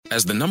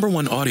As the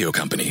 #1 audio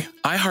company,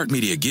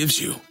 iHeartMedia gives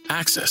you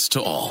access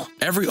to all.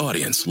 Every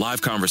audience,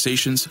 live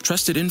conversations,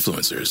 trusted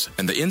influencers,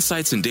 and the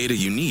insights and data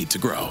you need to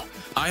grow.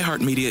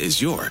 iHeartMedia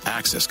is your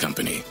access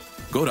company.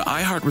 Go to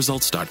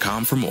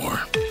iHeartResults.com for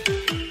more.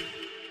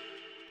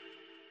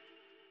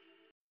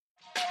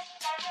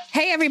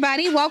 Hey,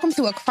 everybody. Welcome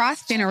to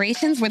Across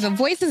Generations, where the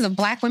voices of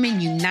Black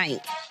women unite.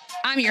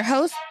 I'm your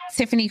host,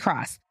 Tiffany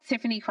Cross.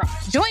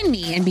 Join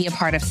me and be a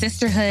part of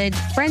sisterhood,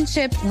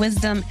 friendship,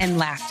 wisdom, and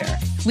laughter.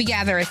 We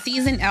gather a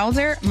seasoned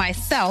elder,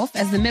 myself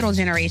as the middle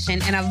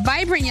generation, and a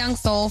vibrant young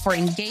soul for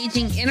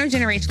engaging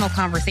intergenerational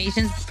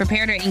conversations.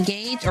 Prepare to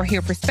engage or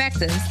hear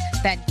perspectives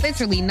that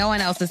literally no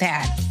one else has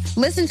had.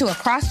 Listen to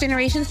Across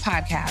Generations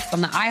podcast on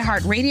the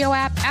iHeartRadio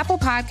app, Apple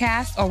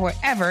Podcasts, or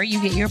wherever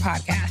you get your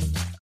podcasts.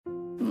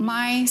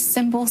 My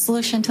simple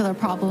solution to the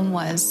problem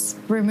was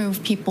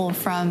remove people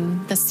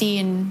from the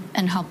scene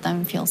and help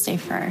them feel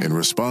safer. In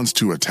response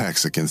to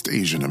attacks against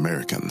Asian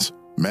Americans,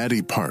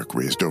 Maddie Park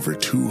raised over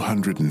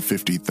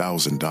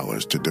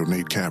 $250,000 to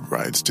donate cab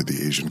rides to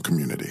the Asian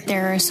community.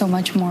 There is so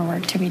much more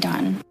work to be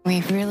done.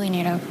 We really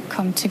need to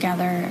come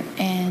together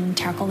and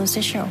tackle this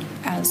issue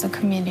as a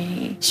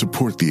community.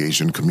 Support the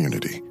Asian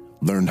community.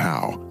 Learn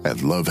how at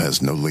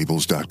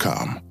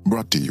lovehasnolabels.com.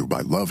 Brought to you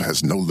by Love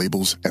Has No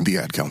Labels and the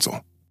Ad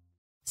Council.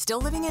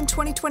 Still living in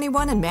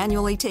 2021 and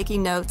manually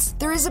taking notes?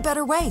 There is a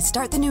better way.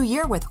 Start the new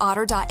year with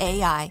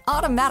Otter.ai.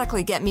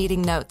 Automatically get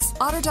meeting notes.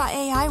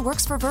 Otter.ai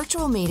works for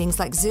virtual meetings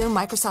like Zoom,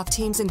 Microsoft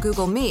Teams, and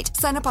Google Meet.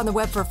 Sign up on the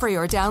web for free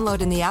or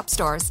download in the app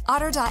stores.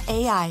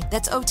 Otter.ai.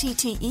 That's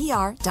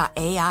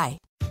OTTER.ai.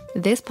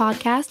 This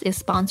podcast is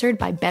sponsored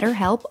by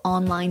BetterHelp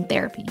Online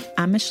Therapy.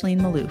 I'm Micheline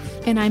Malouf.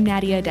 And I'm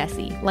Nadia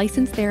Desi,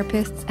 licensed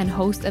therapists and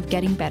host of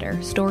Getting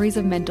Better, Stories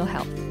of Mental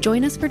Health.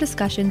 Join us for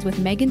discussions with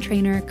Megan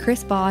Trainor,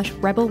 Chris Bosch,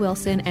 Rebel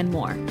Wilson, and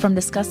more. From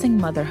discussing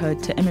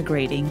motherhood to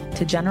immigrating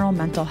to general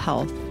mental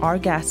health, our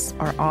guests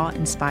are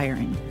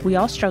awe-inspiring. We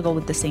all struggle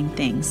with the same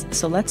things,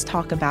 so let's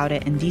talk about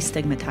it and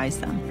destigmatize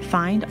them.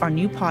 Find our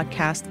new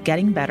podcast,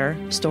 Getting Better,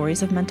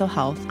 Stories of Mental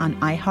Health, on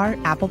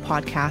iHeart, Apple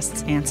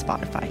Podcasts, and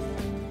Spotify.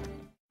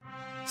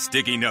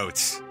 Sticky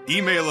notes,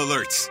 email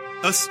alerts,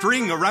 a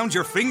string around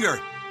your finger.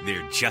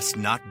 They're just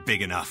not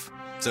big enough.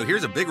 So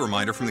here's a big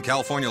reminder from the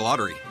California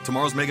Lottery.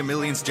 Tomorrow's Mega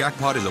Millions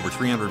jackpot is over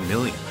 $300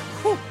 million.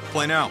 Whew.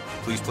 Play now.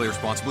 Please play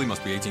responsibly.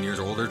 Must be 18 years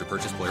or older to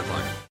purchase player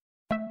fine.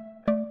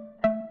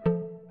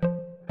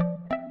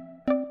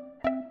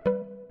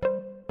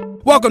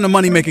 Welcome to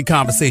Money Making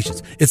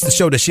Conversations. It's the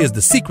show that shares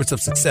the secrets of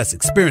success,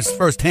 experienced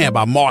firsthand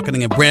by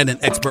marketing and branding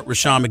expert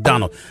Rashawn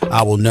McDonald.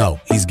 I will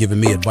know he's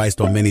given me advice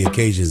on many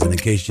occasions, and in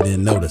case you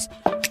didn't notice,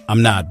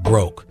 I'm not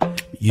broke.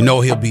 You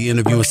know he'll be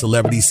interviewing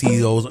celebrity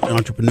CEOs,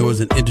 entrepreneurs,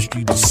 and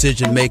industry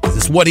decision makers.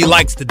 It's what he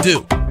likes to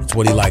do. It's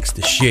what he likes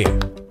to share.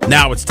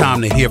 Now it's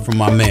time to hear from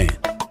my man,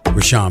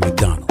 Rashawn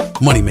McDonald.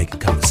 Money Making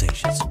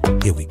Conversations.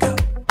 Here we go.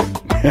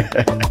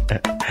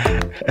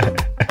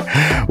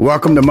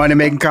 Welcome to Money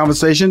Making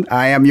Conversation.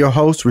 I am your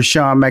host,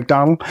 Rashawn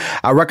McDonald.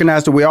 I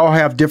recognize that we all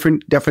have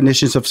different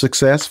definitions of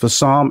success. For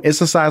some,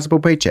 it's a sizable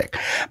paycheck.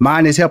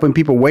 Mine is helping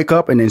people wake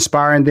up and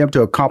inspiring them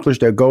to accomplish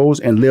their goals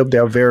and live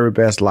their very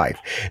best life.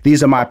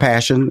 These are my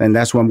passion, and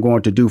that's what I'm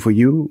going to do for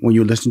you when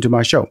you listen to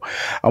my show.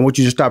 I want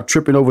you to stop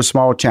tripping over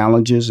small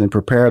challenges and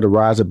prepare to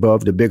rise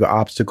above the bigger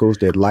obstacles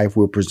that life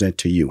will present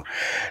to you.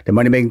 The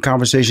Money Making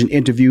Conversation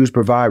interviews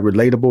provide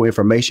relatable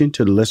information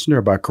to the listener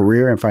about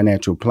career and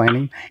financial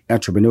planning,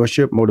 entrepreneurship,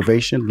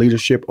 motivation,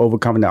 leadership,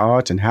 overcoming the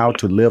odds, and how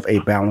to live a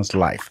balanced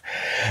life.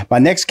 My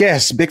next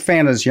guest, big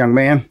fan of this young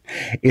man,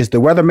 is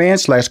the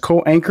weatherman /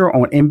 co-anchor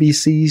on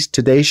NBC's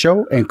Today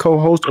Show and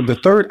co-host of the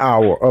third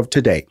hour of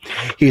Today.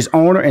 He is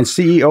owner and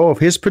CEO of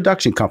his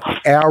production company,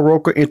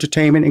 Roker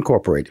Entertainment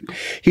Incorporated.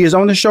 He is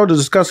on the show to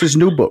discuss his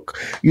new book,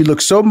 You Look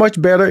So Much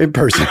Better in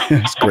Person.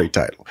 It's a great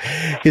title.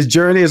 His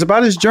journey is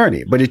about his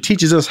journey, but it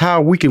teaches us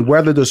how we can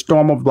weather the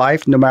storm of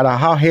life no matter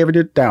how heavy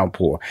the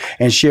downpour,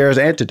 and shares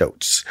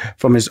antidotes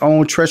from his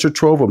own treasure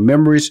trove of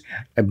memories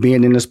of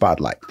being in the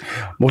spotlight.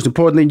 Most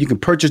importantly, you can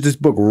purchase this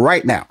book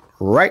right now.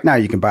 Right now,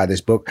 you can buy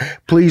this book.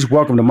 Please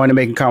welcome to Money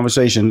Making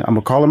Conversation. I'm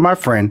going to call him my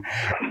friend,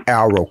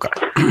 Roker.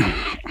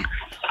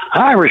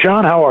 Hi,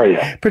 Rashawn. How are you?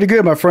 Pretty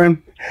good, my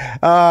friend.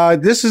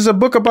 This is a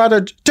book about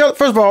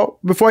first of all,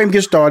 before I even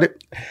get started,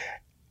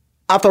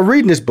 after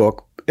reading this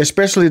book,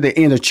 especially the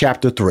end of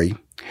chapter 3,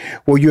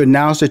 where you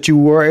announced that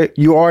you are a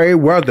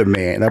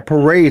weatherman, a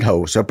parade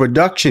host, a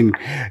production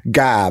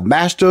guy,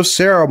 master of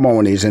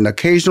ceremonies, and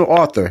occasional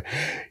author.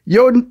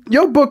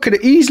 Your book could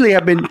easily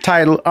have been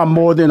titled "I'm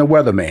More Than a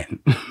Weatherman"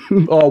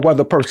 or a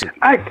weather person.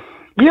 I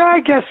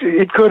guess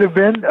it could have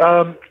been.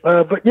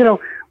 But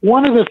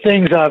one of the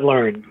things I've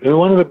learned,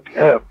 one of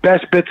the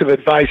best bits of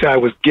advice I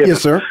was given,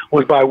 yes, sir,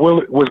 was by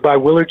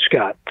Willard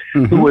Scott,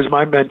 who was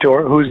my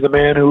mentor, who's the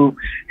man who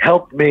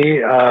helped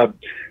me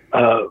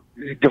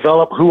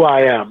develop who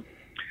I am.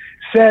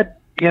 Said,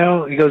 he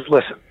goes,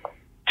 listen,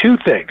 2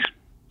 things.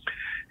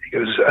 He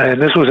goes,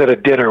 and this was at a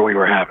dinner we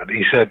were having.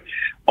 He said,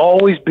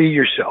 always be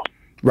yourself.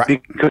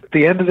 Right. Because at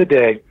the end of the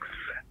day,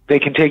 they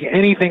can take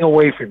anything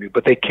away from you,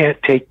 but they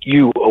can't take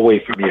you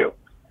away from you.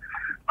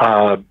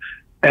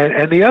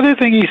 And the other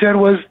thing he said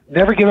was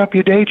never give up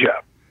your day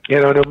job.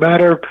 No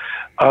matter,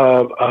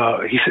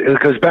 he said,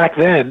 because back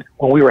then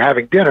when we were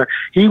having dinner,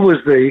 he was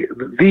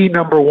the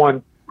number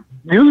one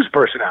news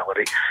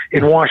personality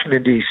in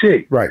Washington,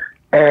 D.C. Right.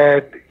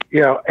 And,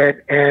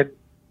 and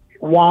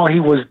while he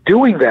was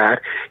doing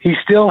that, he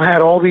still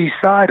had all these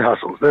side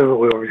hustles.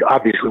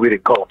 Obviously, we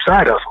didn't call them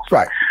side hustles.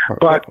 Right.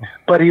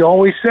 But he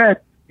always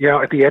said,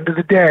 at the end of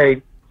the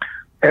day,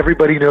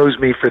 everybody knows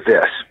me for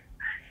this.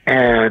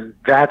 And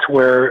that's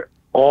where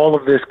all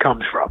of this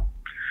comes from.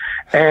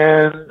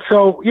 And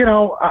so,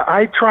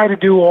 I try to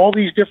do all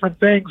these different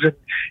things and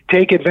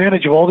take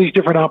advantage of all these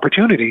different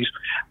opportunities.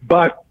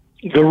 But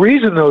the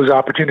reason those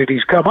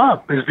opportunities come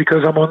up is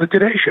because I'm on the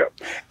Today Show.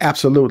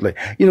 Absolutely.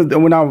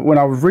 When I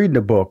was reading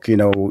the book,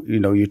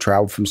 you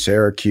travel from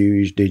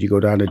Syracuse, then you go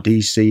down to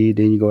D.C.,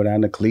 then you go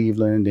down to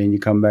Cleveland, then you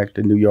come back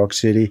to New York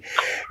City.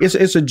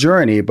 It's a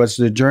journey, but it's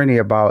a journey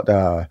about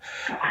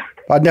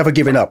never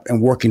giving up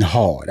and working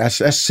hard. That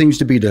seems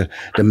to be the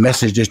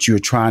message that you're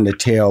trying to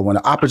tell. When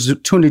an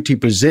opportunity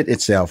presents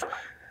itself,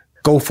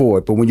 go for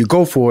it. But when you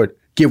go for it,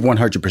 give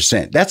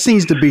 100%. That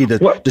seems to be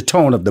the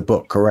tone of the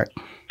book, correct?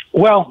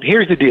 Well,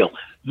 here's the deal.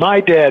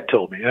 My dad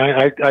told me,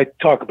 I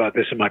talk about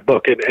this in my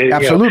book. And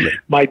absolutely.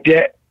 My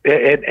dad,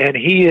 and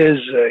he is,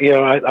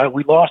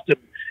 we lost him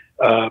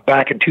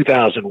back in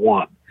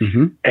 2001.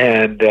 Mm-hmm.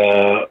 And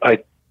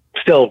I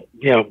still,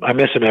 I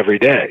miss him every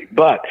day.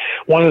 But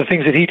one of the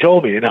things that he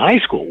told me in high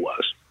school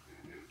was,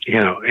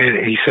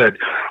 and he said,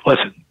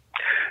 listen,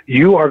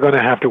 you are going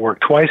to have to work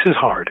twice as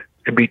hard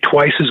and be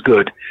twice as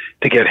good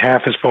to get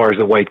half as far as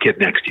the white kid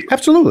next to you.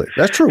 Absolutely.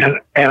 That's true.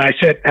 And I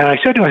said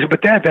to him,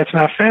 but Dad, that's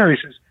not fair. He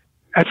says,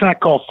 that's not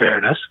called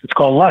fairness. It's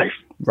called life.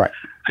 Right.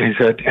 And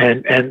he said,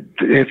 and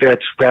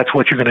that's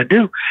what you're going to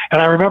do.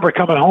 And I remember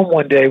coming home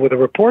one day with a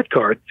report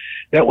card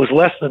that was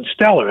less than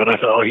stellar. And I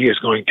thought, he is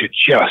going to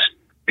just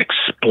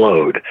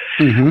explode.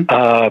 Mm-hmm.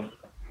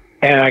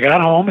 And I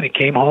got home, and he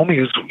came home.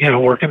 He was,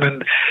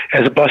 working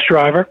as a bus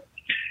driver.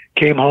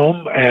 Came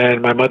home,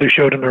 and my mother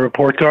showed him the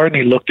report card, and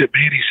he looked at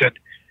me and he said,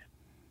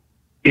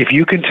 if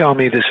you can tell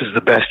me this is the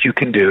best you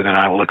can do, then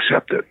I will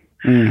accept it.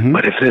 Mm-hmm.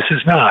 But if this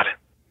is not,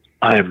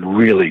 I am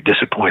really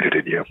disappointed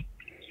in you.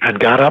 And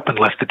got up and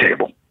left the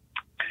table.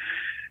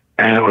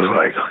 And it was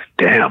like,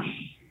 damn.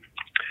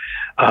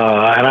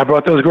 And I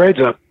brought those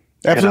grades up.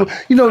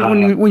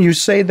 Absolutely. When you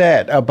say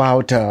that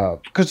about,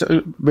 because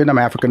I'm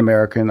African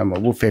American, I'm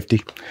over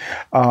 50,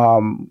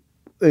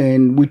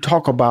 and we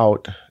talk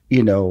about,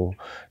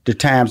 the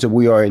times that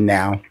we are in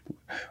now.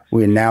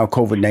 We're now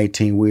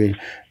COVID-19. We're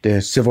the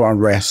civil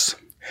unrest.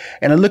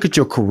 And I look at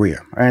your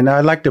career, and I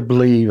like to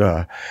believe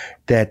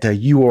that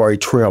you are a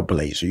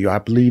trailblazer. I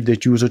believe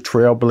that you was a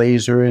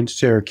trailblazer in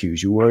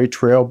Syracuse. You were a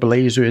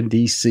trailblazer in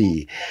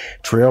D.C.,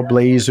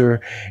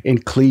 trailblazer in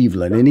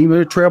Cleveland, and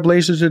even a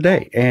trailblazer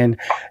today. And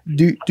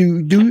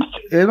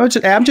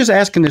I'm just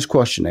asking this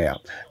question now.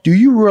 Do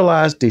you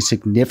realize the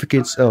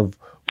significance of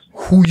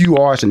who you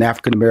are as an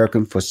African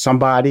American for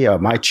somebody or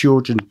my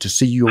children to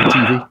see you on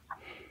TV?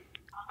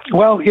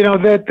 Well,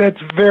 that's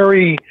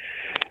very.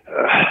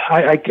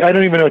 I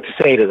don't even know what to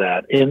say to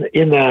that.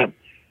 In that,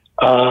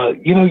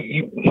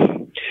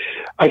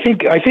 I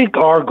think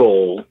our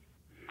goal,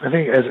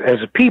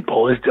 as a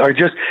people, are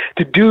just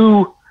to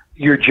do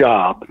your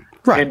job.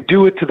 Right. And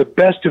do it to the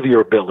best of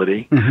your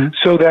ability, mm-hmm.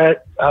 so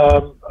that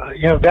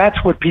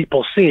that's what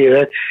people see.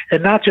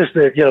 And not just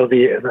that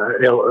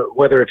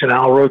whether it's an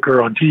Al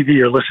Roker on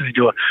TV or listening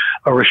to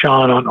a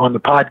Rashawn on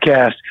the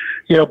podcast,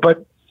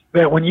 but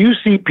that when you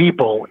see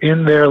people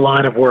in their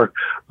line of work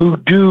who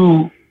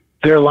do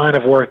their line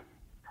of work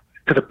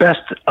to the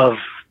best of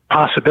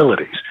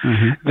possibilities,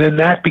 mm-hmm. then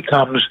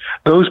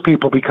those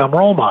people become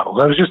role models.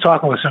 I was just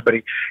talking with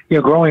somebody,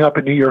 growing up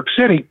in New York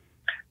City,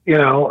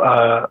 when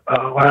I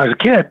was a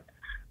kid.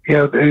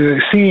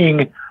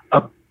 Seeing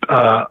a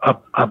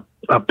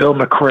Bill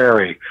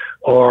McCrary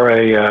or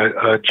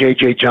a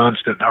J.J.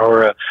 Johnston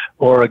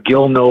or a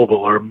Gil Noble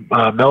or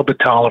Melba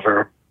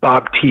Tolliver,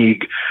 Bob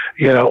Teague,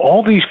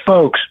 all these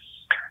folks,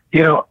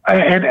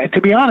 and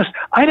to be honest,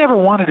 I never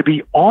wanted to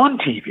be on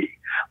TV,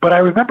 but I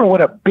remember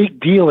what a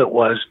big deal it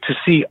was to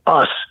see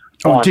us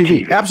on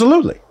TV.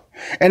 Absolutely.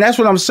 And that's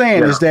what I'm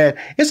saying is that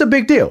it's a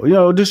big deal.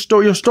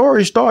 Your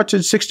story starts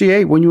in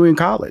 '68 when you were in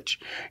college,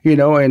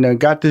 and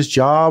got this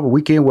job, a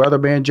weekend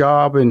weatherman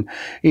job, and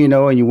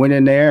and you went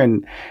in there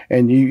and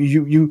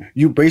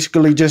you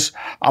basically just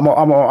I'm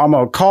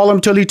gonna call him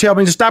till he tell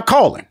me to stop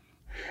calling.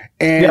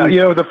 And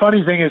the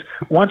funny thing is,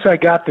 once I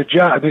got the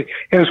job, it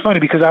was funny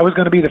because I was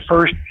going to be the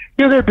first.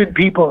 There have been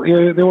people.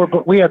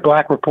 We had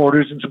black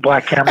reporters and some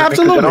black cameramen.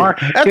 Absolutely,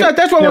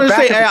 that's what I want to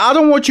say. I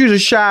don't want you to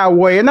shy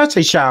away, and not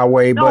say shy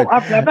away, but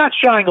I'm not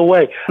shying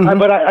away. Mm-hmm.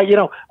 But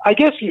I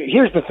guess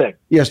here's the thing.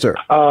 Yes, sir.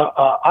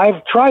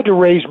 I've tried to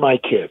raise my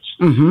kids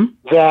mm-hmm.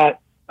 that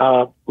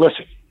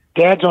listen,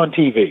 Dad's on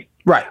TV,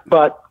 right?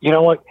 But you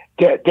know what?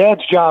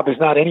 Dad's job is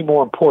not any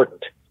more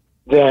important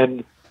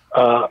than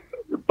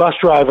bus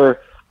driver,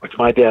 which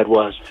my dad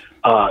was,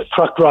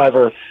 truck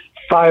driver,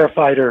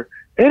 firefighter,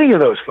 any of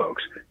those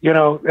folks.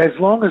 as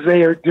long as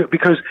they are,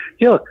 because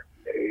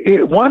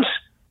once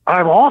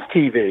I'm off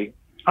TV,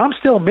 I'm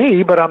still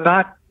me, but I'm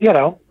not,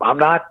 I'm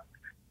not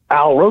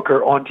Al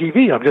Roker on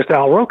TV. I'm just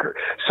Al Roker.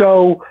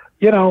 So,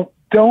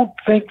 don't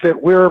think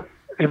that we're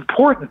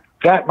important,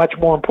 that much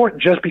more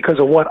important just because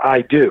of what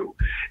I do.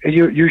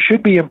 You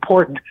should be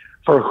important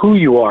for who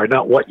you are,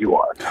 not what you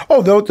are.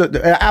 Oh,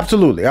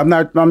 absolutely. I'm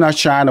not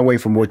shying away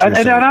from what you're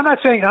saying. And I'm not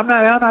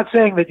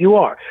saying that you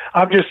are.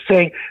 I'm just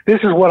saying this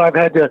is what I've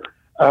had to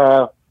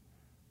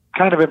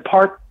kind of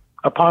impart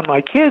upon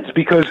my kids,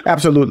 because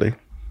absolutely,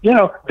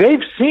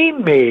 they've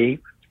seen me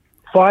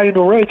fly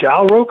into a rage.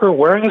 Al Roker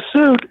wearing a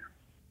suit,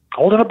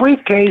 holding a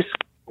briefcase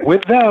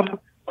with them,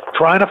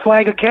 trying to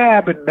flag a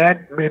cab in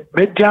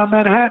Midtown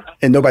Manhattan.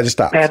 And nobody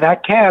stops. And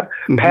that cab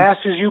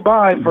passes you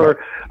by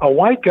for a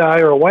white guy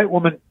or a white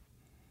woman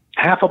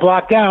half a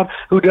block down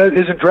who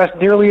isn't dressed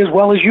nearly as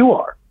well as you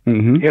are.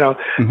 And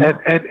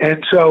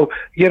so,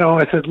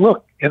 I said,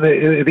 look, at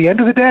the end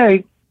of the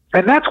day,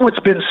 and that's what's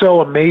been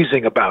so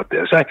amazing about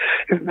this.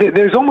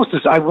 There's almost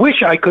this, I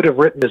wish I could have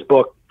written this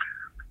book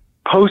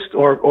post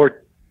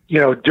or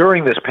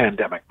during this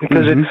pandemic,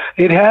 because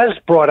it has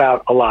brought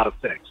out a lot of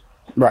things.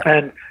 Right.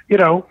 And,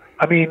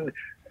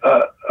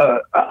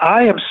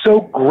 I am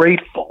so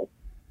grateful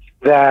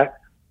that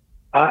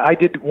I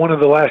did one of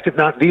the last, if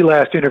not the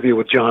last, interview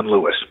with John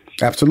Lewis.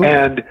 Absolutely.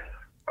 And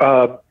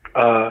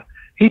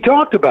he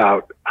talked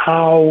about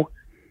how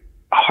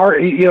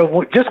hard,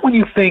 just when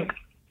you think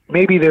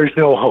maybe there's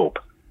no hope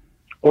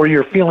or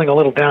you're feeling a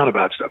little down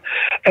about stuff.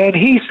 And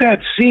he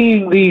said,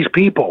 seeing these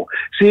people,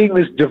 seeing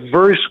this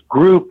diverse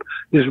group,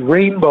 this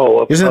rainbow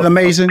of Isn't it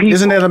amazing? People,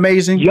 Isn't that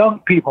amazing? Young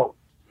people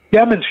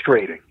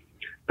demonstrating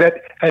that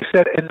has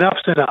said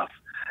enough's enough.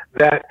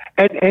 That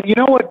and you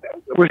know what,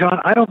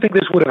 Rajan, I don't think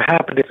this would have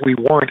happened if we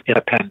weren't in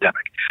a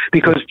pandemic,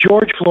 because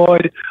George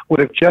Floyd would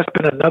have just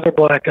been another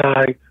black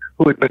guy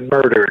who had been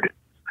murdered.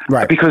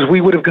 Right. Because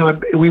we would have gone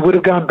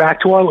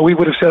back to we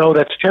would have said, oh,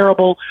 that's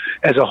terrible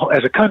as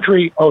a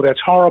country. Oh, that's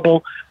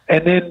horrible.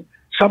 And then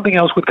something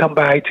else would come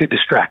by to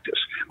distract us.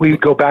 We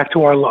would go back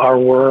to our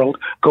world,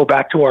 go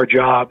back to our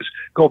jobs,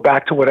 go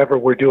back to whatever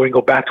we're doing,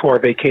 go back to our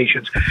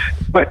vacations.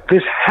 But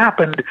this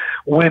happened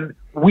when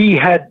we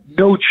had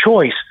no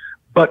choice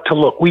but to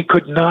look. We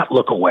could not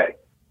look away.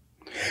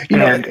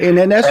 And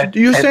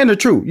you're saying the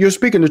truth. You're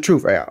speaking the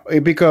truth, Al.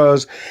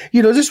 Because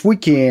this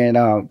weekend,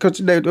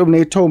 because when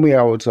they told me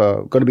I was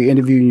going to be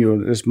interviewing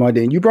you this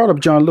Monday, and you brought up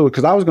John Lewis,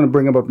 because I was going to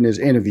bring him up in this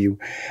interview,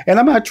 and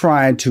I'm not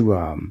trying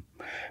to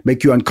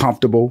make you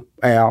uncomfortable,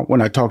 Al, when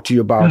I talk to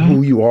you about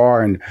who you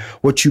are and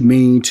what you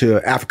mean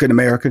to African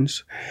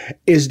Americans.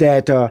 Is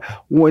that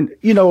when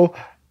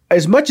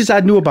as much as I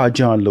knew about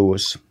John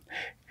Lewis,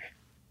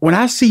 when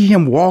I see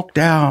him walk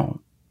down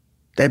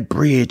that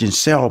bridge in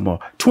Selma,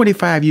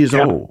 25 years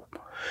old.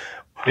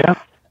 Yeah.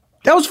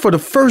 That was for the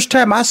first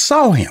time I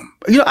saw him.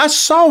 I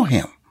saw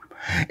him.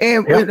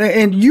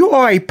 And you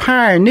are a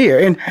pioneer.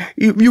 And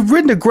you've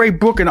written a great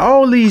book, and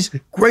all these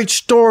great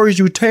stories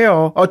you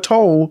tell are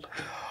told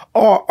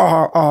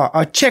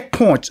are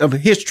checkpoints of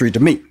history to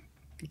me.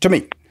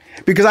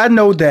 Because I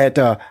know that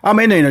I'm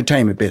in the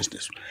entertainment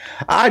business.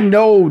 I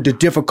know the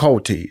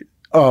difficulty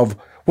of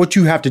what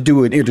you have to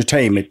do in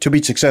entertainment to be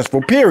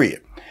successful,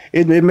 period.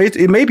 It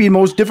may be the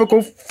most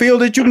difficult field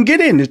that you can get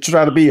in, to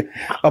try to be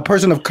a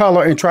person of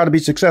color and try to be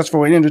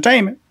successful in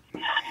entertainment.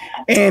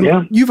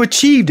 And you've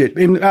achieved it.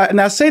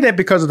 And I say that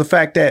because of the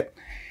fact that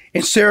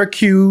in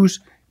Syracuse,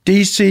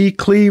 D.C.,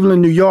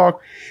 Cleveland, New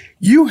York,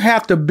 you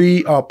have to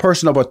be a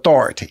person of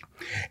authority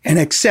and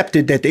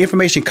accepted that the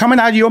information coming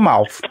out of your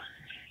mouth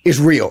is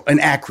real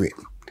and accurate.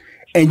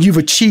 And you've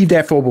achieved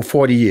that for over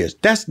 40 years.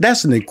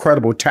 That's an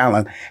incredible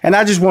talent. And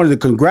I just wanted to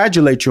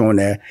congratulate you on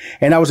that.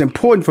 And that was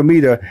important for me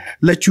to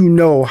let you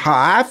know how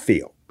I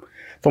feel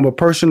from a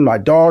person, my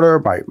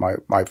daughter,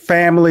 my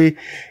family,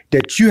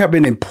 that you have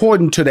been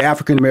important to the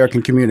African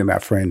American community, my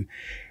friend.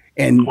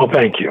 And well,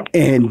 thank you.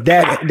 And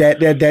that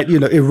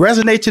it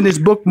resonates in this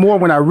book more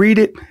when I read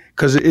it,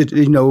 because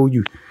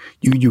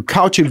you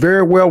couch it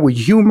very well with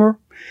humor,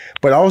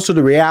 but also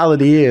the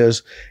reality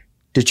is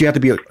that you have to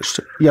be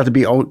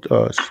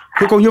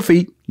quick on your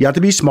feet, you have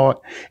to be smart,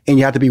 and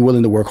you have to be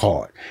willing to work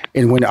hard.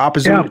 And when the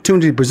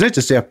opportunity presents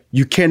itself,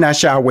 you cannot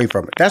shy away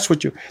from it. That's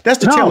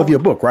the tale of your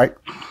book, right?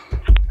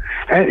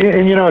 And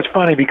it's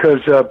funny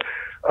because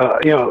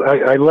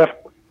I left.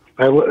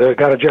 I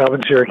got a job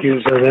in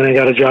Syracuse, and then I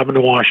got a job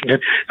in Washington.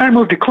 And I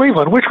moved to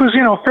Cleveland, which was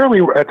fairly,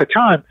 at the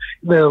time,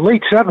 in the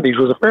late 70s,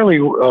 was a fairly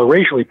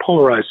racially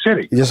polarized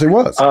city. Yes, it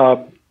was.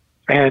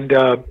 And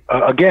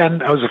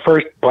again, I was the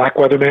first black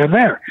weatherman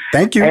there.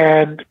 Thank you.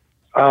 And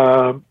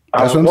what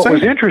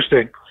was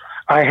interesting,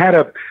 we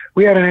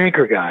had an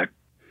anchor guy.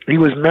 He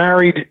was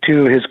married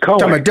to his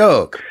co-anchor.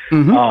 Doug.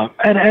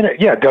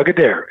 Mm-hmm. Doug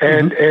Adair.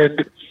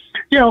 And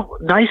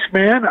nice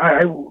man.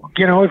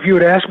 If you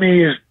would ask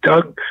me, is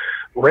Doug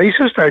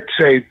racist? I'd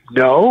say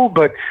no,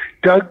 but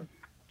Doug,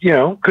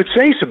 could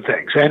say some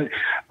things. And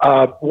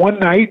one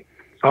night,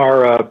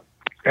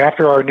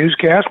 after our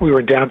newscast, we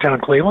were in downtown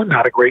Cleveland,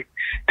 not a great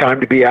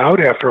time to be out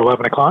after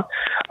 11 o'clock.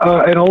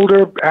 An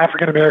older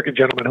African-American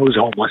gentleman who was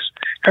homeless.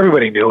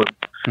 Everybody knew him.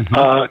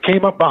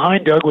 Came up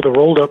behind Doug with a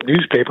rolled-up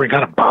newspaper and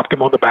kind of bopped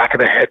him on the back of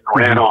the head and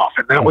ran off.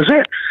 And that was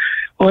it.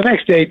 Well, the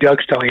next day,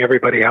 Doug's telling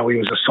everybody how he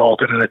was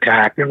assaulted and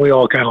attacked. And we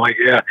all kind of like,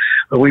 yeah,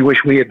 we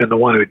wish we had been the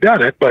one who had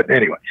done it. But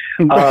anyway.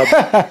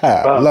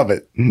 Love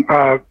it.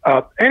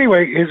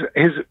 Anyway,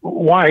 his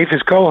wife,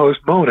 his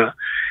co-host, Mona,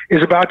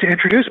 is about to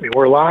introduce me.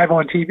 We're live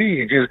on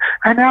TV. And she goes,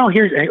 and now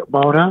here's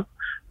Mona.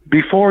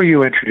 Before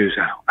you introduce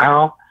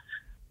Al,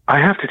 I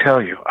have to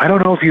tell you, I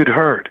don't know if you'd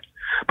heard,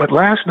 but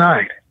last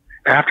night,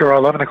 after our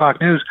 11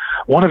 o'clock news,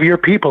 one of your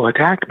people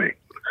attacked me.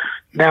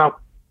 Now,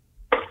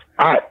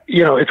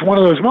 it's one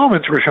of those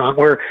moments, Rashawn,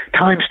 where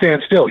time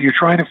stands still. You're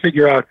trying to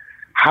figure out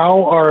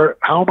how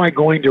am I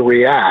going to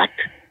react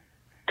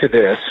to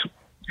this?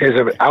 Is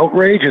it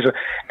outrage?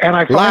 And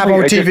I finally,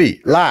 live on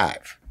TV,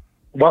 live.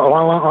 Well,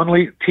 on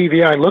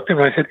TV, I looked at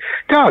him and I said,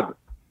 Doug,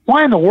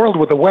 why in the world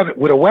would a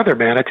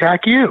weatherman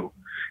attack you?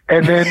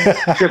 And then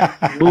just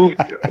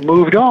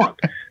moved on.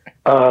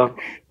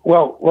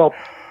 Well,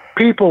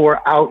 people were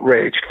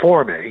outraged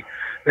for me.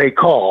 They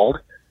called.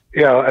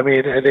 They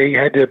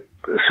had to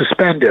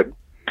suspend him.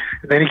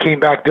 And then he came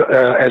back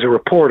as a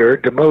reporter,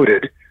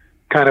 demoted,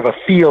 kind of a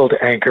field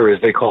anchor, as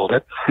they called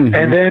it.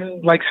 And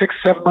then, like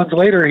 6-7 months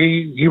later,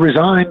 he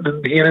resigned,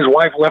 and he and his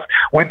wife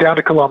went down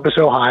to Columbus,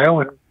 Ohio,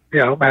 and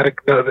had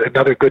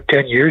another good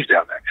 10 years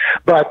down there.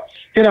 But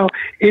you've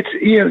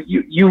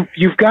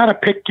got to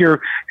pick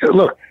your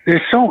look.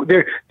 There's so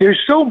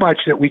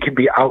much that we can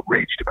be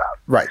outraged about,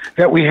 right?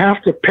 That we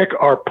have to pick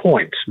our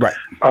points, right?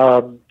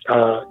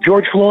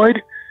 George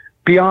Floyd,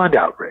 beyond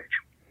outrage.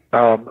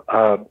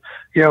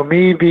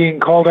 Me being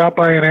called out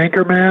by an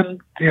anchorman,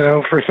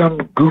 for some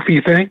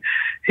goofy thing,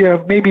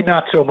 maybe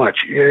not so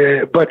much.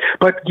 But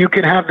you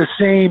can have the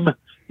same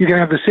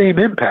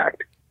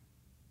impact.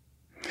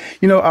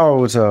 I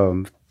was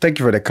thank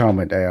you for that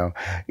comment, Al.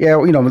 Yeah,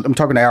 I'm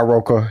talking to Al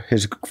Roker,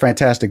 his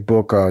fantastic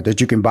book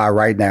that you can buy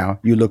right now.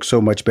 You Look So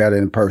Much Better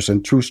in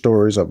Person: True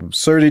Stories of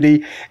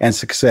Absurdity and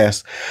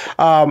Success.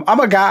 I'm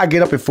a guy. I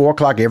get up at 4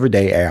 o'clock every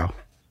day, Al.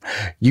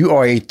 You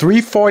are a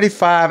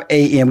 3:45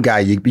 a.m. guy.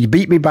 You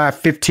beat me by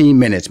 15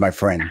 minutes, my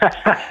friend.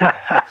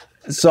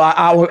 So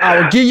I will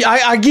give you.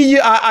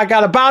 I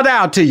got to bow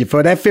down to you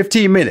for that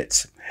 15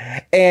 minutes.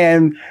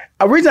 And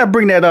the reason I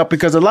bring that up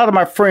because a lot of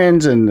my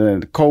friends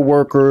and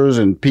co-workers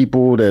and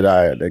people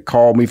that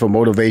call me for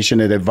motivation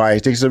and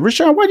advice, they said,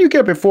 Rashawn, why do you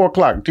get up at 4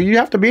 o'clock? Do you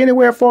have to be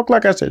anywhere at 4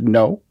 o'clock? I said,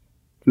 No.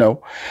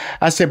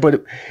 I said,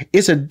 but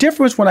it's a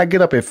difference when I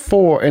get up at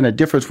 4 and a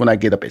difference when I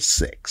get up at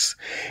 6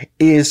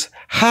 is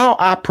how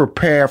I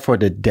prepare for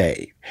the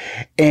day.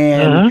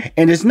 And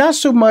it's not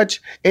so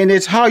much, and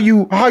it's how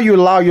you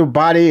allow your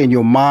body and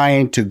your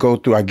mind to go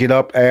through. I get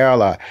up,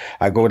 Al,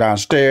 I go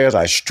downstairs,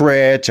 I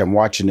stretch, I'm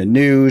watching the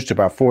news to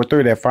about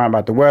 4:30, I find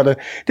out the weather.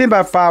 Then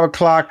about 5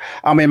 o'clock,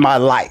 I'm in my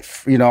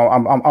life,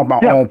 I'm on my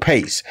own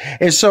pace.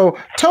 And so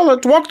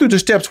walk through the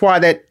steps why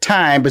that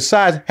time,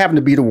 besides having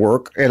to be to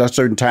work at a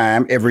certain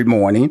time every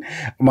morning,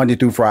 Monday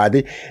through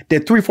Friday,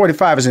 that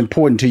 3:45 is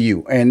important to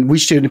you. And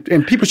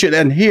people should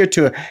adhere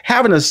to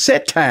having a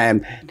set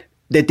time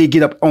that they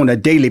get up on a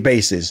daily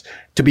basis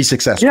to be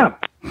successful. Yeah.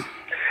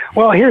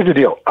 Well, here's the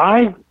deal.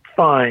 I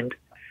find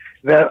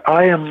that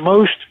I am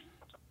most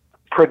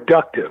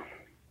productive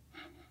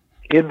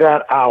in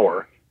that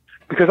hour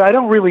because I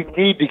don't really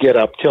need to get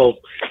up till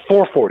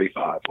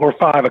 4:45 or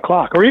 5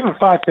 o'clock or even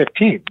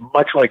 5:15,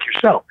 much like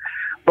yourself.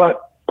 But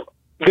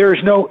there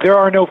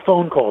are no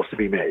phone calls to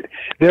be made.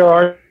 There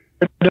are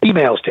no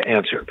emails to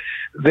answer.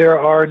 There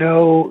are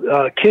no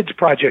kids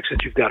projects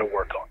that you've got to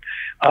work on.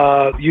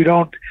 You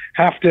don't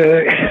have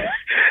to,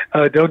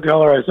 don't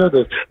tell her I said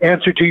this,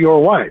 answer to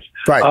your wife.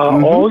 Right.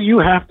 All you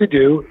have to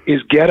do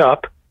is get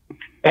up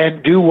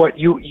and do what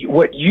you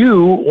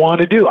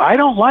want to do. I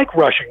don't like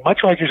rushing,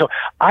 much like yourself.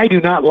 I do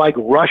not like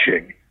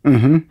rushing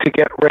to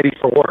get ready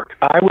for work.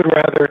 I would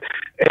rather,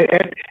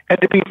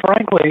 and to be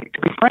frank,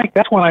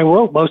 that's when I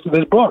wrote most of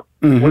this book,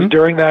 was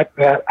during that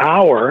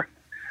hour,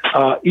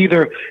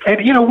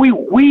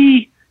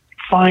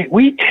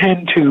 we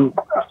tend to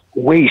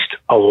waste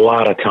a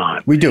lot of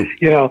time. We do.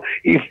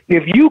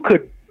 If you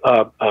could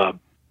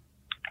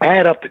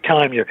add up the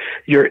time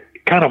you're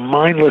kind of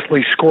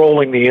mindlessly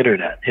scrolling the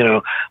internet,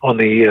 on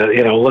the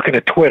looking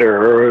at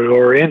Twitter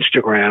or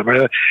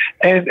Instagram,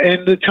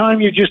 and the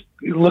time you're just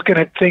looking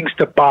at things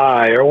to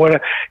buy or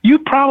whatever, you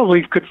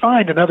probably could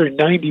find another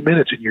 90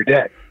 minutes in your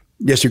day.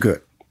 Yes, you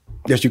could.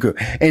 Yes, you could.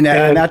 And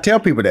I tell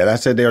people that. I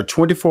said there are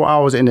 24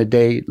 hours in a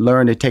day.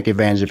 Learn to take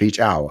advantage of each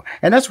hour.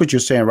 And that's what you're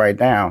saying right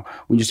now.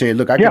 When you say,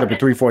 look, I get up at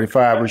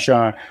 3:45,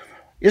 Rashawn,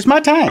 it's my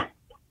time.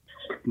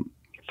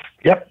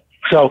 Yep.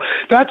 So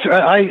that's,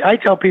 I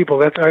tell people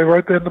that I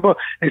wrote that in the book.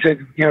 They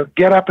said,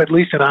 get up at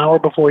least an hour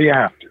before you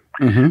have to,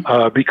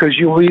 because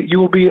you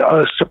will be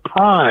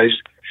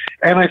surprised.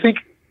 And I think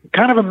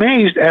kind of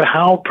amazed at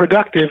how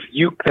productive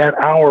that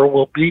hour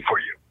will be for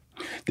you.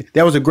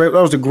 That was a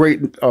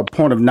great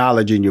point of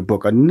knowledge in your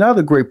book.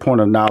 Another great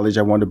point of knowledge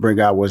I wanted to bring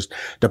out was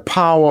the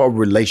power of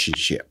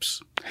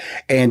relationships.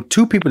 And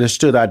two people that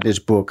stood out in this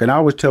book, and I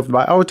always tell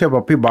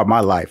people about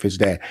my life, is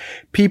that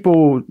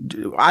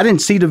I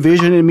didn't see the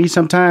vision in me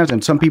sometimes,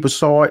 and some people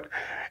saw it,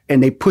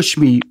 and they pushed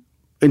me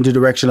in the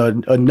direction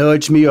or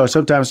nudged me, or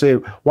sometimes say,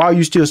 "Why are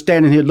you still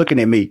standing here looking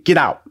at me? Get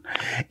out."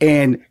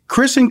 And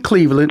Chris in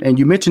Cleveland, and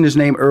you mentioned his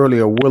name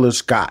earlier, Willard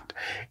Scott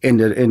in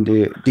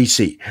the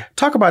DC.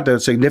 Talk about the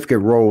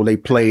significant role they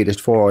played as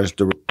far as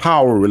the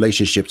power of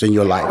relationships in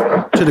your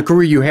life to the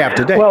career you have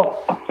today.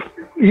 Well,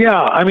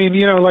 yeah, I mean,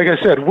 like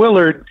I said,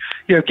 Willard,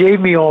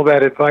 gave me all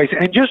that advice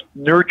and just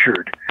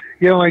nurtured,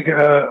 really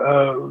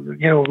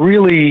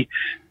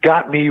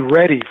got me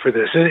ready for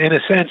this. In a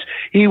sense,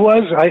 he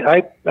was,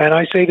 and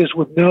I say this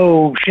with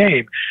no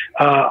shame,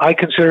 I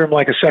consider him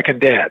like a second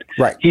dad.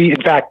 Right.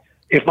 In fact,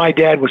 if my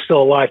dad was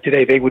still alive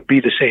today, they would be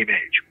the same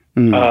age.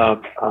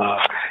 And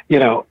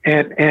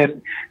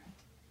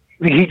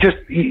he just,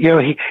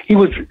 he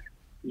was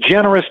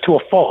generous to a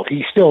fault.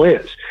 He still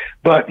is.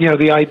 But,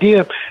 the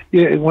idea,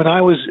 when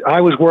I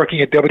was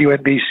working at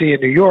WNBC in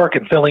New York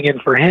and filling in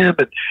for him,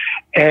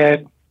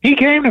 and he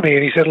came to me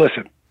and he said,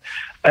 "Listen,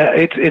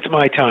 it's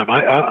my time.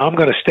 I'm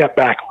going to step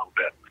back a little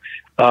bit.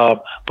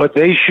 But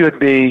they should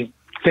be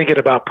thinking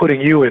about putting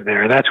you in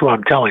there." And that's who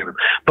I'm telling them.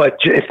 But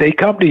if they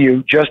come to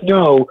you, just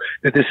know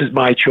that this is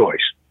my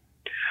choice.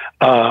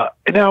 Now,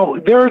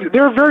 there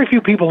are very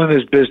few people in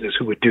this business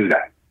who would do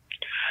that.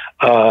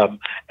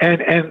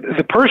 And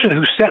the person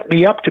who set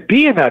me up to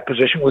be in that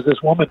position was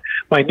this woman,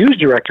 my news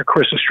director,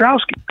 Chris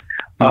Ostrowski.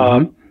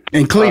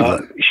 In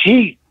Cleveland.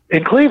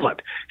 In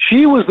Cleveland.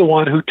 She was the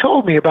one who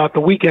told me about the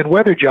weekend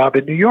weather job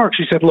in New York.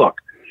 She said, "Look,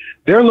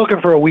 they're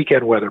looking for a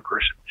weekend weather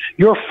person.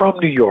 You're from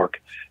New York.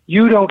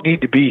 You don't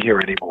need to be here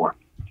anymore.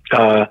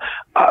 Call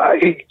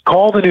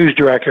the news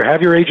director.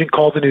 Have your agent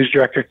call the news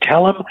director.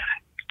 Tell him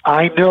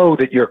I know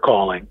that you're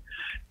calling,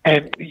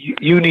 and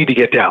you need to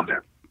get down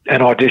there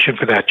and audition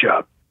for that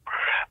job."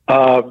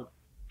 And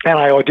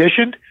I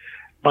auditioned.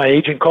 My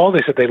agent called.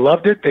 They said they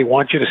loved it. They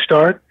want you to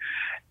start.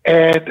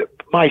 And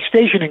my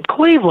station in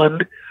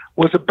Cleveland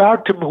was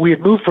we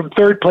had moved from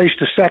third place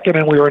to second,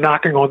 and we were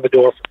knocking on the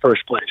door for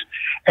first place.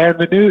 And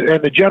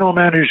the general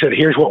manager said,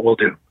 "Here's what we'll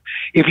do.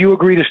 If you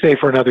agree to stay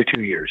for another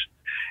 2 years,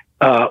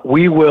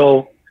 we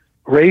will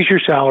raise your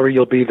salary.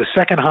 You'll be the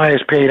second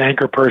highest paid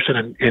anchor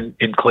person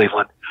in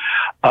Cleveland.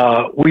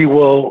 We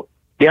will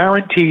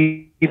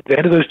guarantee at the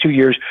end of those 2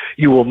 years,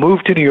 you will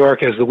move to New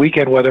York as the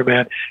weekend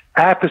weatherman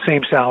at the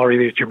same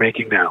salary that you're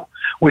making now,"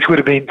 which would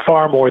have been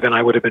far more than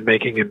I would have been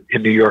making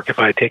in New York if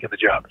I had taken the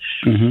job.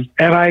 Mm-hmm.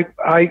 And I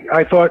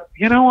thought,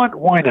 you know what?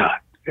 Why not?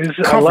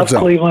 I love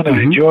Cleveland and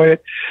I enjoy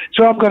it,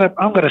 so I'm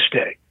gonna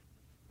stay.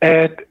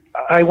 And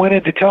I went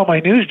in to tell my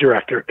news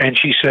director, and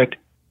she said,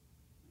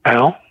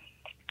 "Al,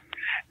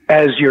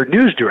 as your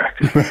news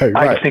director,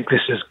 right. I think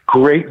this is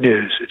great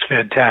news. It's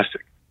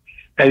fantastic.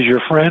 As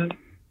your friend,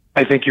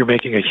 I think you're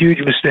making a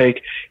huge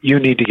mistake. You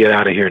need to get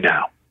out of here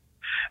now."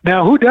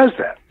 Now, who does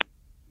that?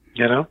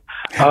 And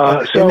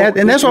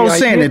that's what I was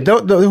saying.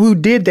 Who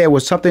did that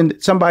was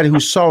somebody who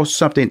saw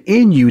something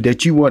in you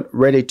that you weren't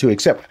ready to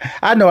accept.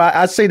 I know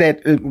I say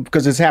that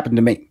because it's happened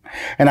to me.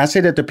 And I say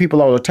that to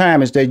people all the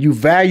time, is that you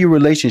value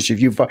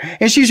relationships.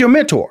 And she's your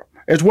mentor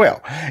as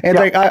well. And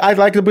I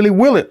like to believe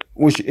Willard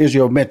is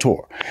your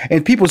mentor.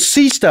 And people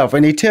see stuff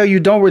and they tell you,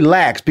 don't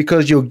relax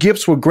because your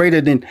gifts were greater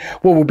than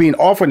what were being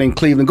offered in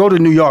Cleveland. Go to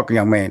New York,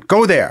 young man.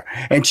 Go there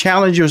and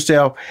challenge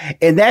yourself.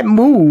 And that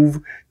move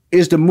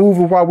is the move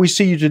of why we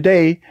see you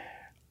today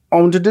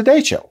on the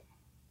Today Show.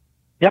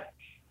 Yep.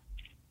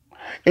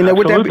 And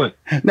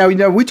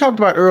now, we talked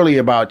about earlier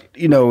about,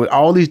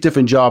 all these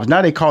different jobs.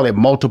 Now they call it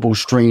multiple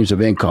streams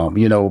of income.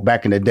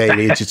 Back in the day,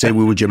 they used to say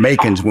we were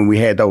Jamaicans when we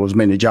had those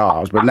many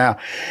jobs. But now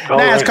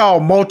it's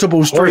called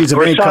multiple streams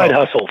of income. Side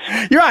hustles.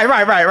 You're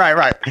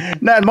right.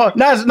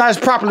 Now it's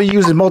properly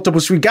used as multiple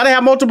streams. Got to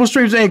have multiple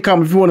streams of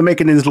income if you want to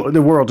make it in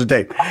the world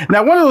today.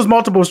 Now, one of those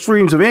multiple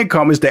streams of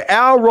income is the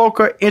Al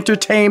Roker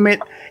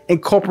Entertainment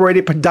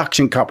Incorporated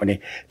Production Company.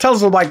 Tell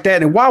us about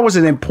that, and why was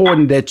it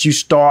important that you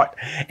start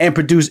and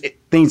produce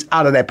things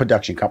out of that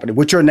production company?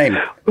 What's your name?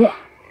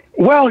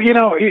 Well,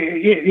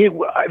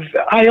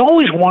 I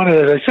always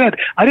wanted, as I said,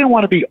 I didn't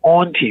want to be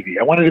on TV.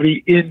 I wanted to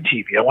be in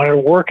TV. I wanted to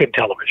work in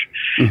television.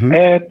 Mm-hmm.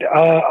 And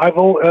I've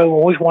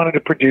always wanted to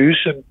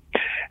produce. And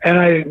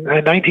in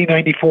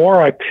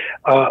 1994,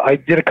 I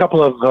did a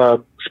couple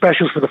of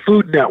specials for the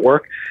Food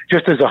Network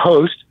just as a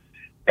host.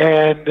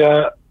 And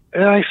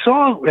I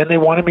saw, and they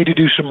wanted me to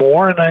do some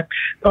more, and I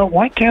thought,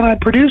 why can't I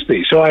produce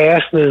these? So I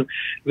asked the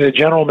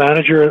general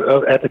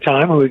manager at the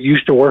time, who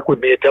used to work with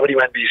me at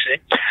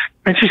WNBC,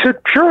 and she said,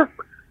 sure.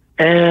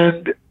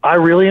 And I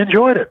really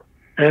enjoyed it.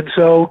 And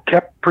so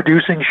kept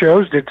producing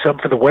shows, did some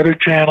for the Weather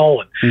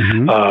Channel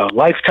and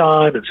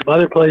Lifetime and some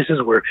other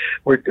places. We're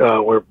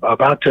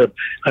about to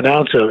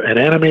announce an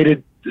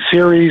animated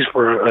series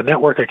for a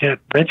network I can't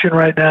mention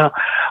right now.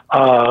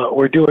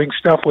 We're doing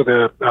stuff with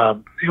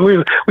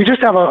we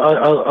just have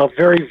a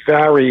very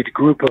varied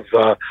group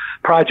of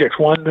projects.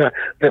 One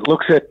that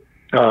looks at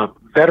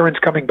veterans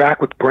coming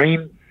back with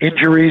brain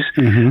injuries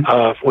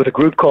with a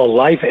group called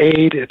Life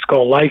Aid. It's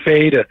called Life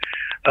Aid,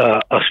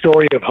 a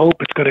story of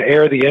hope. It's going to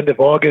air the end of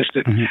August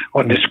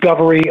on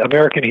Discovery,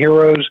 American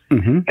Heroes,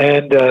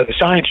 and the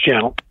Science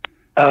Channel.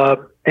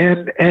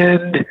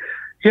 And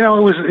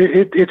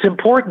it's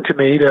important to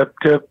me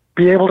to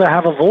be able to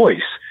have a voice,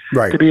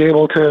 to be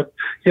able to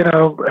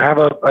have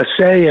a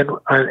say in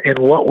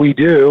what we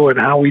do and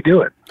how we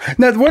do it.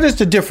 Now, what is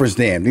the difference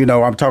then?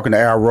 I'm talking to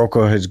Al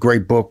Roker, his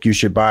great book. You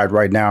should buy it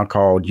right now,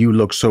 called "You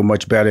Look So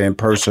Much Better in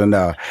Person."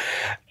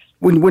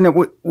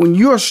 When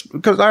you're,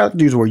 because I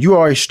use the word, you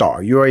are a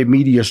star. You're a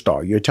media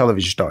star. You're a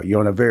television star. You're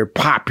on a very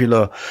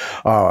popular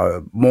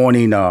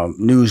morning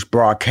news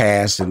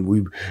broadcast,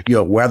 and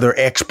you're a weather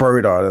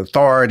expert or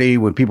authority.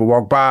 When people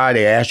walk by,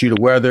 they ask you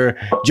the weather,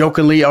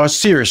 jokingly or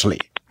seriously.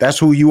 That's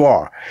who you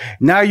are.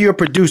 Now you're a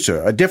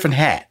producer, a different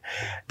hat.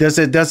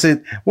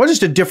 What is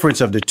the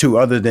difference of the two,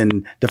 other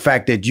than the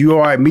fact that you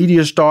are a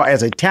media star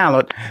as a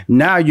talent?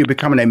 Now you're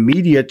becoming a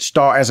media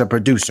star as a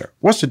producer.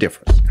 What's the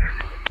difference?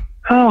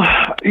 Oh,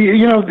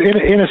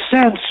 in a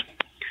sense,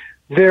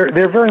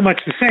 they're very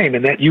much the same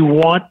in that you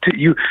want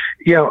to,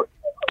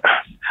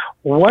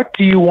 what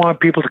do you want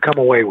people to come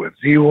away with?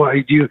 Do you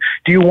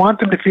want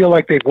them to feel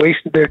like they've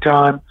wasted their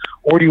time,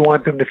 or do you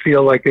want them to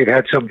feel like they've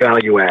had some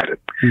value added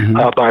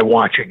by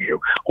watching you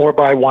or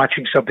by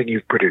watching something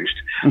you've produced?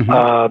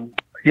 I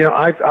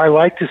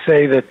like to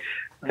say that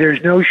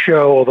there's no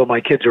show, although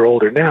my kids are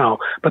older now,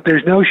 but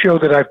there's no show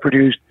that I've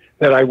produced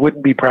that I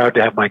wouldn't be proud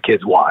to have my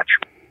kids watch.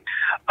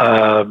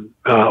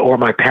 Or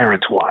my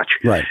parents watch.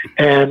 Right.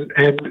 And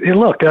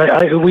look,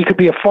 we could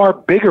be a far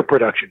bigger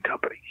production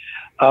company,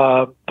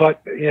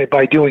 but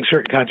by doing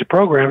certain kinds of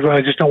programs,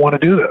 I just don't want to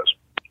do those.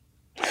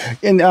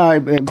 And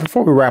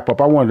before we wrap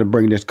up, I wanted to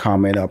bring this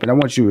comment up, and I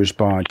want you to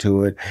respond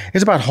to it.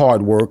 It's about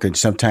hard work, and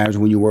sometimes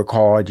when you work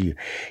hard, you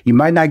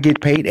might not get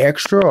paid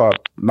extra, or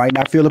might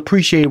not feel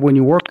appreciated when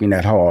you're working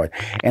that hard.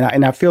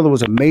 And I feel it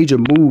was a major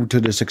move to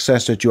the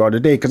success that you are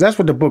today, because that's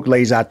what the book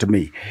lays out to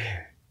me.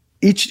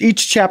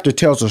 Each chapter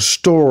tells a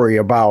story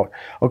about,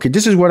 okay,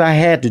 this is what I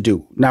had to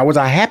do. Now, was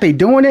I happy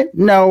doing it?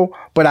 No,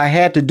 but I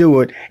had to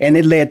do it, and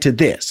it led to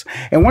this.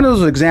 And one of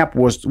those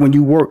examples was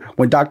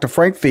when Dr.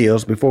 Frank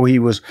Fields, before he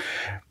was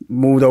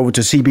moved over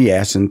to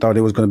CBS and thought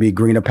it was going to be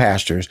greener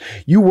pastures,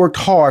 you worked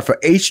hard for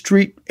 8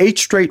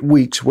 straight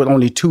weeks with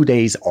only 2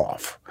 days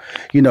off.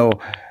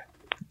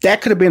 That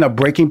could have been a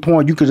breaking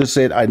point. You could have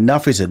said,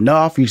 enough is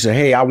enough. You said,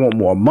 hey, I want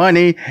more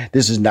money.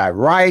 This is not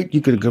right. You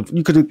could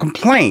have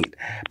complained.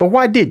 But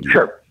why didn't you?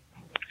 Sure.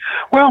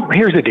 Well,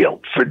 here's the deal.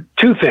 For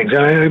 2 things,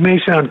 and it may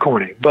sound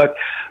corny, but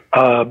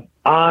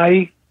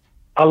I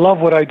love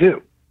what I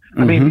do.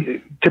 I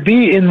mean, to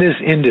be in this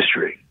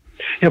industry,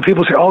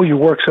 people say, oh, you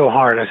work so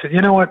hard. I said,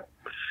 you know what?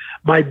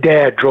 My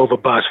dad drove a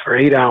bus for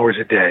 8 hours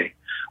a day,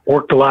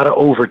 worked a lot of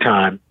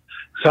overtime.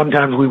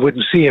 Sometimes we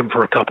wouldn't see him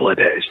for a couple of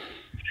days.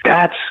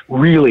 That's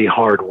really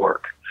hard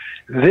work.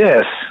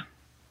 This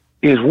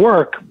is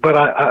work, but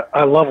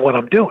I love what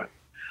I'm doing.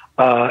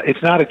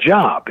 It's not a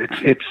job.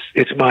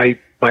 It's my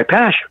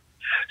passion.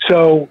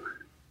 So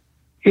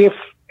if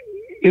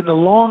in the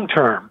long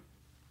term,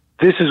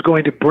 this is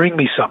going to bring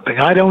me something,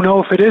 I don't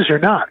know if it is or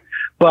not,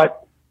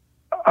 but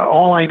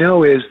all I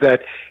know is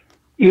that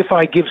if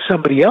I give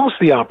somebody else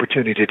the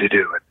opportunity to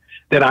do it,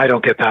 then I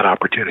don't get that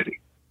opportunity.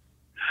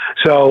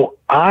 So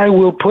I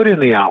will put in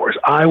the hours.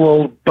 I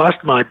will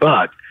bust my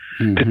butt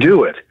to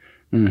do it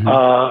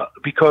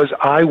because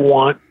I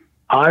want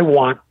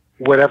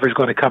whatever's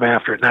going to come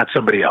after it, not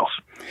somebody else.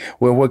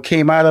 Well, what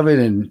came out of it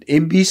in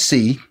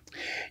NBC,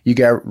 you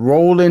got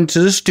rolled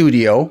into the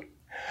studio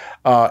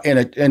in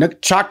a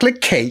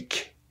chocolate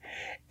cake,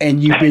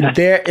 and you've been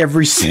there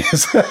ever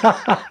since.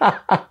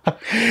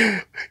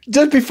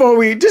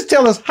 Just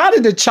tell us, how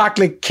did the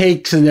chocolate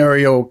cake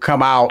scenario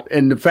come out,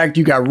 and the fact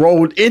you got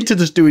rolled into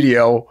the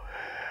studio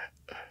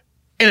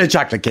in a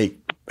chocolate cake,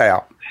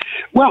 Al?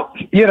 Well,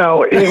 it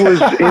was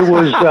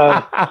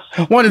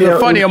one of the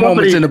funnier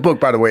moments in the book,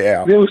 by the way,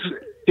 Al. Well,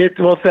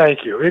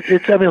 thank you.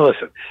 I mean,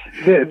 listen,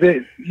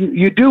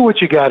 you do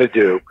what you got to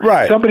do.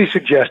 Right. Somebody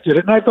suggested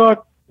it, and I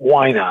thought,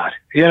 why not?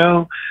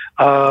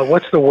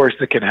 What's the worst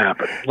that can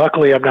happen?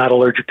 Luckily, I'm not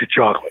allergic to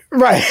chocolate.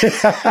 Right.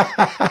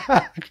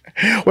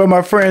 Well,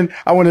 my friend,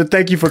 I want to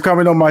thank you for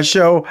coming on my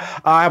show.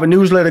 I have a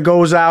newsletter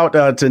goes out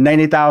to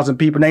 94,000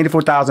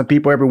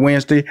 people every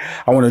Wednesday.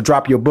 I want to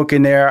drop your book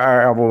in there.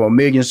 I have 1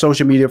 million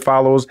social media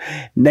followers.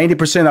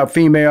 90% are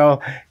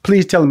female.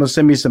 Please tell them to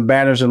send me some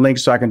banners and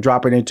links so I can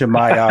drop it into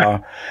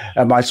my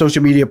my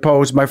social media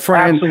posts. My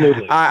friend,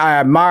 absolutely. I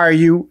admire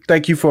you.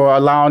 Thank you for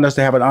allowing us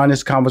to have an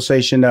honest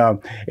conversation.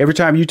 Every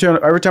time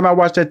I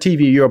watch that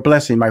TV, you're a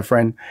blessing, my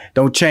friend.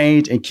 Don't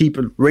change and keep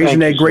raising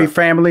that great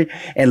family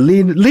and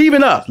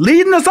leading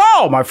us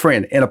all, my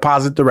friend, in a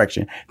positive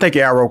direction. Thank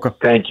you, Al Roker.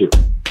 Thank you.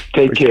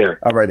 Take care.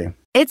 All righty.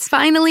 It's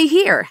finally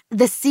here,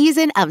 the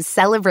season of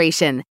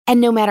celebration. And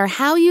no matter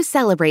how you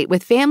celebrate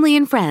with family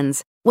and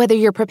friends, whether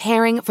you're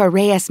preparing for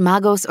Reyes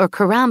Magos or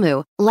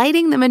Karamu,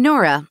 lighting the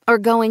menorah, or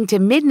going to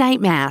midnight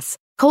mass,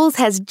 Kohl's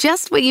has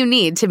just what you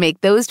need to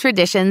make those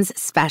traditions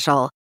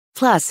special.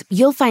 Plus,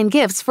 you'll find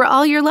gifts for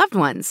all your loved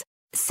ones.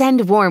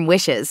 Send warm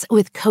wishes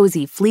with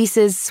cozy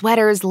fleeces,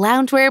 sweaters,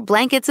 loungewear,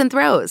 blankets, and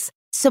throws.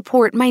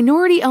 Support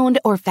minority-owned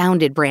or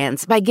founded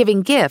brands by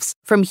giving gifts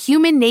from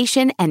Human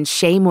Nation and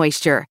Shea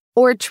Moisture.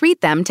 Or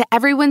treat them to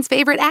everyone's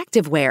favorite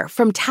activewear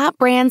from top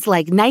brands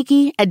like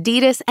Nike,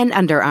 Adidas, and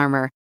Under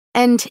Armour.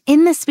 And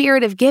in the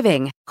spirit of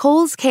giving,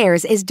 Kohl's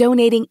Cares is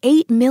donating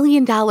 $8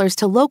 million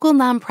to local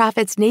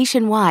nonprofits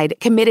nationwide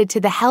committed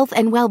to the health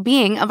and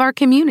well-being of our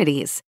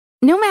communities.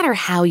 No matter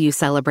how you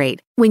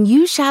celebrate, when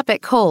you shop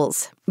at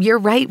Kohl's, you're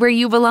right where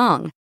you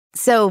belong.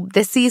 So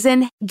this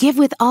season, give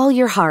with all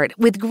your heart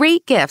with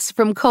great gifts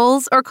from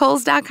Kohl's or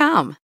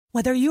Kohls.com.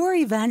 Whether your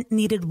event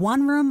needed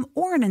one room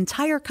or an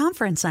entire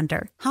conference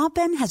center,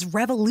 Hopin has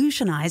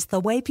revolutionized the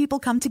way people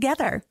come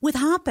together. With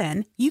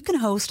Hopin, you can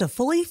host a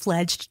fully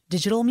fledged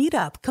digital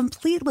meetup,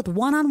 complete with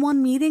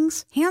one-on-one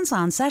meetings,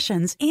 hands-on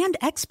sessions, and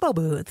expo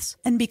booths.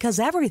 And because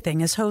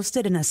everything is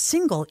hosted in a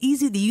single,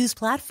 easy-to-use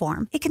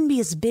platform, it can be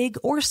as big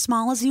or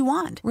small as you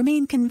want,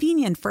 remain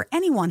convenient for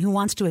anyone who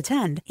wants to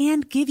attend,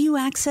 and give you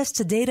access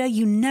to data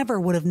you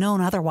never would have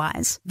known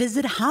otherwise.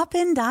 Visit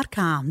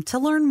hopin.com to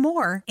learn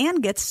more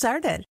and get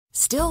started.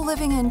 Still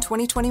living in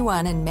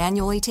 2021 and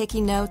manually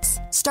taking notes?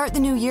 Start the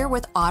new year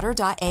with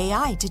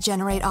Otter.ai to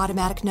generate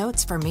automatic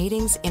notes for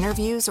meetings,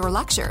 interviews, or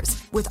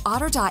lectures. With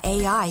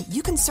Otter.ai,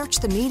 you can search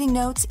the meeting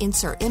notes,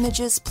 insert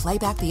images, play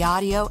back the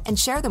audio, and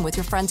share them with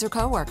your friends or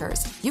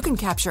coworkers. You can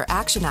capture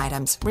action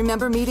items,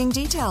 remember meeting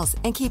details,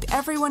 and keep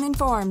everyone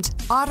informed.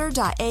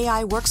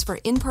 Otter.ai works for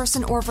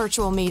in-person or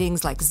virtual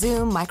meetings like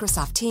Zoom,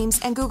 Microsoft Teams,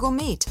 and Google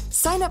Meet.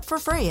 Sign up for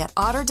free at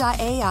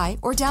Otter.ai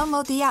or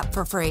download the app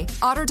for free.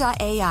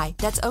 Otter.ai,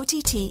 that's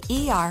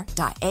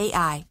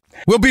OTTER.ai.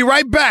 We'll be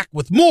right back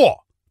with more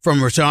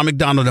from Rushion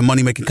McDonald and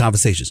Money Making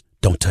Conversations.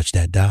 Don't touch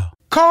that dial.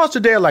 Cars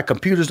today are like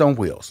computers on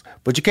wheels,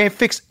 but you can't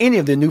fix any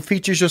of the new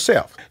features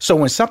yourself. So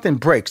when something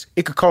breaks,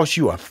 it could cost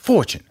you a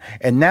fortune.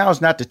 And now is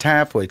not the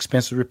time for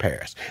expensive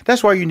repairs.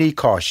 That's why you need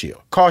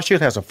CarShield. CarShield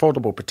has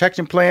affordable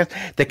protection plans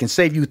that can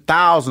save you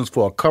thousands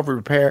for a covered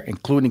repair,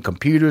 including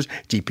computers,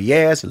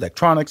 GPS,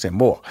 electronics, and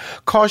more.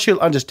 CarShield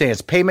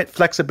understands payment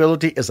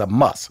flexibility is a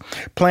must.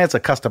 Plans are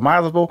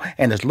customizable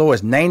and as low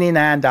as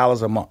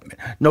 $99 a month.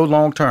 No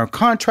long-term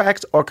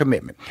contracts or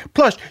commitment.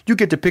 Plus, you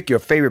get to pick your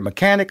favorite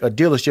mechanic or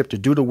dealership to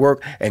do the work,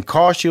 and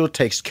CarShield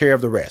takes care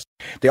of the rest.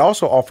 They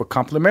also offer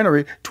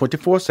complimentary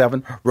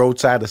 24/7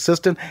 roadside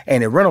assistance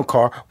and a rental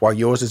car while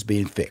yours is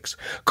being fixed.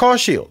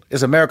 CarShield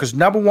is America's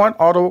 #1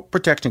 auto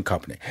protection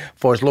company.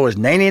 For as low as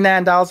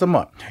 $99 a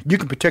month, you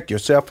can protect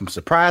yourself from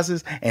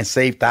surprises and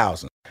save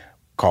thousands.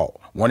 Call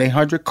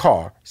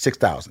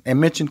 1-800-CAR-6000 and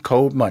mention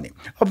code MONEY.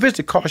 Or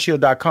visit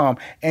carshield.com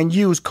and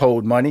use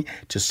code MONEY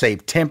to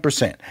save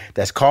 10%.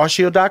 That's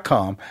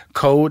carshield.com,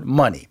 code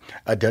MONEY.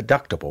 A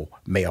deductible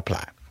may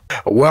apply.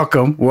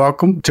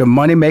 Welcome to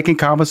Money Making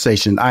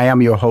Conversation. I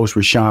am your host,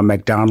 Rushion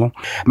McDonald.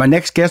 My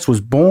next guest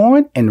was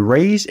born and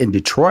raised in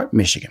Detroit,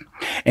 Michigan.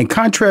 And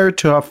contrary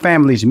to her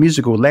family's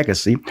musical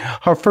legacy,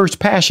 her first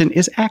passion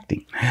is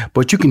acting.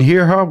 But you can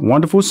hear her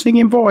wonderful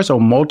singing voice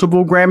on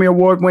multiple Grammy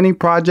Award-winning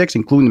projects,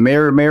 including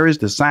Mary Mary's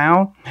The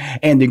Sound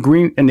and the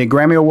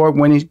Grammy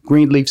Award-winning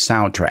Greenleaf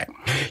soundtrack.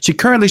 She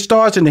currently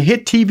stars in the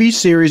hit TV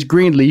series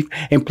Greenleaf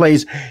and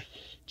plays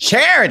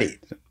Charity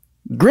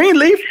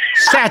Greenleaf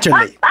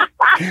Satcherly.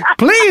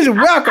 Please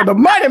welcome to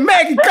Money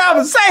Making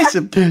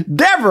Conversation,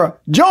 Deborah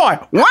Joy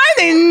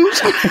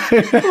Winans.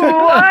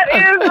 What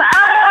is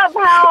up?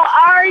 How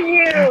are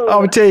you? I'm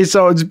gonna tell you,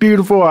 so it's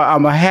beautiful.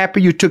 I'm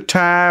happy you took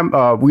time.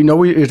 We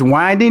know it's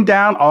winding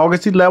down.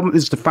 August 11th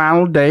is the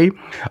final day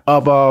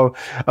of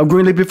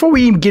Greenleaf. Before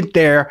we even get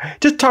there,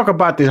 just talk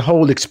about the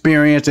whole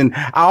experience. And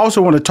I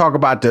also want to talk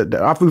about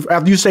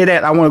after you say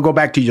that, I want to go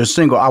back to your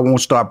single, I Won't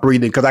Stop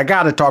Breathing, because I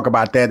got to talk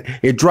about that.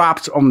 It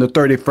drops on the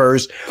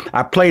 31st.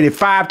 I played it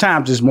 5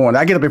 times this morning.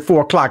 I get up at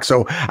 4 o'clock,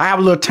 so I have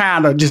a little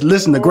time to just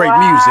listen to great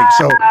music.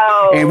 So,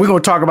 and we're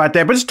going to talk about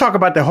that. But let's talk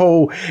about the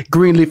whole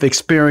Greenleaf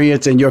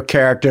experience and your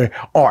character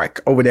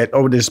arc over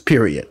this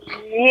period.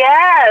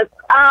 Yes.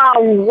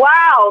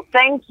 Wow.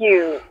 Thank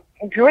you.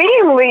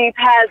 Greenleaf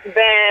has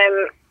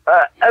been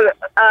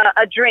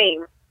a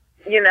dream,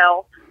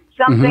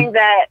 something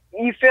that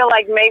you feel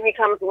like maybe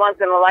comes once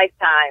in a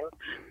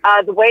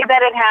lifetime. The way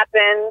that it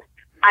happened,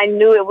 I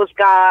knew it was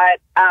God.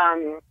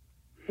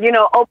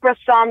 Oprah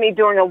saw me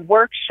doing a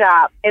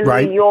workshop in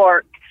New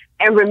York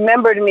and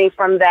remembered me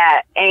from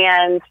that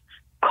and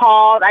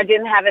called. I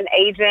didn't have an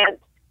agent.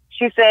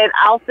 She said,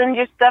 I'll send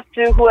your stuff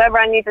to whoever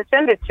I need to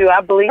send it to.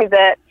 I believe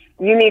that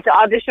you need to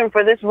audition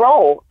for this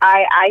role.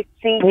 I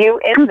see you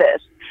in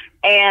this.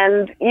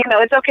 And,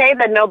 it's okay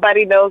that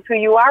nobody knows who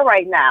you are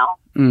right now.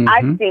 Mm-hmm.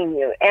 I've seen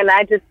you. And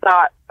I just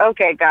thought,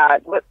 okay,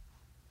 God,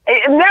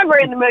 never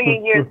in a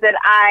million years that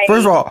I...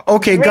 First of all,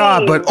 okay,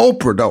 God, but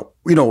Oprah, though.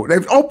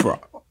 Oprah.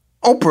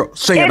 Oprah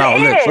saying all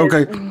this.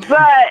 Okay.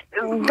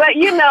 But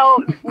you know,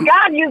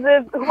 God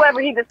uses whoever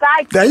he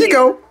decides to. There you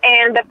go.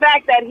 And the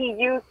fact that he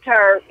used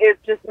her is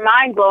just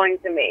mind-blowing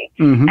to me.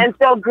 Mm-hmm. And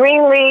so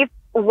Greenleaf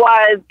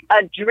was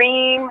a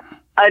dream,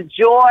 a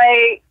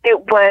joy. It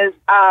was,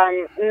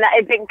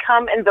 it didn't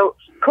come in the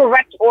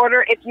correct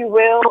order, if you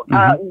will,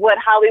 what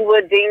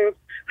Hollywood deems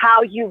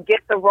how you get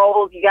the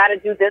roles. You got to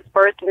do this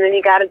first, and then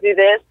you got to do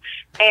this.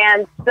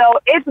 And so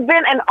it's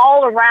been an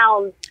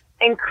all-around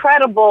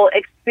incredible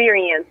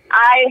experience.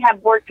 I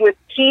have worked with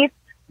Keith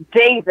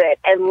David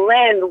and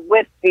Lynn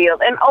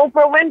Whitfield and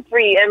Oprah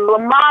Winfrey and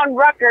Lamont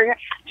Roker,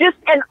 just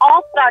an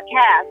all-star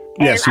cast.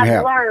 Yes, and you I've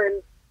have.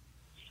 learned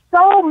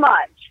so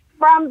much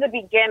from the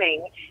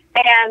beginning.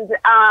 And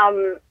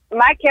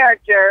my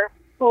character,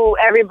 who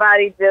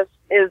everybody just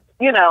is,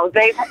 you know,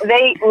 they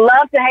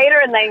love to hate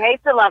her and they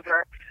hate to love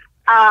her.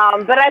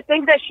 But I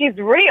think that she's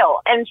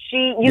real, and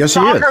you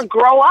saw her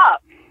grow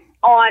up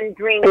on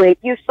Greenleaf.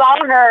 You saw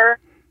her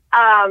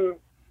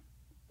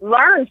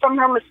learn from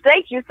her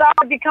mistakes. You saw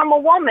her become a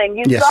woman.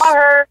 You saw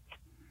her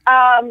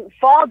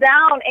fall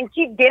down and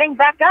keep getting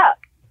back up.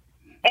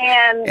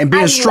 And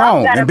being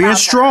strong. And being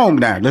strong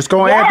now. Let's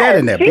go and add that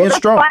in there. Being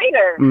strong. She's a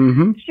fighter.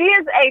 Mm-hmm. She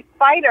is a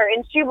fighter,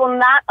 and she will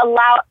not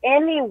allow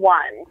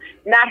anyone,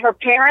 not her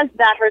parents,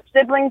 not her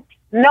siblings,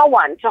 no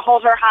one, to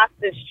hold her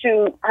hostage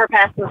to her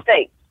past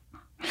mistakes.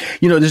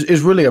 You know, this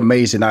is really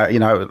amazing.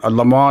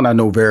 Lamont, I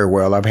know very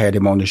well. I've had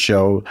him on the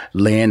show.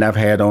 Lynn, I've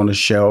had on the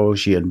show.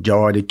 She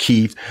enjoyed it.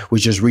 Keith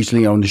was just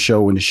recently on the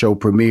show when the show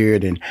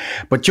premiered.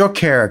 But your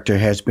character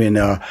has been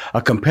a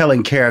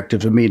compelling character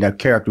to me. That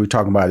character we're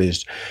talking about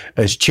is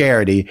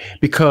Charity,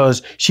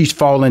 because she's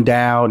fallen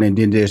down, and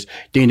then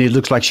it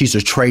looks like she's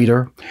a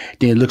traitor.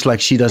 Then it looks like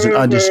she doesn't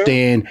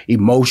understand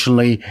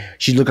emotionally.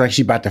 She looks like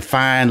she's about to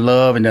find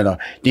love, and then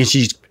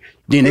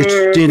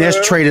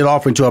that's traded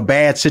off into a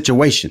bad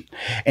situation.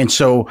 And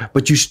so,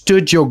 but you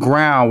stood your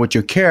ground with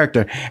your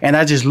character. And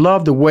I just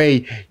love the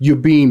way you're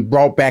being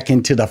brought back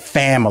into the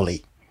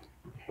family.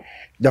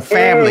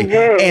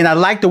 And I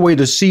like the way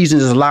the season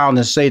is allowing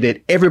to say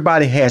that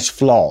everybody has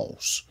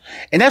flaws.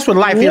 And that's what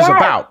life is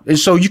about. And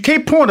so you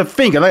can't point a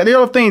finger. Like the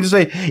other thing to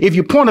say, if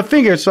you point a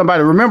finger at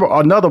somebody, remember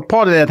another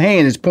part of that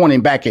hand is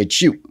pointing back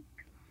at you.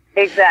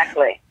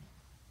 Exactly.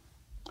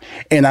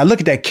 And I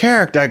look at that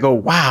character, I go,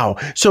 wow.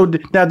 So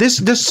now this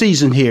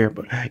season here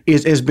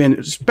has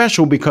been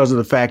special because of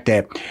the fact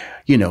that,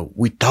 you know,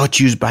 we thought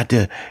you was about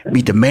to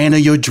be the man of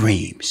your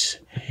dreams.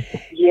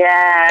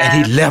 Yeah.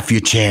 And he left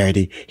you,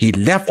 Charity. He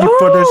left you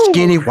for the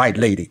skinny white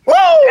lady.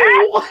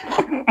 Whoa!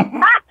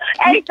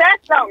 Ain't that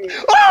something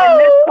in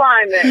this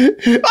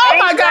climate? Oh,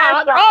 my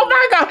God. Oh,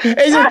 my God.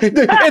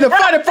 And the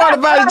funny part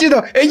about it, you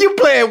know, and you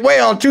play it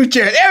well, too,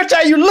 Charity. Every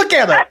time you look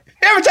at her,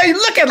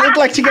 it looks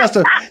like she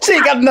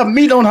ain't got enough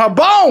meat on her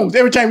bones.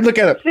 Every time you look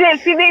at her.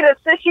 She need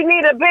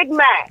a Big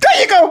Mac.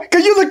 There you go.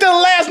 Because you looked at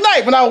her last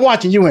night when I was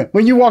watching you.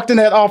 When you walked in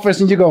that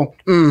office and you go,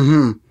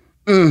 you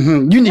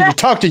need to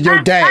talk to your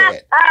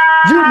dad.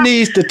 You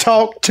need to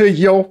talk to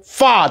your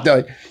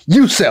father.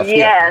 Yourself.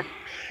 Yes.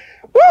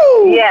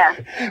 Woo! Yeah.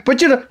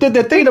 But you know,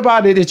 the thing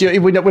about it is,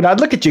 when I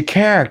look at your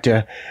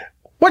character,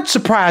 what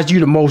surprised you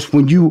the most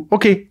when you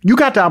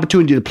got the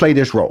opportunity to play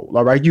this role,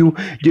 all right? You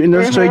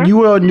say you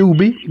were a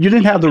newbie. You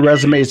didn't have the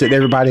resumes that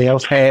everybody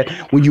else had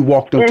when you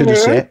walked up to the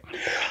set.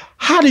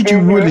 How did you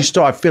really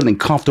start feeling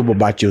comfortable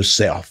about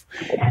yourself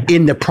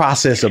in the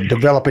process of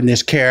developing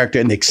this character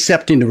and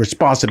accepting the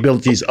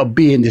responsibilities of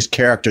being this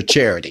character,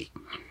 Charity?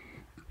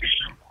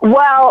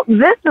 Well,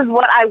 this is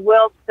what I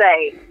will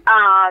say.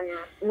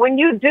 When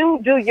you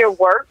do your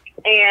work,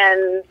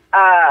 and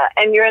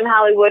you're in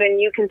Hollywood and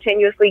you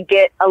continuously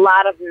get a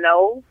lot of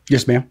no's.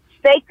 Yes, ma'am.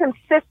 Stay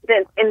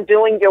consistent in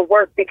doing your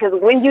work, because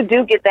when you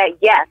do get that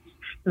yes,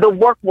 the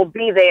work will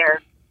be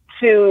there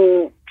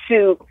to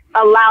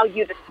allow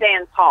you to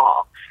stand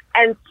tall.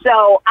 And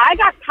so I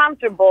got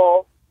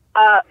comfortable.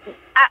 I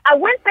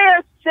went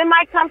there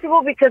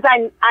semi-comfortable because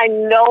I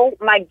know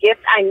my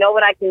gift. I know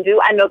what I can do.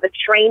 I know the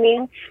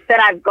training that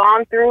I've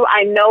gone through.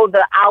 I know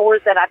the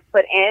hours that I've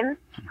put in.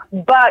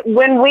 But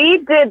when we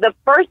did the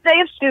first day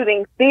of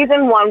shooting,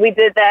 season 1, we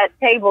did that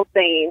table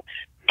scene.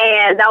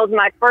 And that was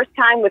my first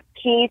time with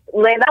Keith,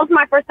 Lynn. That was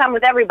my first time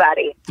with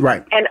everybody.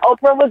 Right. And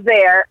Oprah was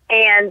there.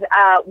 And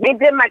we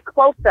did my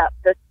close-up.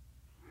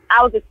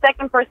 I was the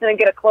second person to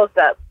get a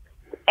close-up.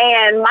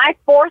 And my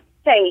fourth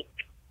take,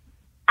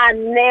 I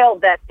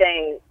nailed that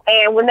thing.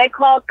 And when they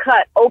called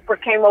cut,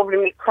 Oprah came over to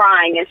me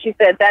crying. And she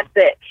said, that's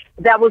it.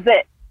 That was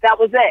it. That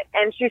was it.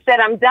 And she said,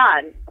 I'm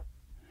done.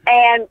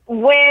 And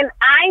when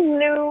I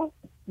knew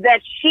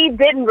that she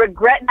didn't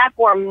regret that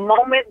for a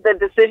moment, the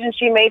decision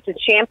she made to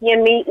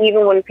champion me,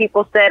 even when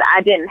people said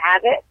I didn't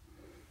have it,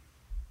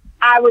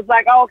 I was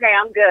like, oh, okay,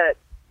 I'm good.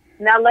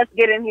 Now let's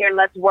get in here and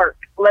let's work.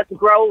 Let's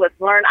grow. Let's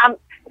learn.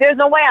 There's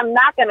no way I'm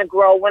not going to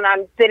grow when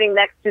I'm sitting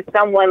next to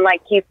someone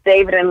like Keith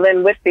David and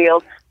Lynn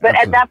Whitfield. But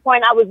at that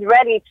point, I was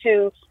ready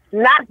to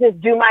not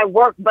just do my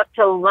work, but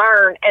to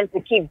learn and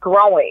to keep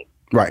growing.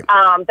 Right.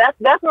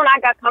 That's when I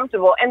got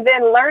comfortable. And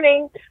then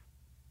learning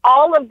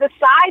all of the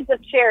sides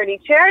of Charity.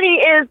 Charity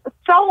is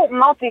so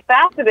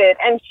multifaceted,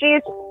 and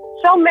she's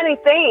so many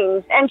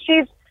things, and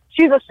she's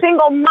a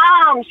single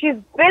mom. She's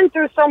been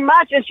through so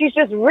much, and she's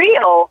just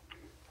real.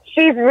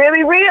 She's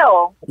really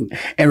real.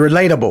 And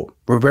relatable.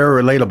 We're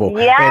very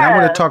relatable. Yeah. And I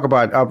want to talk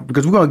about,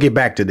 because we're going to get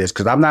back to this,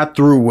 because I'm not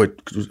through with,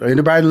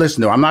 anybody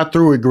listening, I'm not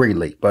through with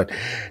Greenleaf. But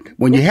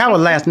when you have a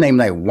last name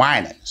like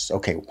Winans,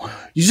 okay,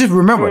 you just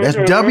remember, that's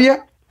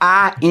WINANS.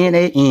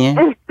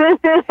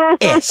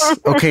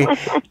 Okay.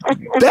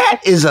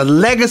 That is a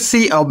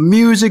legacy of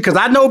music, because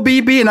I know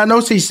BB and I know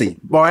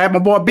CC. Boy, I have my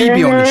boy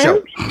BB on the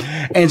show.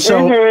 And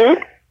so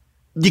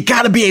you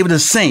got to be able to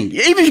sing.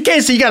 Even if you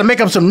can't sing, you got to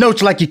make up some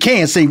notes like you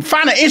can sing.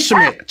 Find an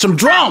instrument, some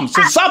drums,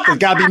 or something.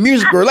 Got to be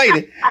music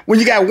related. When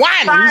you got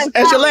Winans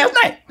as your last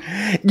name,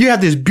 you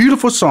have this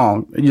beautiful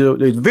song. You know,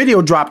 the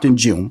video dropped in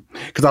June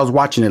because I was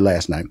watching it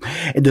last night,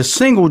 and the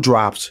single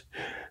drops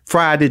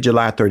Friday,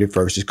 July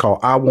 31st. It's called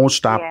I Won't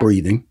Stop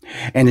Breathing,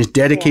 and it's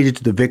dedicated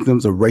to the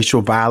victims of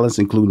racial violence,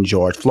 including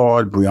George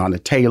Floyd,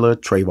 Breonna Taylor,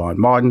 Trayvon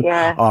Martin,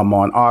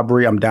 Ahmaud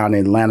Arbery. I'm down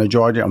in Atlanta,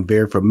 Georgia. I'm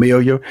very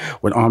familiar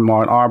with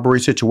Ahmaud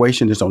Arbery's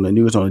situation. It's on the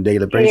news on a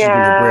daily basis.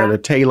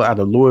 Breonna Taylor out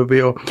of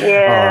Louisville,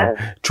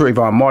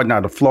 Trayvon Martin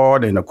out of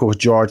Florida, and of course,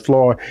 George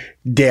Floyd.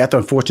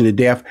 Unfortunate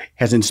death,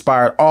 has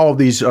inspired all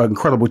these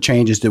incredible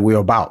changes that we're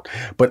about.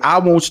 But I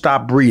Won't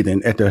Stop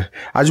Breathing I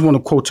just want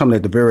to quote something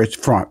at the very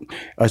front.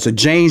 It's a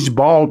James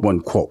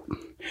Baldwin quote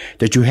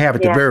that you have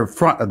at the very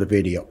front of the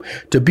video.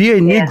 To be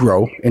a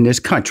Negro in this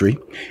country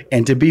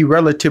and to be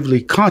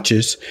relatively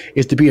conscious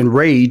is to be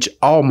enraged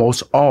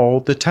almost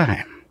all the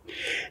time.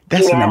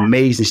 That's an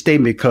amazing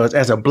statement, because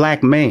as a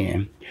black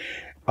man,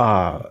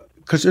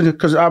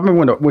 Because I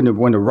remember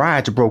when the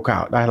riots broke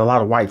out, I had a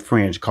lot of white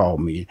friends call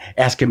me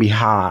asking me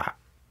how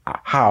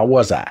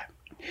was I?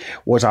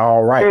 Was I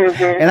all right?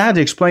 And I had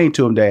to explain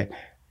to them that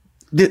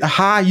the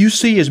how you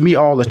see is me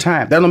all the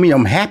time. That don't mean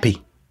I'm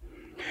happy.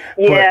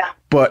 Yeah.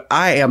 But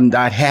I am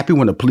not happy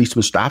when a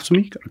policeman stops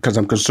me, because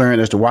I'm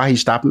concerned as to why he's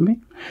stopping me,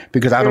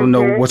 because I don't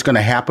know what's going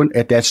to happen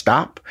at that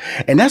stop.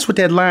 And that's what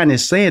that line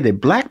is saying,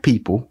 that black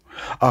people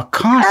are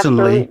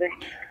constantly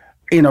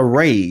in a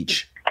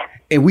rage.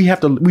 And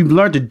we've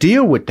learned to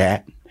deal with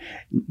that.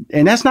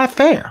 And that's not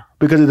fair,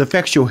 because it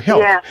affects your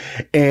health.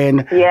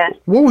 And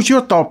what was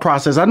your thought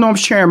process? I know I'm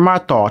sharing my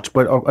thoughts,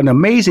 but an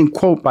amazing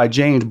quote by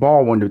James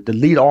Baldwin to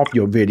lead off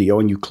your video,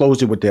 and you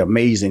closed it with the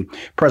amazing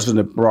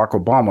President Barack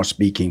Obama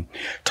speaking.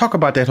 Talk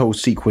about that whole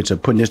sequence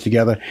of putting this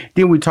together.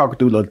 Then we talk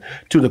through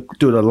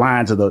the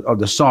lines of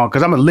the song,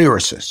 because I'm a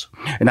lyricist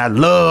and I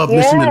love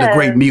listening to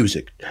great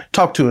music.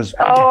 Talk to us,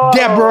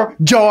 Deborah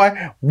Joy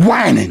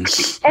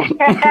Winans.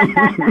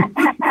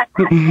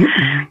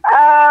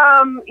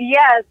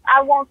 Yes,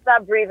 I Won't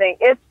Stop Breathing.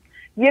 It's,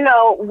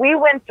 we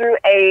went through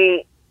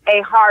a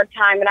hard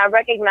time, and I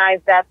recognize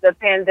that the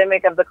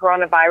pandemic of the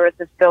coronavirus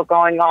is still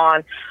going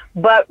on.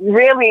 But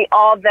really,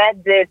 all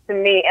that did to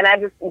me,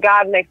 and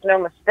God makes no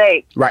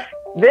mistake. Right.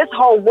 This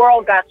whole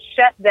world got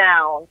shut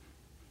down,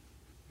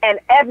 and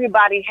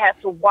everybody had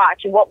to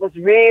watch what was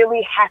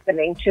really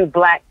happening to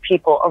black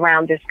people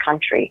around this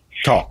country.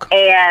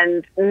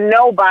 And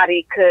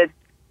nobody could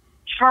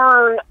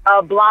turn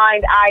a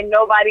blind eye.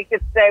 Nobody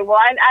could say, well,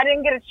 I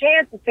didn't get a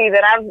chance to see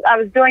that. I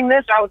was doing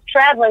this, or I was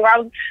traveling,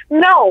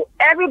 No,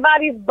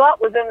 everybody's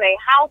butt was in their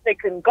house. They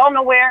couldn't go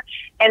nowhere,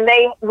 and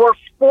they were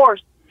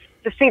forced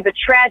to see the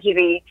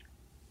tragedy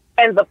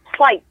and the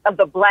plight of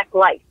the black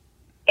life.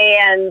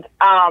 And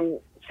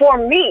for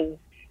me,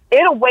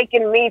 it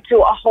awakened me to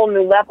a whole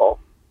new level,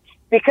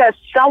 because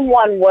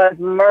someone was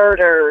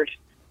murdered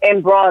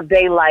in broad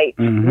daylight,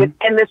 and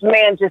this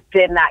man just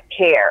did not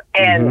care.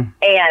 And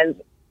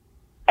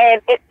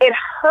it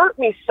hurt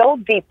me so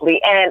deeply.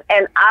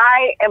 And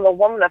I am a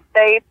woman of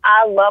faith.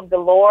 I love the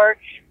Lord.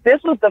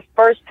 This was the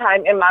first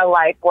time in my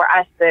life where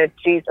I said,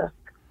 Jesus,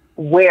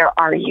 where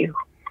are you?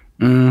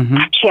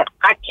 I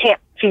can't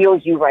feel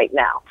you right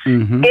now.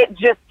 It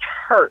just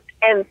hurt.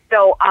 And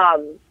so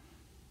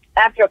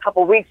after a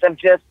couple of weeks of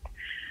just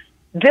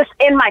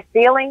in my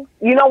feelings,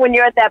 when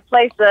you're at that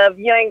place of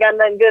you ain't got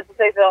nothing good to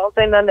say, so don't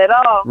say nothing at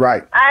all.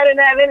 Right. I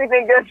didn't have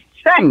anything good to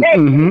say.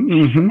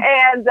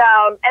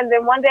 And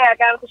then one day I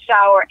got out of the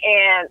shower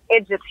and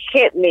it just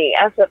hit me.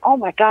 I said, oh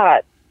my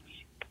God.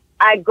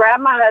 I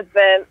grabbed my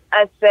husband.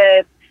 I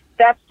said,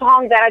 that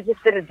song that I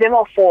just did a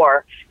demo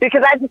for,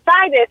 because I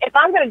decided if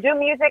I'm going to do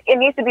music, it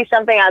needs to be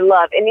something I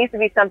love. It needs to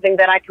be something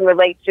that I can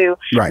relate to,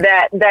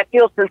 that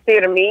feels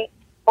sincere to me,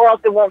 or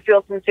else it won't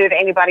feel sincere to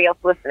anybody else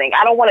listening.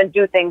 I don't want to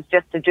do things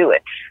just to do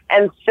it.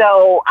 And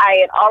so I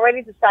had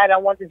already decided I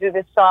want to do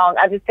this song.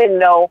 I just didn't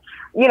know,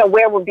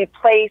 where it would be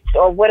placed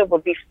or what it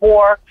would be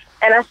for.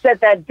 And I said,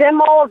 that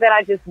demo that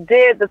I just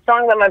did, the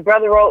song that my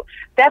brother wrote,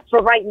 that's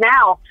for right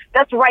now.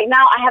 That's for right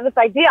now. I have this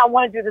idea. I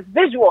want to do this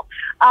visual.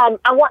 I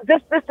want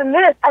this, and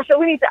this. I said,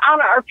 we need to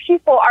honor our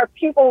people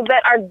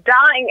that are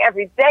dying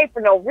every day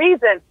for no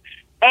reason.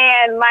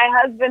 And my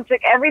husband took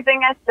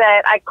everything I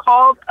said. I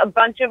called a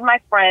bunch of my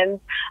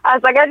friends. I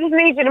was like, I just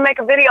need you to make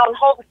a video and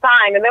hold the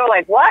sign. And they were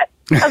like, what?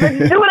 I was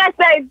like, do what I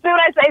say. Do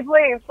what I say,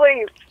 please,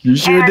 please. You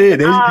sure did.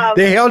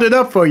 They held it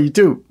up for you,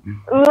 too.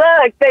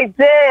 Look, they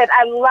did.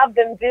 I love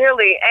them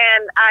dearly.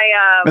 And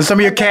and some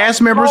of your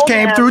cast members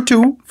came through,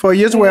 too, for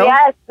you as well.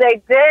 Yes,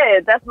 they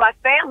did. That's my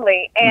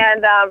family.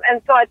 And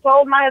so I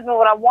told my husband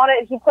what I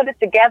wanted. He put it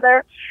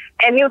together.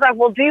 And he was like,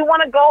 well, do you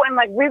want to go and,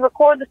 like,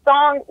 re-record the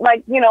song,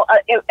 like, you know,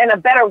 in a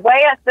better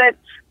way? I said,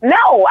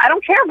 no, I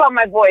don't care about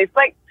my voice.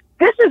 Like,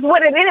 this is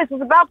what it is.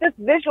 It's about this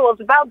visual.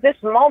 It's about this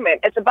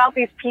moment. It's about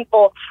these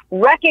people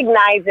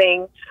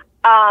recognizing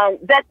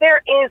that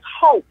there is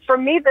hope. For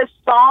me, this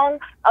song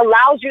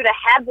allows you to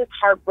have this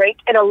heartbreak.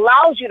 It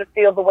allows you to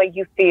feel the way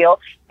you feel.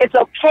 It's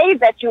okay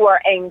that you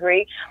are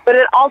angry, but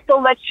it also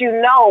lets you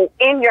know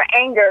in your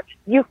anger,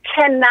 you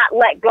cannot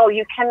let go.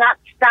 You cannot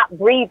stop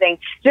breathing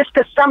just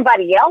because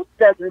somebody else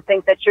doesn't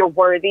think that you're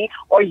worthy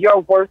or you're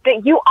worth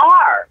it. You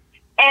are.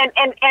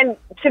 And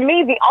to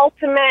me, the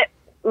ultimate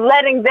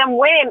letting them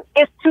win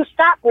is to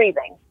stop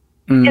breathing.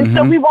 Mm-hmm. And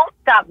so we won't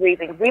stop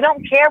breathing. We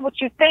don't care what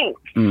you think.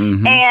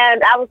 Mm-hmm.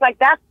 And I was like,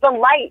 that's the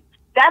light.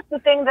 That's the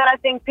thing that I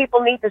think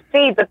people need to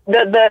see.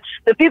 The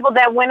people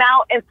that went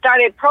out and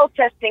started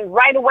protesting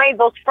right away,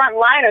 those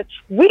frontliners,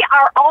 we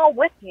are all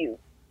with you.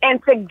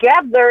 And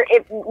together,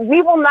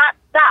 we will not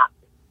stop.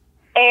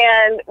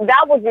 And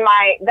that was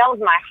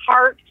my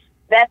heart.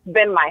 That's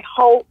been my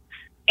hope.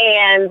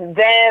 And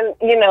then,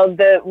 you know,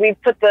 we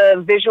put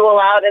the visual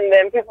out, and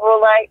then people were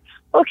like,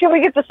 "Oh, can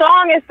we get the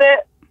song?" I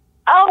said,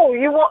 "Oh,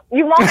 you want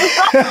the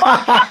song?"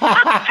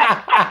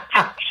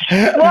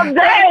 Well,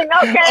 dang,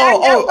 okay.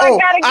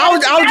 I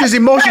was just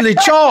emotionally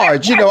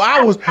charged. You know,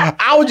 I was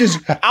just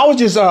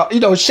you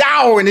know,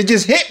 showering. It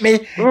just hit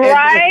me.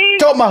 Right.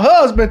 Told my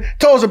husband,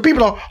 told some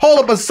people to hold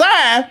up a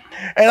sign,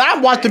 and I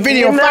watched the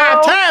video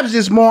 5 times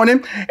this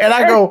morning, and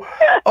I go,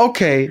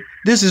 okay,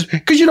 this is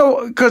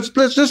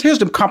because here's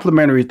some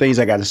complimentary things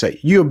I got to say.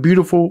 You're a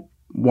beautiful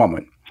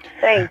woman.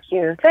 Thank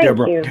you,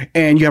 Deborah, you.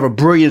 And you have a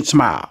brilliant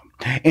smile,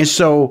 and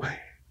so.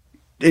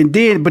 And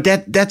then, but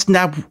that's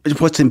not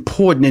what's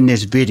important in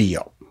this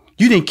video.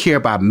 You didn't care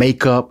about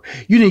makeup.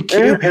 You didn't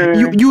care.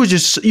 Mm-hmm. You were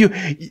just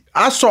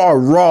I saw a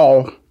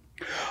raw,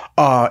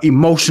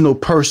 emotional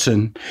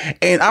person,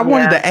 and I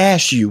wanted to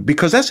ask you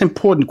because that's an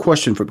important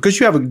question because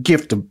you have a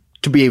gift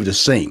to be able to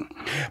sing,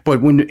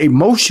 but when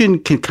emotion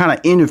can kind of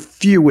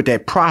interfere with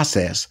that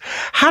process,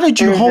 how did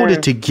you hold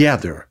it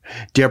together,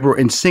 Deborah,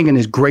 in singing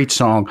this great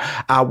song,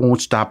 "I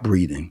Won't Stop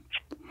Breathing"?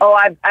 Oh,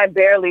 I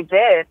barely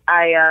did.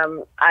 I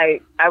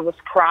was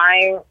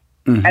crying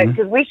because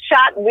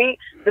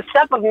the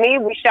stuff of me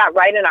we shot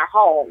right in our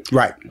home.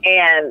 Right.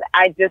 And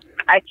I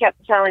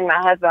kept telling my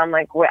husband, I'm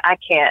like, well, I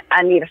can't.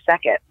 I need a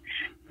second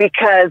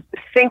because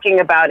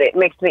thinking about it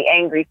makes me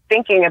angry.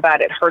 Thinking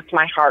about it hurts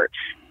my heart.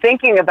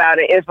 Thinking about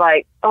it is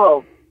like,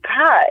 oh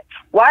God,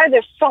 why are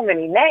there so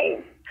many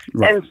names?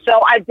 Right. And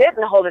so I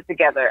didn't hold it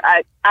together.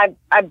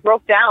 I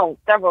broke down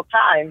several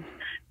times,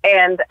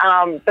 and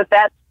but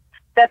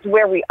that's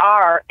where we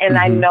are, and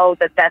I know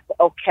that that's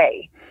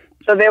okay.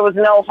 So there was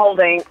no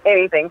holding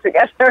anything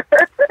together.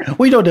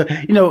 Well,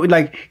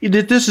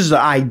 this is the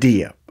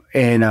idea.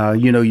 And,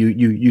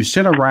 you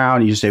sit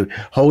around and you say,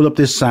 hold up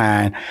this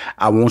sign,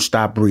 "I won't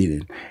stop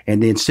breathing,"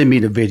 and then send me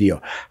the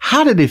video.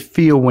 How did it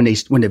feel when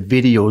the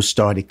videos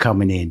started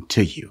coming in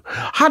to you?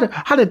 How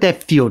did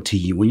that feel to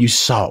you when you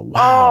saw,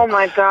 wow? Oh,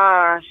 my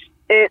gosh.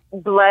 It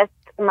blessed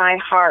my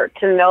heart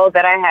to know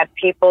that I had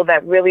people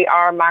that really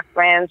are my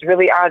friends,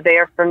 really are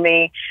there for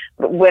me,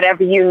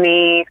 whatever you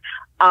need.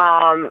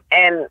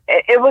 And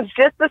it was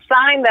just a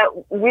sign that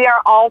we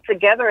are all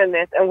together in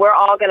this, and we're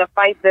all going to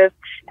fight this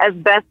as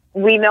best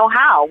we know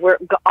how. We're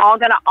all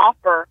going to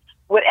offer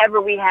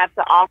whatever we have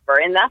to offer.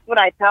 And that's what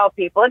I tell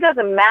people. It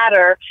doesn't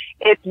matter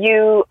if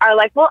you are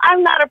like, well,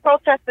 I'm not a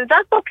protester.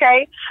 That's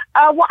okay.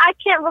 Well, I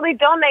can't really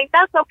donate.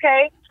 That's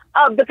okay.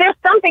 But there's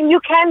something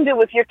you can do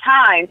with your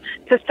time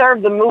to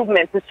serve the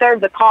movement, to serve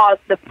the cause,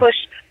 to push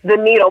the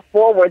needle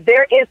forward.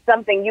 There is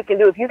something you can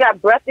do. If you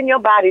got breath in your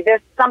body,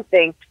 there's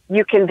something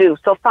you can do.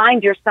 So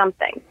find your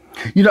something.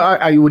 You know,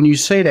 when you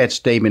say that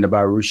statement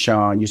about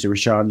Rushion, you say,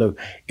 Rushion, look,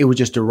 it was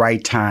just the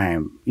right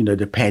time. You know,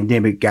 the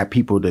pandemic got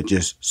people to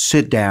just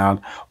sit down,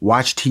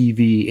 watch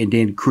TV, and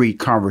then create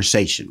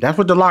conversation. That's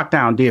what the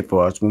lockdown did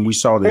for us when we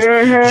saw this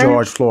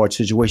George Floyd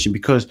situation,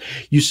 because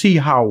you see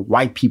how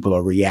white people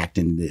are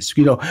reacting to this.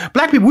 You know,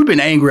 black people, we've been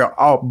angry.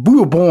 We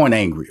were born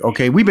angry,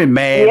 okay? We've been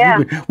mad.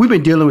 Yeah. We've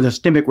been dealing with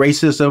systemic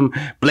racism,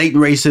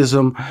 blatant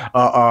racism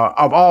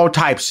of all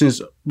types since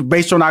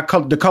based on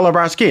the color of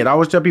our skin. I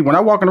always tell people, when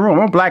I walk in the room,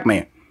 I'm a black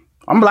man.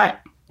 I'm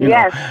black. You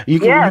know, you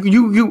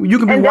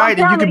can be white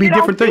and you can be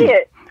different things.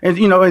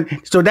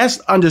 And so that's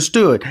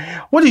understood.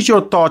 What is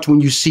your thoughts when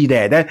you see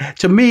that? That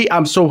to me,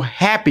 I'm so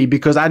happy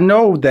because I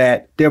know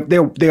that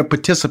they're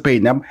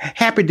participating. I'm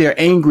happy they're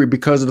angry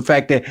because of the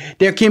fact that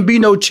there can be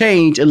no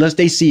change unless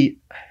they see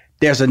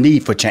there's a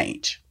need for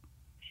change.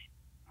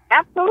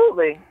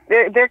 Absolutely.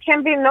 There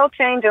can be no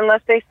change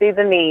unless they see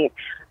the need.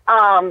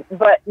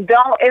 But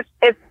don't,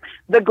 if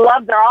the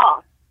gloves are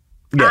off,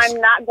 Yes.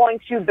 I'm not going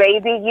to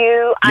baby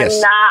you.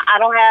 Yes. I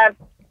don't have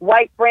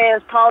white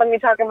friends calling me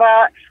talking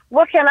about,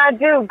 what can I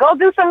do? Go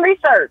do some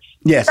research.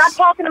 Yes. Stop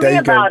talking to There me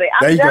you go. about it.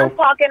 There I'm you done go.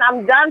 talking.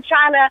 I'm done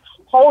trying to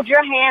hold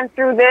your hand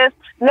through this.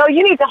 No,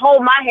 you need to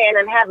hold my hand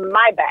and have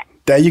my back.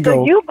 There you So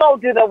go. you go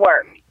do the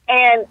work.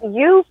 And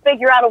you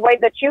figure out a way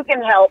that you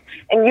can help,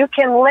 and you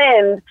can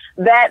lend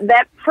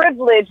that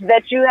privilege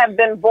that you have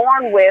been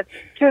born with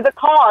to the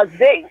cause.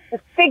 They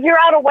figure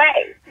out a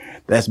way.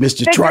 That's Miss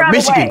Figure Detroit, out a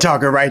Michigan way.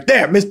 talking right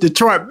there. Miss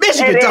Detroit,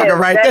 Michigan It talking is.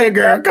 right That there, is-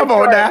 girl. that's Come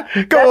on now.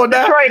 Detroit. Come on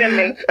now. Detroit in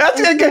me. That's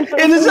it.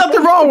 And there's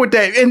nothing wrong with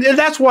that. And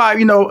that's why,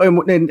 you know,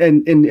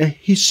 and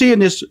he's seeing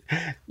this,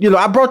 you know,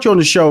 I brought you on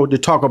the show to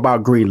talk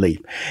about Greenleaf.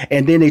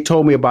 And then they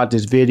told me about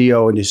this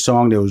video and this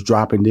song that was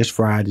dropping this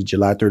Friday,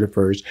 July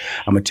 31st.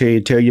 I'm going to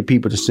tell your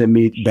people to send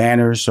me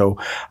banners. So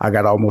I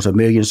got almost 1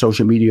 million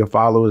social media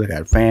followers. I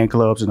got fan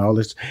clubs and all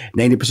this.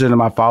 90% of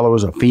my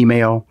followers are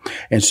female.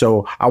 And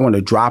so I want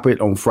to drop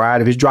it on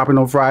Friday. If it's dropping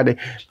on Friday,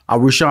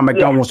 Rushion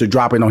McDonald wants to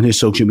drop it on his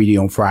social media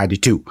on Friday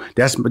too.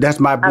 That's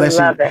my blessing.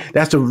 love it.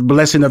 That's the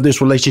blessing of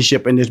this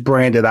relationship and this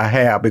brand that I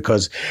have,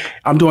 because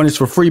I'm doing this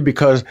for free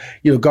because,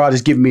 you know, God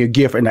has given me a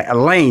gift and a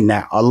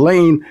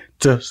lane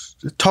to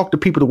talk to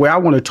people the way I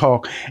want to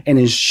talk and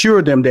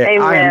ensure them that I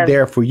am Amen.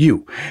 there for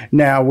you.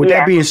 Now, with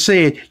that being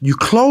said, you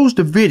closed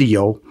the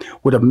video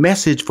with a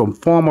message from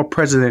former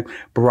President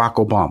Barack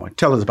Obama.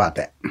 Tell us about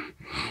that.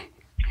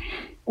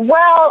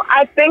 Well,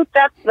 I think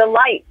that's the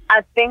light.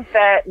 I think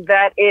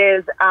that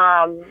is,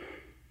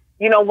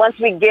 you know, once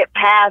we get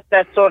past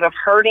that sort of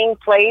hurting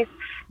place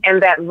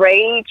and that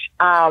rage,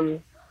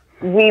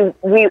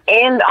 we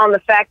end on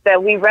the fact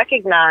that we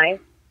recognize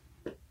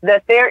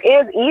that there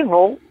is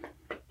evil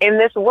in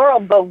this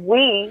world, but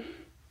we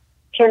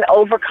can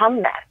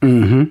overcome that.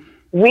 Mm-hmm.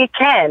 We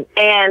can.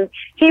 And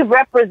he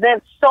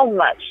represents so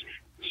much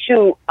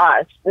to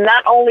us,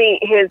 not only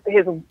his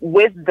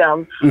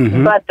wisdom,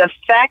 but the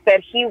fact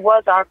that he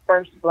was our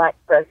first black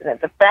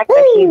president, the fact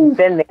that he's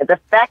been there, the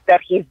fact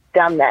that he's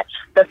done that,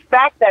 the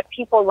fact that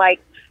people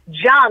like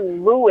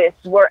John Lewis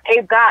were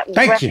God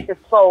rest his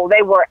soul,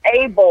 they were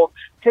able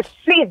to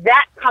see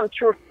that come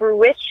to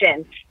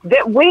fruition.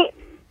 That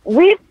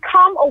we've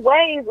come a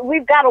ways,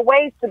 we've got a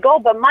ways to go,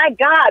 but my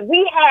God,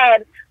 we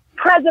had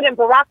President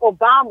Barack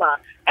Obama,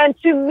 and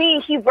to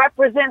me, he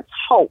represents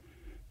hope.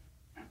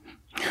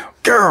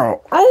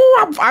 Girl,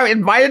 I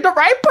invited the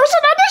right person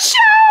on the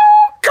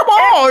show. Come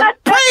on,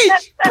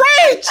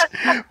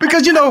 preach.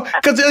 Because, you know,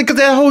 because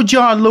that whole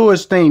John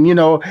Lewis thing, you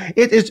know,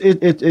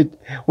 it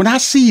when I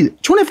see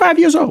it, 25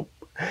 years old.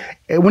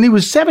 When he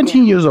was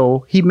 17 years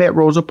old, he met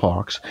Rosa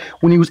Parks.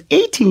 When he was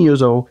 18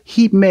 years old,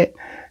 he met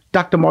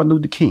Dr. Martin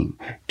Luther King.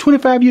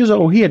 25 years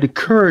old, he had the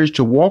courage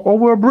to walk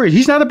over a bridge.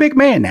 He's not a big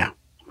man now.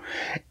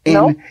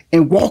 And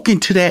walk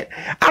into that.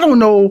 I don't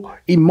know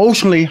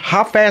emotionally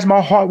how fast my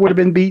heart would have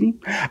been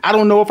beating. I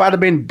don't know if I'd have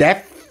been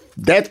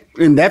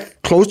that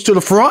close to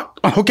the front.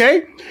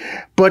 Okay.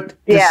 But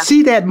to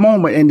see that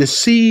moment and to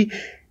see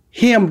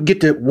him get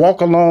to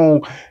walk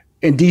along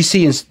in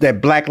DC and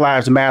that Black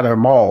Lives Matter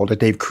mall that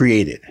they've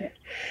created.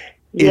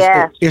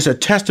 It's a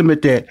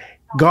testament that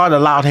God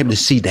allowed him to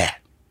see that.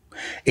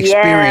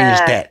 Experience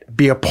that,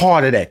 be a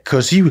part of that,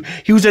 because he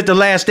was at the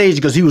last stage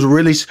because he was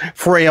really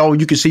frail.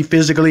 You can see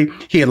physically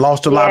he had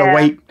lost a lot of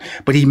weight,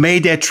 but he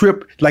made that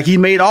trip like he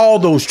made all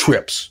those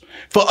trips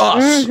for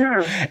us.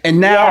 And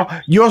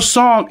now your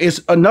song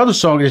is another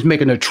song that's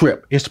making a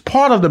trip. It's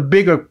part of the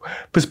bigger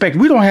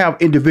perspective. We don't have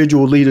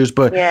individual leaders,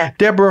 but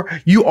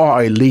Deborah, you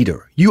are a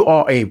leader. You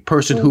are a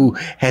person who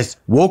has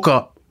woke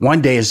up one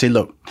day and say,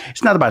 look,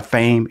 it's not about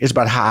fame. It's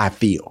about how I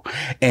feel.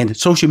 And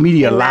social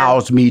media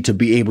allows me to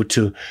be able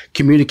to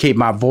communicate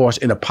my voice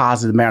in a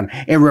positive manner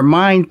and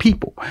remind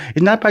people.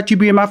 It's not about you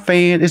being my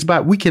fan. It's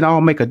about we can all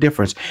make a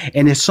difference.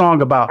 And this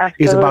song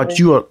is about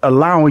you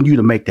allowing you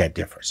to make that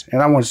difference.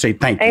 And I want to say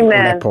thank you on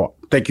that part.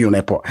 Thank you on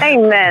that part.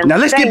 Amen. Now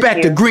let's get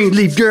back to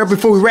Greenleaf, girl,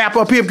 before we wrap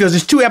up here because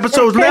there's 2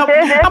 episodes left.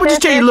 I'm going to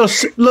just tell you a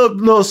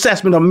little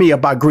assessment of me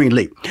about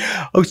Greenleaf.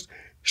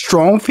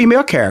 Strong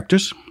female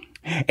characters.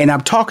 And I'm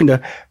talking to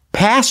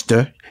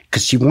Pastor,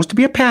 because she wants to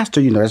be a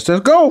pastor, you know, that's her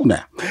goal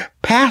now.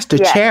 Pastor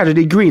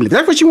Charity Greenleaf.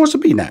 That's what she wants to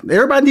be now.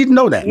 Everybody needs to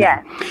know that.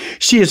 Now.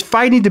 She is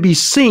fighting to be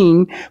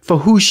seen for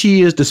who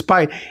she is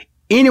despite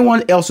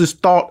anyone else's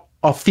thought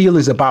or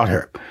feelings about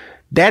her.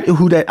 That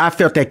I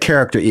felt that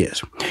character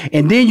is.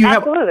 And then you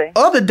have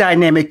other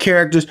dynamic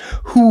characters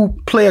who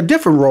play a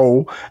different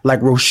role,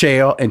 like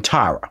Rochelle and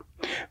Tyra.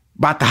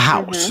 About the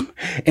house.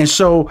 And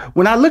so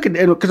when I look at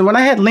it, because when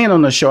I had Lynn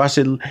on the show, I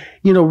said,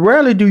 you know,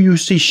 rarely do you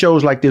see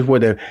shows like this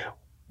where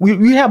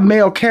we have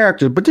male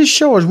characters, but this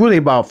show is really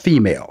about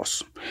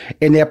females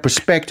and their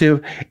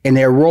perspective and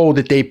their role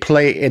that they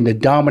play and the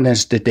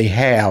dominance that they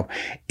have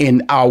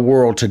in our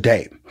world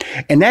today.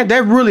 And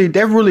that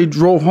really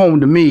drove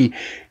home to me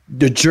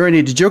the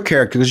journey that your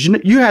character, because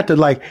you had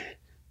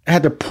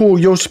to pull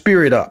your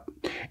spirit up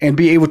and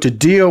be able to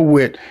deal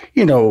with,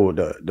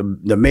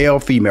 the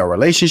male-female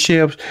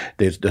relationships,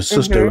 the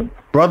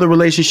sister-brother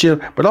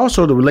relationship, but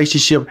also the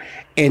relationship,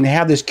 and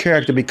have this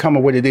character become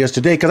what it is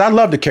today. Because I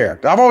love the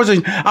character. I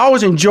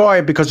always enjoy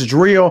it because it's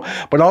real,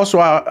 but also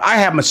I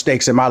have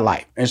mistakes in my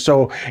life, and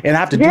I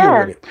have to deal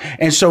with it.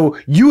 And so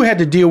you had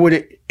to deal with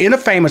it in a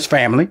famous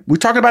family. We're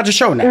talking about the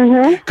show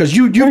now, because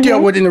you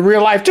deal with it in the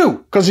real life too,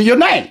 because of your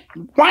name,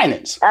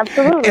 Winans.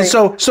 Absolutely. And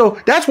so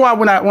that's why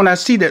when I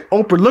see that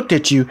Oprah looked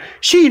at you,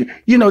 she,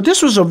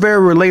 this was a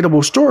very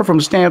relatable story from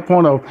the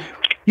standpoint of,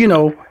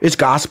 it's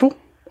gospel.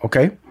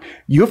 Okay.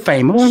 You're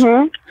famous.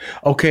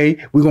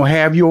 Okay. We're going to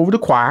have you over the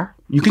choir.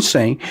 You can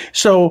sing.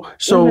 So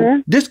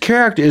this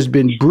character has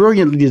been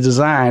brilliantly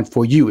designed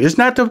for you. It's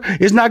not,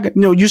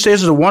 you say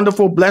this is a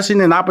wonderful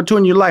blessing and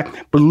opportunity in your life.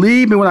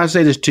 Believe me when I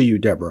say this to you,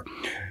 Deborah,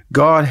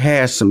 God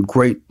has some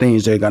great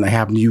things that are going to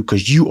happen to you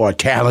because you are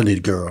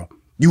talented, girl.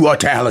 You are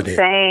talented.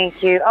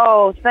 Thank you.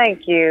 Oh,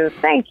 thank you.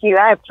 Thank you.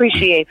 I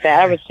appreciate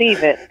that. I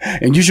receive it.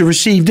 And you should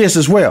receive this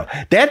as well.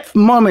 That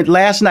moment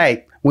last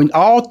night, when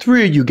all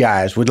three of you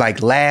guys were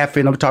like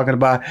laughing, I'm talking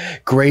about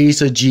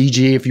Grace or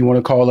Gigi, if you want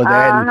to call her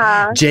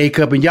that, and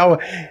Jacob, and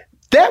y'all,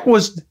 that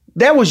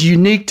was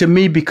unique to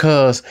me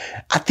because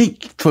I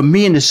think for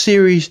me in the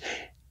series,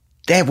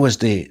 that was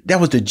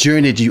the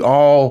journey that you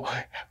all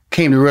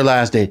came to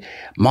realize that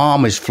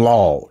mom is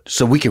flawed,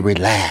 so we can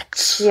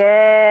relax.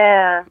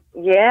 Yeah,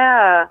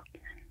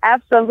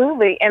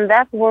 absolutely. And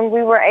that's when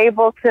we were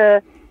able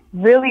to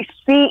really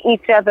see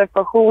each other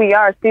for who we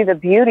are, see the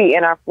beauty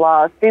in our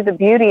flaws, see the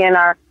beauty in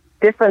our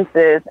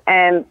differences,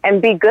 and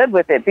be good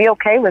with it, be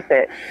okay with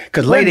it.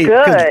 Because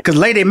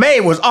Lady Mae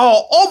was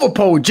all over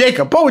Poe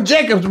Jacob. Poe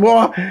Jacobs,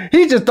 boy,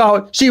 he just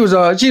thought she was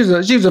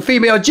a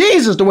female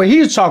Jesus the way he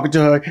was talking to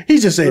her. He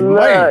just said,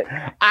 "Man,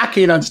 I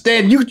can't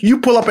understand. You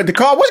pull up at the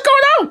car. What's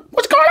going on?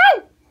 What's going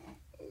on?"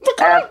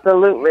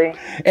 Absolutely.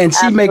 And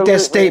she make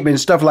that statement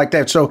and stuff like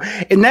that. So,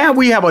 and now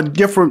we have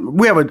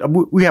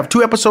we have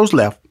 2 episodes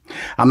left.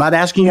 I'm not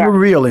asking you to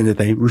reveal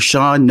anything.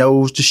 Rushion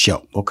knows the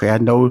show. Okay. I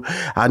know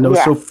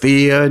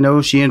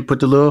Sophia, she didn't put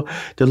the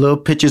little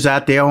pictures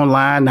out there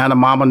online. Now the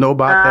mama know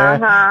about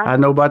that. I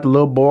know about the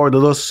little boy, the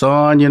little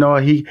son,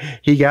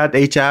 he got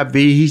HIV.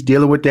 He's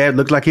dealing with that.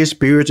 Looks like his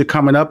spirits are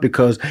coming up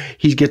because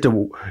he's get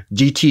the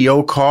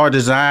GTO car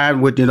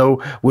design with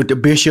the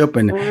bishop,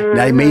 and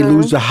now he may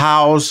lose the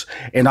house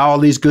and all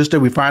these good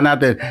stuff. We find out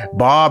that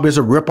Bob is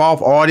a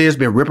rip-off artist,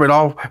 been ripping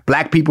off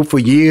black people for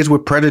years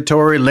with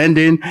predatory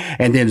lending.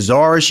 And then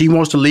Zora, she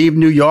wants to leave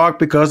New York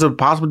because of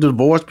possible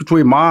divorce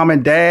between mom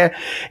and dad.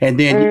 And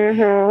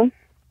then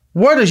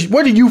where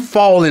do you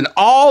fall in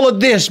all of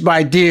this,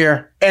 my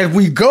dear, as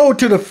we go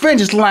to the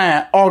finish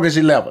line August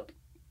 11th?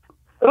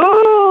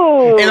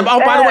 Ooh. And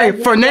by the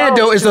way,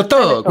 Fernando is a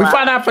thug. We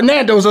find out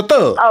Fernando is a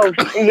thug. Oh,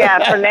 yeah,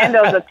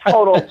 Fernando's a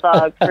total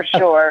thug for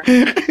sure.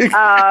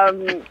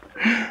 The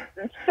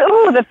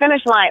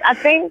finish line. I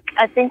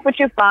think what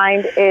you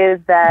find is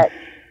that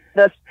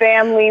the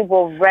family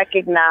will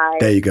recognize.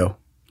 There you go.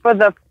 For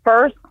the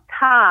first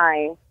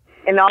time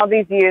in all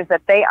these years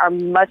that they are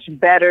much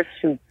better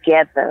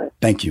together.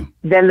 Thank you.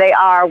 Than they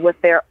are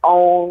with their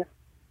own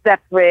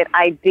separate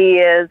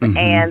ideas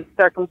and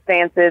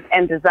circumstances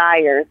and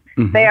desires.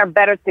 They are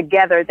better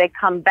together. They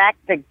come back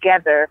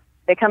together.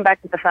 They come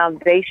back to the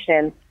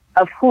foundation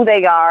of who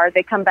they are.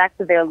 They come back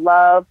to their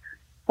love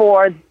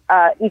for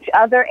each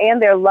other and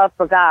their love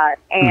for God.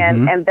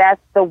 And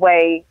that's the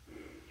way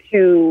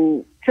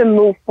to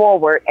move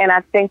forward. And I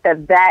think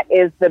that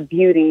is the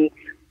beauty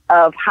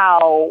of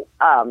how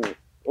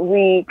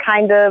we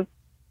kind of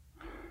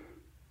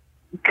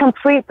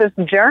complete this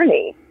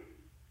journey.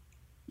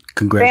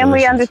 Congratulations.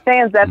 Family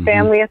understands that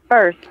family is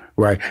first.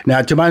 Right.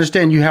 Now, to my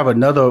understanding, you have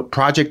another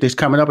project that's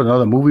coming up,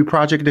 another movie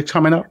project that's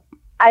coming up?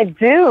 I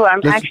do.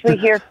 I'm actually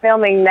here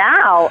filming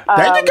now.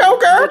 There you go,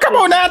 girl. Come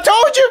on now.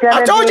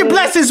 I told you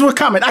blessings were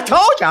coming. I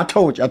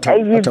told you.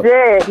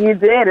 You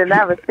did, and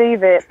I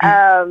receive it.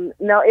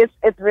 No,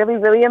 it's really,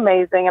 really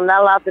amazing. I'm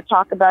not allowed to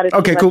talk about it.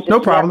 Okay, cool. No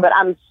problem. But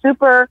I'm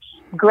super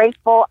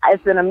grateful.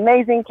 It's an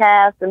amazing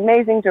cast,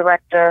 amazing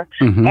director,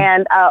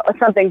 and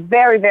something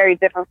very, very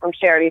different from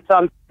Charity. So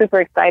I'm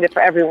super excited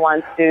for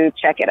everyone to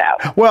check it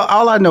out. Well,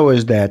 all I know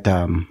is that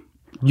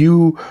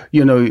you're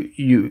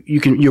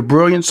a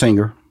brilliant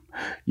singer.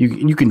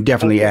 You can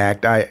definitely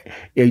act.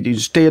 You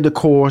stay the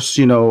course,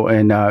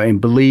 and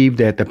believe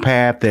that the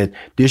path that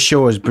this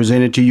show has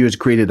presented to you has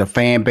created a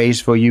fan base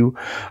for you.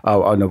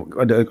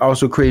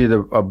 Also created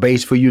a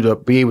base for you to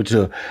be able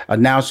to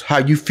announce how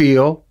you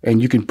feel,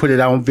 and you can put it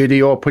on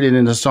video or put it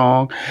in a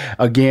song.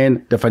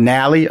 Again, the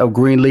finale of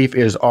Greenleaf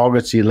is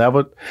August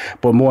 11th,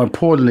 but more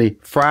importantly,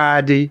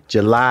 Friday,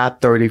 July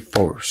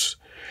 31st.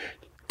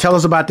 Tell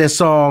us about that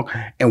song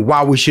and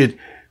why we should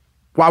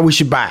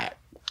buy it.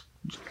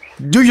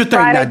 Do your thing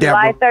now,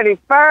 Deborah.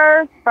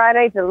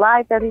 Friday,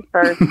 July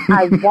 31st.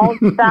 I Won't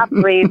Stop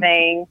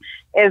Breathing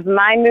is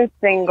my new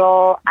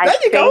single. I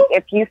think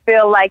if you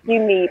feel like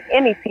you need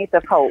any piece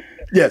of hope,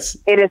 yes,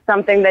 it is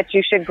something that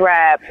you should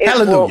grab. It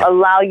will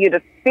allow you to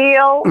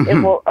feel.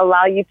 It will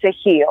allow you to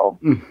heal.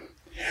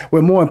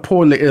 Well, more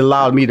importantly, it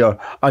allowed me to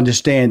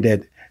understand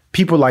that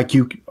people like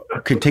you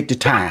can take the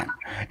time.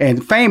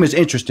 And fame is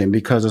interesting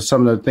because of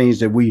some of the things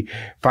that we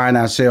find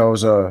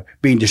ourselves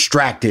being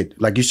distracted.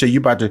 Like you said, you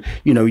about to,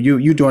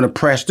 you're doing a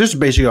press. This is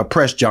basically a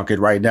press junket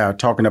right now,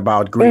 talking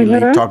about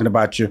Greenleaf, talking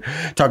about your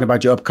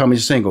upcoming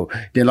single.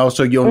 Then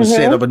also you're on the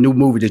set of a new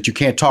movie that you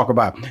can't talk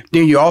about.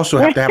 Then you also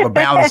have to have a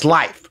balanced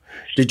life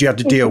that you have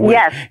to deal with.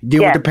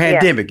 Deal with the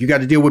pandemic. You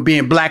got to deal with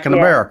being black in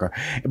America.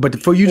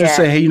 But for you to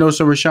say, hey,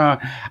 so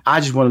Rashawn, I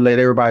just want to let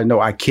everybody know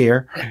I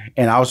care.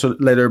 And I also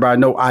let everybody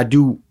know I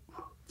do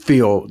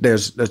feel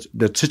there's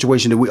the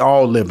situation that we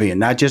all live in,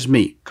 not just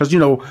me. Because,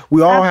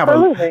 we all have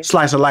a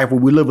slice of life where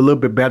we live a little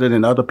bit better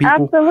than other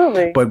people.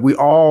 Absolutely. But we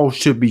all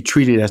should be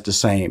treated as the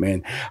same.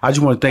 And I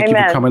just want to thank you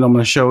for coming on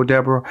the show,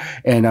 Deborah.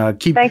 And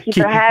thank you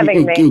for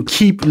having me. And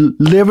keep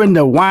living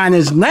the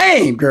Winans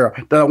name, girl.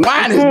 The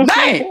Winans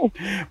name.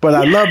 But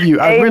I love you.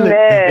 I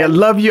really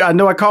love you. I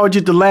know I called you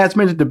at the last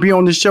minute to be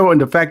on the show.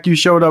 And the fact you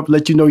showed up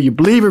let you know you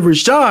believe in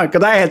Rashawn,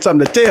 because I had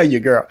something to tell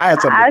you, girl. I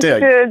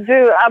sure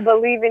do. I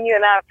believe in you,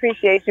 and I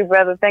appreciate you,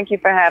 brother. Thank you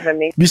for having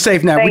me. Be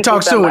safe now. We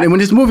talk soon. And when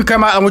this movie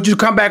come out, I want you to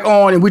come back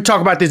on and we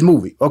talk about this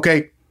movie,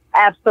 okay?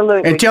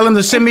 Absolutely. And tell them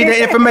to send me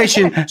the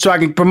information so I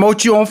can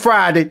promote you on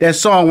Friday, that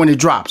song when it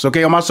drops,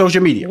 okay, on my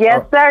social media.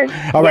 Yes, sir.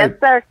 All right. Yes,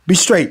 sir. Be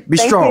straight. Be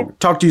strong. You.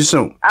 Talk to you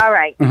soon. All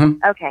right.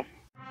 Okay.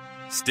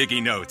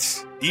 Sticky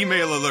notes,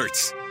 email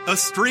alerts, a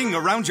string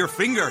around your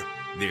finger.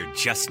 They're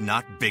just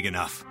not big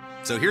enough.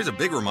 So here's a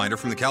big reminder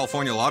from the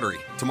California Lottery.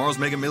 Tomorrow's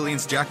Mega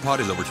Millions jackpot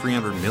is over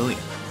 $300 million.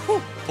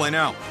 Play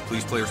now.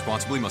 Please play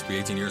responsibly. Must be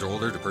 18 years or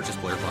older to purchase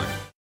player plan.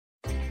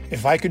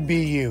 If I could be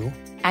you.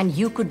 And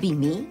you could be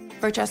me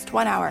for just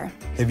 1 hour.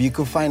 If you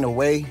could find a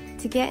way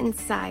to get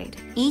inside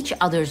each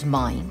other's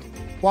mind.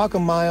 Walk a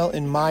mile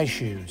in my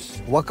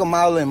shoes. Walk a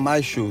mile in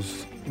my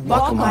shoes.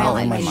 Walk a mile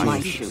in my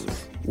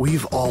shoes.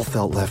 We've all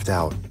felt left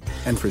out.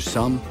 And for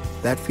some,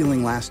 that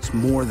feeling lasts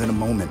more than a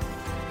moment.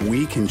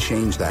 We can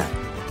change that.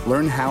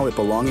 Learn how at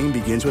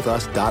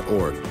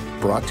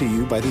belongingbeginswithus.org. Brought to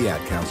you by the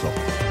Ad Council.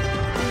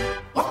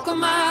 Walk a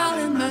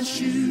mile in my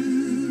shoes.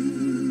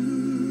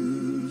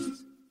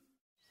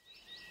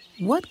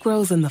 What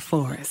grows in the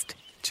forest?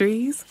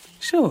 Trees?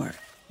 Sure.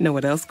 Know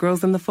what else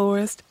grows in the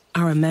forest?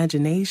 Our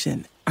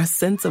imagination, our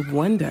sense of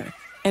wonder,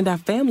 and our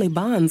family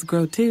bonds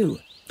grow too.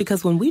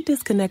 Because when we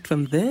disconnect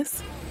from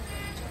this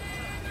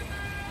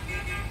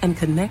and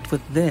connect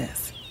with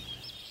this,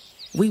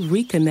 we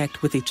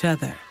reconnect with each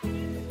other.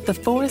 The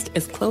forest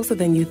is closer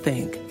than you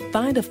think.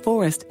 Find a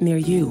forest near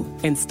you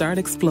and start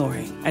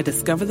exploring at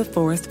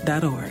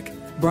discovertheforest.org.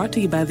 Brought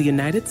to you by the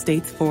United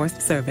States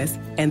Forest Service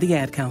and the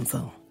Ad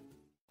Council.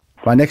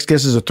 My next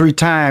guest is a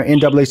 3-time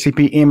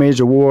NAACP Image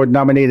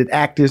Award-nominated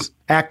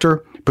actor,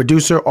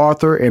 producer,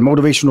 author, and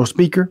motivational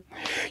speaker.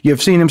 You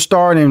have seen him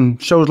star in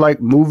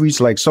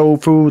movies like Soul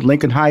Food,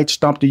 Lincoln Heights,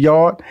 Stomp the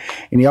Yard,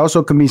 and he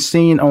also can be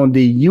seen on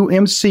the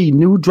UMC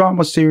new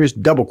drama series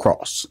Double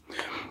Cross.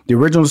 The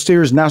original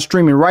series is now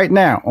streaming right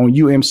now on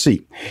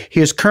UMC.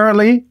 He is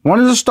currently one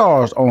of the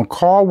stars on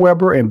Carl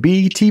Weber and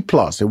BET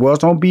Plus. It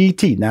was on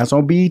BET, now it's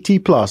on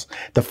BET Plus.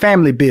 The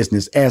Family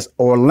Business as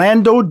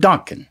Orlando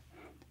Duncan.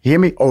 Hear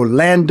me?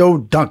 Orlando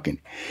Duncan.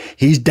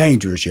 He's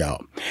dangerous,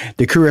 y'all.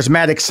 The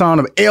charismatic son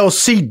of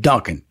L.C.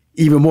 Duncan.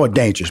 Even more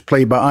dangerous,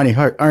 played by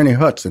Ernie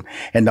Hudson,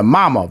 and the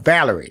mama,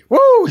 Valerie.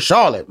 Woo,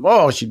 Charlotte.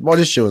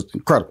 This show is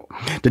incredible.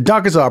 The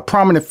Duncans are a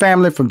prominent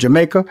family from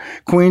Jamaica,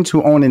 Queens,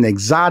 who own an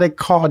exotic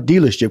car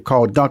dealership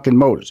called Duncan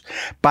Motors.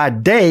 By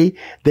day,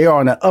 they are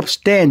an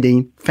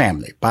upstanding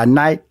family. By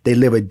night, they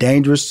live a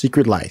dangerous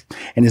secret life.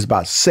 And it's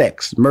about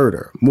sex,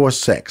 murder, more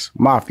sex,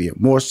 mafia,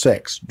 more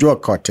sex,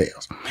 drug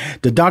cartels.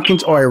 The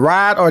Duncans are a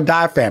ride or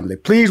die family.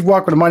 Please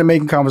welcome to Money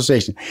Making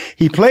Conversation.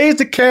 He plays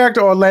the character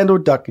Orlando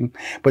Duncan,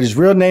 but his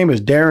real name is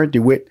Darrin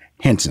Dewitt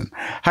Henson.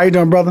 How you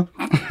doing, brother?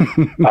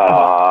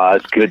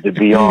 It's good to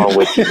be on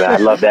with you, man. I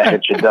love that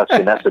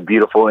introduction. That's a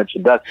beautiful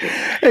introduction.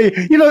 Hey,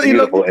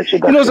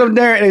 something,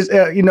 Darrin, is,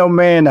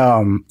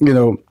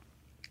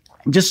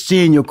 just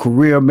seeing your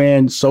career,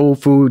 man. Soul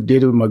Food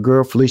did it with my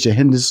girl Felicia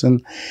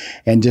Henderson,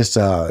 and just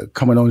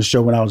coming on the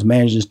show when I was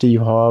managing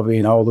Steve Harvey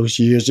and all those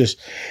years, just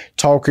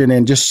talking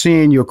and just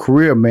seeing your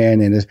career, man.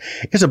 And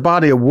it's a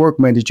body of work,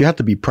 man, that you have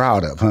to be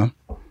proud of, huh?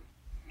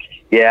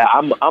 Yeah,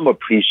 I'm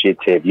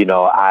appreciative.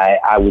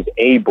 I was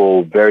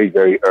able very,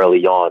 very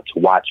early on to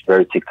watch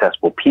very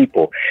successful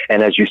people.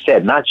 And as you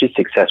said, not just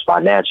success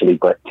financially,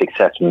 but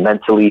success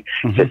mentally,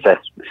 success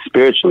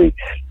spiritually.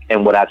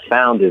 And what I've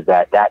found is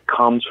that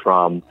comes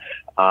from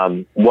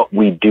what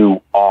we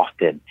do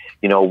often.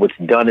 What's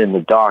done in the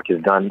dark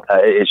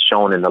is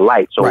shown in the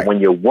light. So when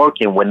you're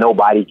working, when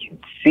nobody can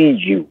see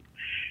you,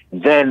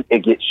 then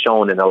it gets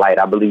shown in the light.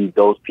 I believe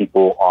those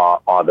people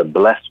are the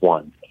blessed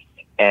ones.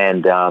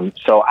 And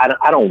so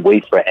I don't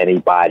wait for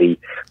anybody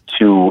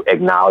to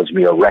acknowledge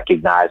me or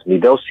recognize me.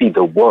 They'll see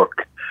the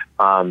work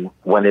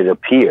when it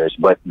appears,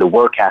 but the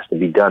work has to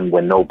be done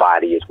when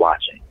nobody is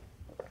watching.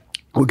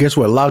 Well, guess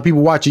what? A lot of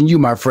people watching you,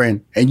 my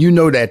friend, and you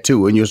know that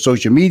too. In your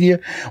social media,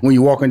 when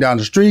you're walking down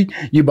the street,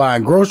 you're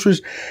buying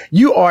groceries,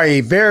 you are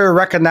a very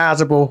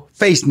recognizable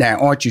face now,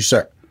 aren't you,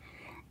 sir?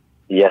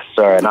 Yes,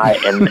 sir. And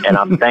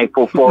I'm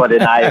thankful for it,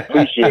 and I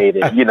appreciate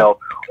it. You know,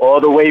 all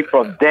the way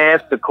from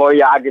dance to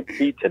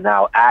choreography to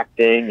now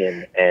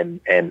acting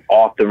and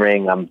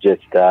authoring. I'm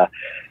just,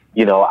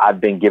 you know, I've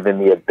been given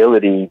the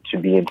ability to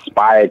be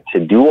inspired to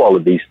do all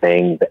of these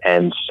things,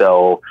 and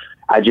so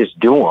I just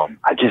do them.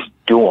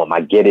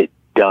 I get it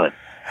done.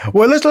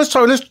 Well,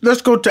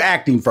 let's go to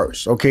acting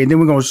first, okay? And then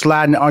we're gonna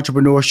slide into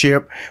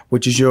entrepreneurship,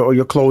 which is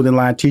your clothing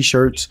line,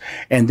 t-shirts,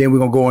 and then we're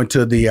gonna go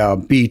into the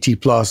BET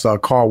Plus,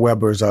 Carl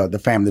Weber's The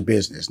Family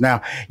Business.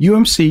 Now,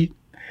 UMC,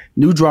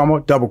 new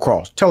drama, Double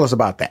Cross. Tell us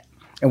about that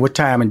and what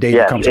time and date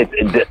it comes out.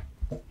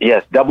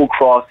 Yes, Double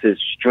Cross is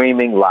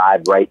streaming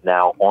live right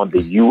now on the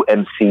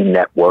UMC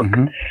network.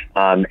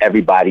 Mm-hmm.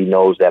 Everybody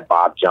knows that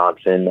Bob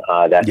Johnson,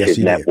 that's his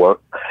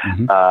network.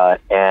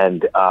 Mm-hmm.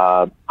 And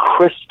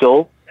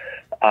Crystal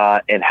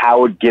and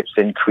Howard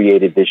Gibson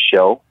created this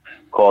show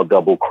called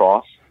Double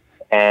Cross,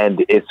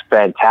 and it's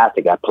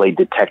fantastic. I played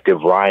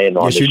Detective Ryan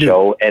on the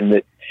show, and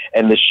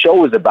the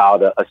show is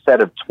about a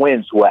set of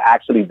twins who are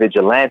actually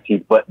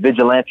vigilantes, but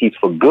vigilantes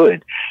for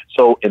good.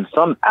 So in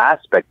some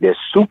aspect, they're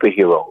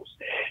superheroes.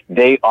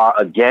 They are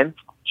against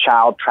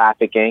child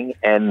trafficking,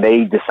 and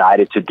they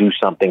decided to do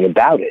something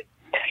about it.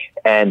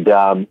 And,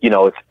 you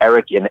know, it's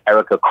Eric and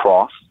Erica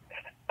Cross,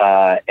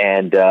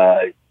 and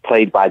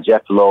played by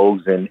Jeff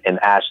Lowe's and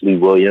Ashley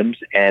Williams.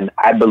 And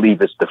I believe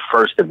it's the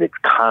first of its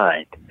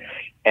kind.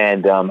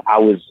 And I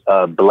was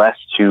blessed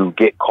to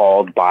get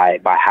called by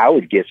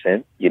Howard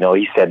Gibson. You know,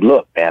 he said,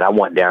 look, man, I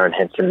want Darrin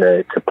Henson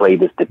to play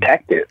this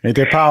detective. Ain't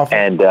that powerful?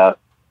 And,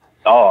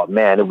 oh,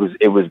 man,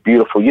 it was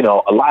beautiful. You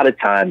know, a lot of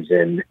times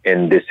in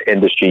this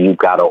industry, you've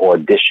got to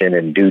audition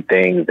and do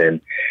things.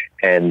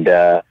 And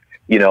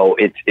you know,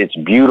 it's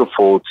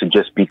beautiful to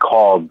just be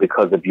called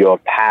because of your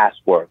past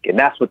work. And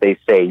that's what they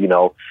say, you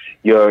know,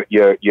 your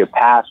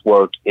past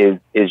work is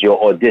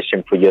your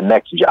audition for your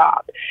next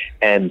job.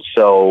 And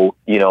so,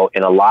 you know,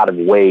 in a lot of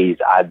ways,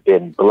 I've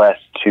been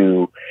blessed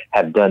to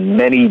have done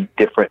many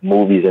different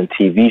movies and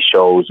TV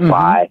shows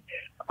by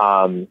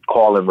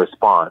call and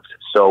response.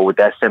 So what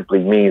that simply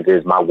means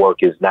is my work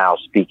is now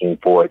speaking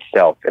for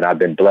itself. And I've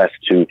been blessed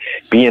to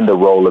be in the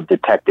role of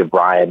Detective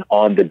Ryan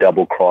on the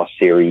Double Cross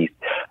series,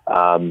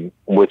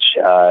 which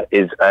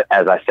is,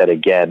 as I said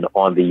again,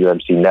 on the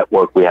UMC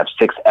network. We have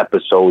 6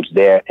 episodes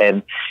there,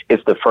 and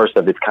it's the first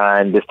of its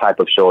kind. This type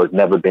of show has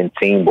never been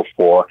seen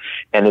before.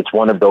 And it's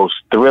one of those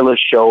thriller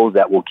shows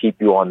that will keep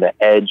you on the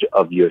edge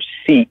of your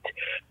seat.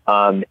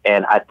 And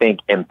I think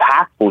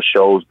impactful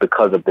shows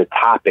because of the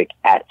topic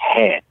at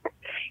hand.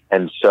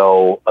 And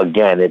so,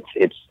 again,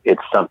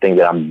 it's something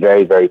that I'm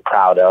very, very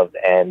proud of,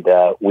 and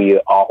we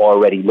are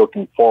already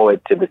looking forward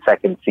to the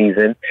second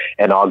season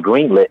and are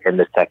greenlit in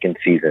the second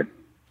season.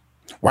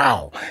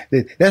 Wow,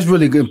 that's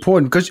really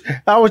important, because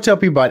I always tell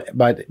people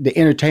about the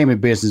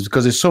entertainment business,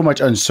 because there's so much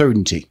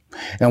uncertainty.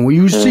 And when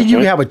you see you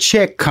have a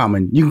check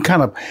coming, you can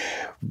kind of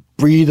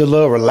breathe a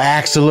little,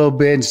 relax a little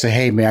bit, and say,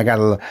 "Hey, man,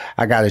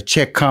 I got a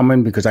check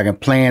coming because I can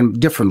plan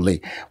differently."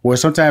 Where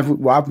sometimes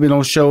I've been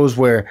on shows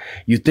where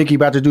you think you're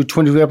about to do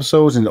 20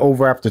 episodes and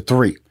over after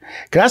 3.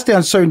 Because that's the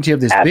uncertainty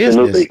of this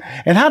business.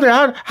 And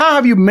how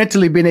have you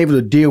mentally been able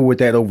to deal with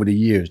that over the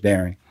years,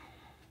 Darrin?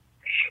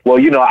 Well,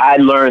 you know, I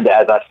learned,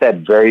 as I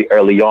said very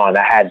early on,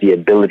 I had the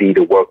ability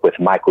to work with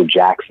Michael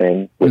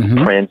Jackson, with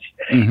Prince.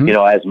 You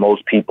know, as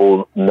most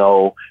people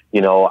know,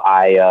 you know,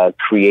 I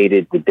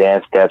created the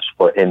dance steps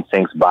for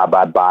NSYNC's Bye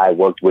Bye Bye,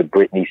 worked with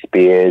Britney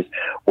Spears,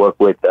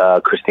 worked with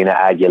Christina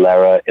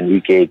Aguilera,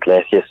 Enrique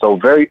Iglesias. So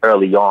very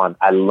early on,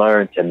 I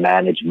learned to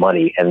manage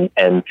money. And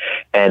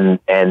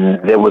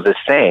there was a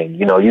saying,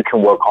 you know, you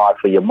can work hard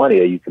for your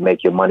money, or you can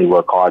make your money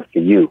work hard for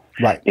you.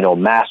 Right. You know,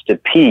 Master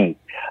P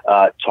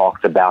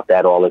talks about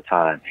that all the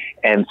time.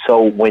 And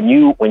so when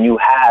you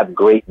have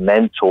great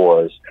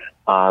mentors,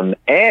 and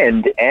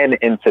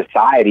in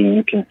society,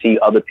 you can see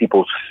other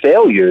people's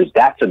failures,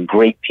 that's a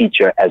great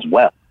teacher as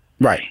well.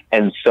 Right.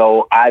 And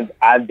so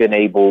I've been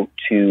able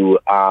to,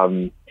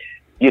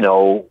 you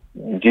know,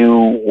 do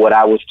what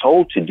I was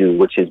told to do,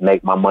 which is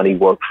make my money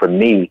work for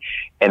me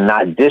and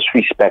not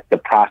disrespect the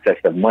process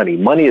of money.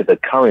 Money is a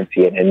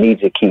currency, and it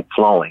needs to keep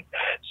flowing.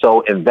 So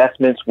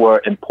investments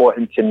were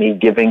important to me.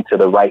 Giving to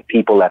the right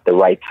people at the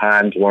right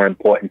times were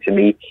important to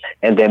me.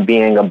 And then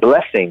being a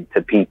blessing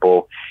to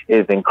people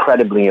is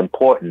incredibly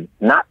important.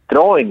 Not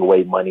throwing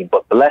away money,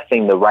 but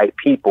blessing the right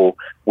people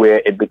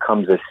where it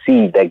becomes a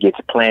seed that gets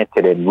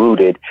planted and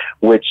rooted,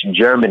 which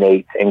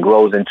germinates and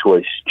grows into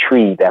a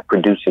tree that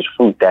produces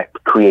fruit that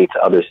creates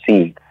other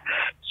seeds.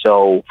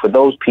 So for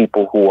those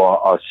people who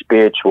are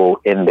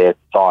spiritual in their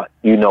thought,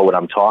 you know what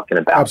I'm talking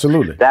about.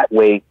 Absolutely. That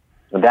way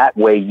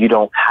you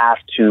don't have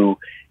to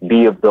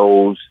be of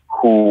those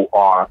who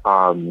are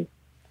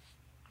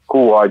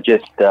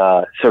just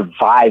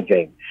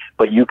surviving,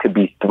 but you could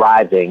be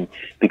thriving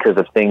because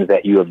of things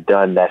that you have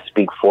done that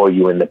speak for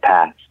you in the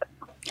past.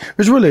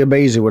 It's really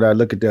amazing when I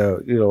look at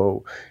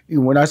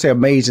when I say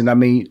amazing, I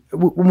mean,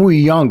 when we were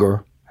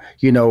younger,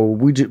 we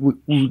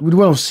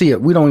don't see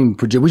it. We don't even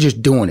project. We're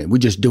just doing it. We're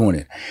just doing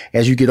it.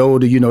 As you get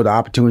older, the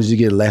opportunities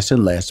get less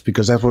and less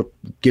because that's what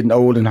getting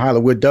old in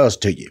Hollywood does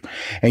to you.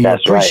 And you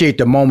appreciate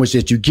the moments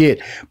that you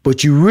get,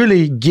 but you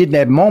really get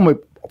that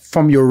moment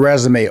from your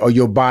resume or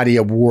your body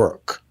of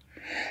work.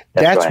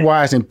 That's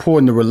why it's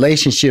important, the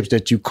relationships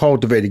that you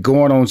cultivated,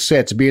 going on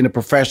sets, being a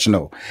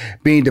professional,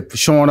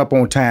 showing up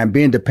on time,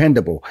 being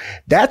dependable.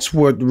 That's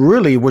what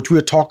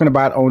we're talking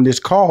about on this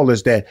call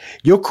is that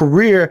your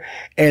career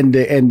and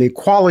the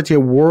quality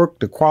of work,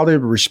 the quality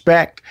of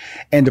respect,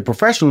 and the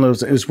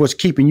professionalism is what's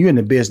keeping you in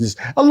the business,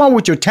 along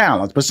with your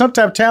talents. But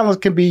sometimes talents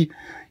can be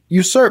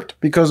usurped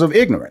because of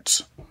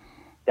ignorance.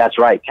 That's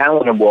right.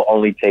 Talent will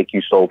only take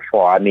you so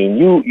far. I mean,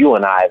 you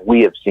and I,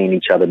 we have seen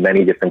each other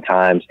many different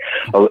times,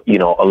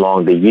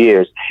 along the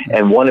years.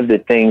 And one of the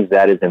things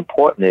that is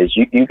important is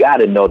you got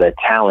to know that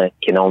talent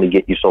can only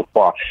get you so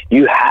far.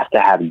 You have to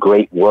have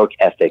great work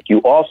ethic. You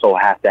also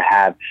have to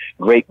have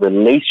great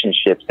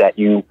relationships that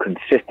you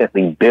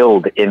consistently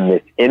build in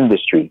this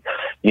industry.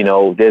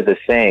 There's a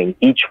saying,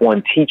 each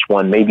one teach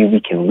one, maybe we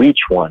can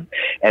reach one.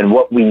 And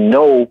what we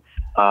know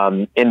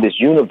in this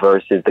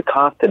universe is the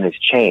constant is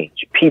change.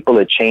 People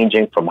are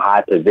changing from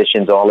high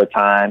positions all the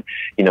time.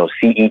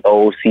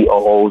 CEOs,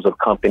 COOs of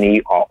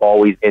company are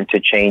always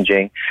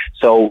interchanging.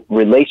 So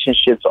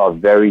relationships are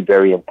very,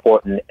 very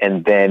important.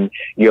 And then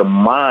your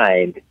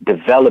mind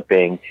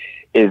developing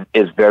is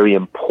very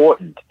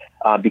important.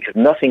 Because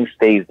nothing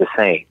stays the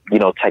same.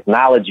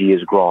 Technology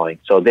is growing.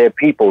 So there are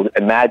people,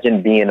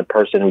 imagine being a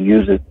person who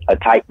uses a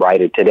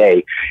typewriter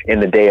today in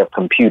the day of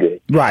computers.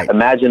 Right.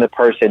 Imagine a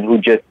person who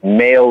just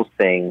mails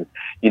things,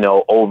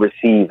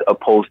 overseas,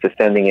 opposed to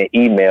sending an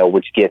email,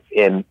 which gets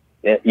in,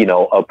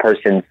 a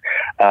person's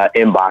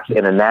inbox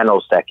in a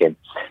nanosecond.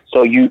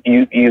 So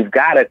you've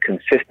got to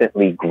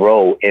consistently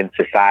grow in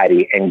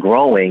society, and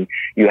growing,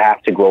 you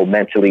have to grow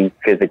mentally,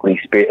 physically,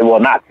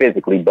 not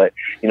physically, but,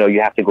 you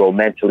have to grow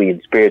mentally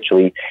and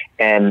spiritually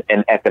and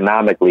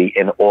economically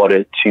in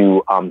order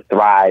to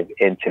thrive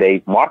in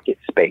today's market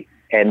space.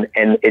 And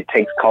it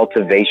takes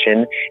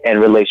cultivation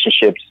and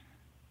relationships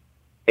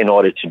in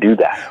order to do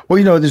that.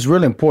 Well, it's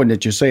really important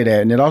that you say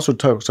that. And it also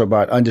talks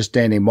about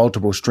understanding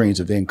multiple streams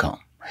of income.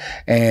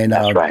 And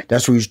that's right.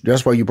 That's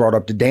why you brought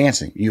up the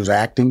dancing. You was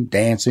acting,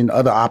 dancing,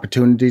 other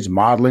opportunities,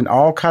 modeling,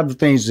 all kinds of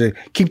things to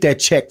keep that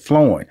check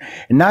flowing.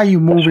 And now you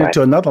move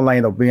into another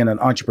lane of being an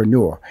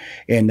entrepreneur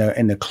in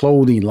the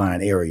clothing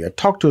line area.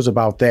 Talk to us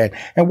about that.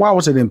 And why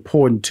was it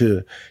important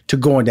to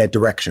go in that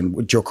direction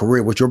with your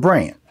career, with your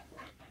brand?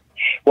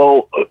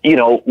 Well,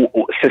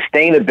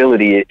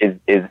 sustainability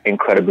is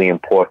incredibly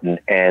important.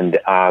 And,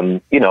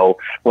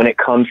 when it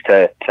comes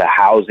to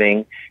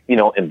housing,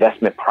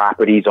 investment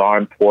properties are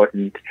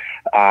important.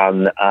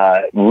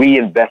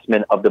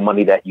 Reinvestment of the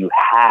money that you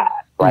have,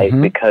 right?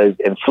 Mm-hmm. Because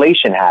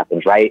inflation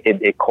happens, right?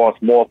 It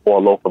costs more for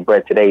a loaf of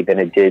bread today than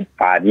it did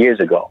 5 years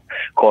ago.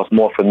 It costs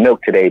more for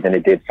milk today than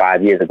it did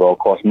 5 years ago. It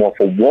costs more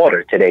for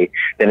water today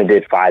than it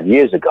did 5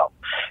 years ago.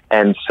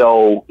 And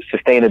so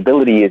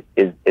sustainability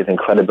is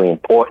incredibly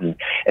important.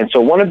 And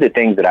so one of the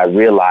things that I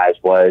realized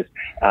was,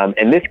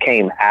 and this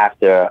came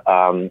after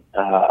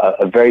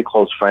a very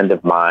close friend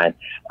of mine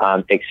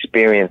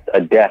experienced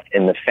a death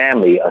in the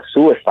family, a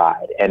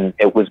suicide. And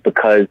it was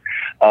because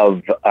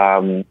of,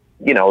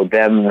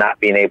 them not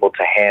being able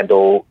to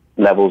handle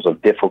levels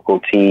of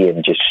difficulty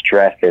and just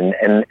stress.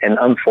 And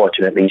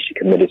unfortunately, she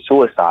committed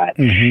suicide.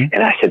 Mm-hmm.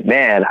 And I said,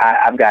 man,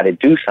 I've got to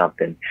do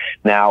something.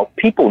 Now,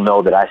 people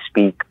know that I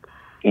speak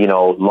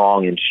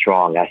long and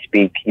strong. I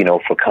speak,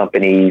 for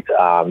companies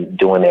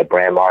doing their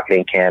brand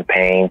marketing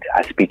campaigns.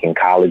 I speak in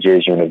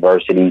colleges,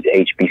 universities,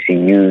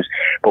 HBCUs.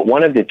 But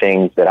one of the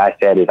things that I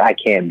said is I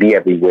can't be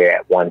everywhere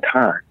at one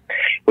time,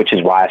 which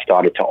is why I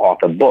started to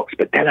author books.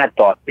 But then I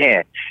thought,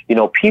 man,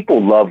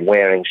 people love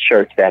wearing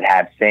shirts that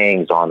have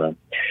sayings on them.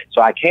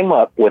 So I came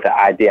up with an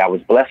idea. I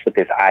was blessed with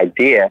this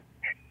idea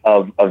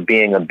of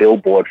being a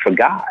billboard for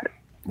God.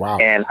 Wow.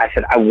 And I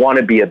said, I want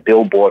to be a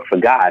billboard for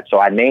God. So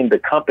I named the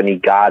company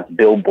God's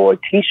Billboard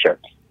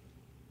T-shirts.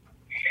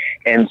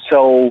 And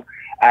so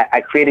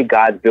I created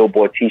God's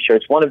Billboard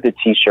T-shirts. One of the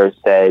T-shirts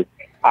says,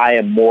 I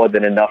am more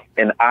than enough,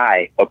 and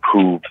I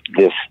approve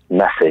this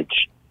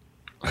message.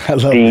 I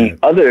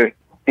love that.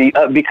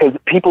 Because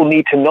people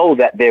need to know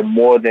that they're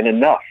more than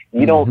enough.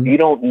 You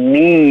don't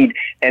need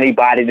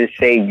anybody to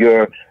say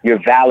you're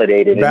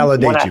validated.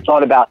 Validate when you. I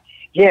thought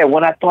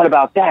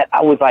about that,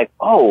 I was like,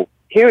 oh,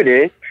 here it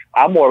is.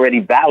 I'm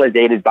already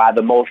validated by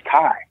the Most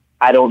High.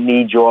 I don't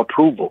need your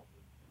approval.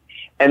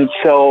 And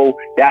so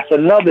that's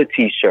another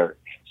T-shirt.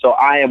 So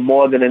I am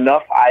more than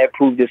enough. I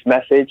approve this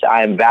message.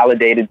 I am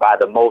validated by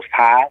the Most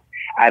High.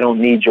 I don't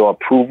need your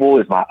approval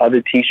is my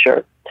other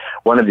T-shirt.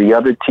 One of the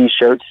other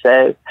T-shirts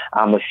says,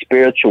 I'm a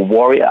spiritual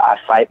warrior. I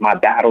fight my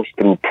battles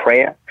through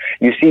prayer.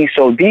 You see,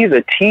 so these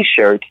are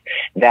T-shirts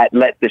that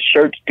let the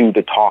shirts do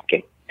the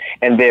talking.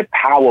 And they're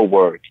power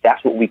words.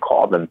 That's what we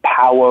call them,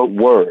 power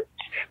words.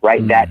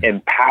 Right? That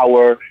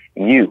empower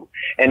you.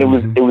 And it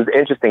was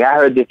interesting. I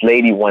heard this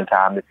lady one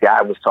time, this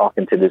guy was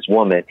talking to this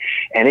woman,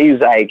 and he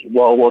was like,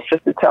 well,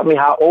 sister, tell me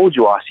how old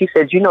you are. She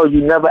said, you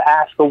never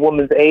ask a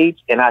woman's age.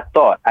 And I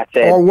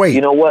said, or wait.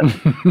 You know what?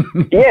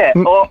 Yeah,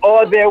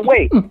 or their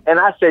weight. And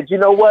I said, you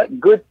know what?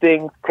 Good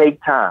things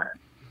take time.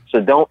 So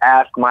don't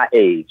ask my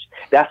age.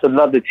 That's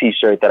another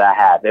T-shirt that I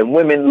have. And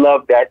women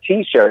love that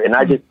T-shirt. And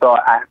I just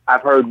thought,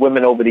 I've heard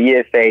women over the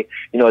years say,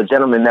 a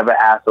gentleman never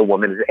asks a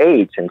woman's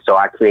age. And so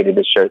I created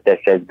a shirt that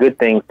says, good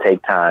things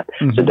take time,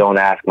 so don't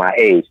ask my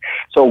age.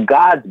 So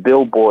God's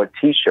Billboard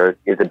T-shirt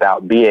is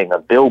about being a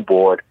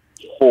billboard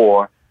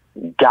for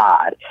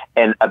God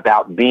and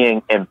about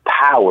being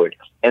empowered.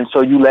 And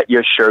so you let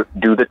your shirt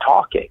do the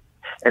talking.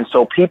 And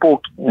so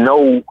people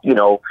know,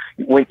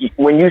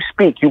 when you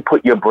speak, you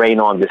put your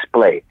brain on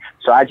display.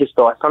 So I just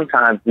thought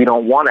sometimes we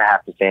don't want to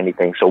have to say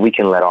anything, so we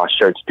can let our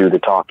shirts do the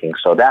talking.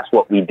 So that's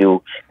what we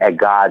do at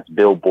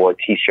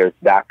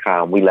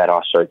godsbillboardtshirts.com. We let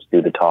our shirts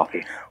do the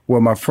talking. Well,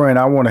 my friend,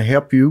 I want to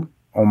help you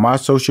on my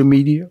social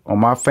media, on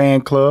my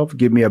fan club.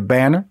 Give me a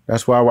banner.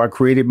 That's why I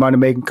created Money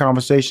Making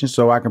Conversations,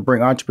 so I can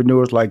bring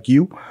entrepreneurs like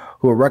you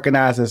who are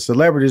recognized as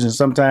celebrities. And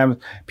sometimes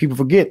people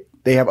forget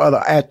they have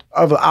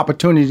other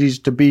opportunities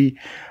to be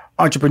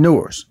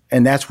entrepreneurs,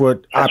 and that's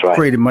what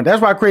created.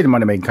 That's why I created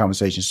Money Making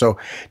Conversations. So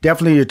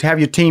definitely have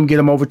your team get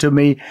them over to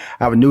me.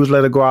 I have a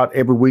newsletter go out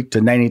every week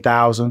to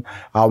 90,000.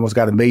 I almost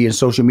got 1 million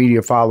social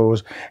media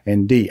followers,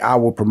 and I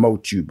will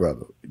promote you,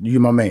 brother. You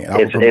my man. I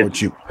will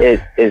promote you.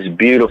 It's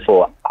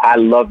beautiful. I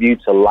love you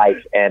to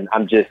life, and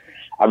I'm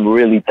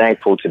really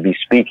thankful to be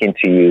speaking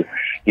to you,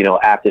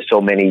 after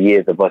so many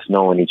years of us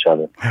knowing each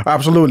other.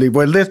 Absolutely.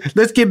 Well,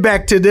 let's get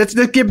back to this.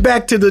 Let's get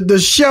back to the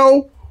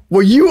show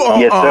where you are.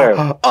 Yes, sir.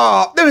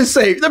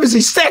 Let me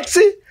see,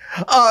 sexy,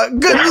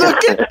 good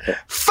looking,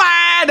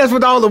 fine. That's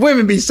what all the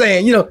women be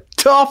saying.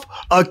 Tough,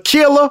 a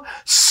killer,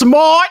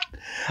 smart.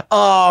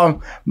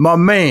 My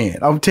man,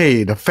 I'll tell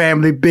you, the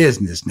family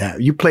business. Now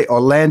you play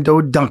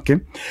Orlando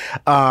Duncan.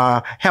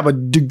 Have a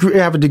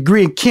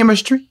degree in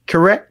chemistry,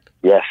 correct?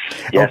 Yes.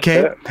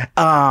 Okay.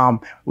 Sir.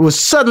 Was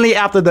suddenly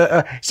after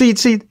the see.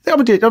 I'm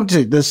gonna tell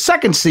you, the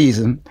second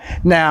season.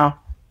 Now,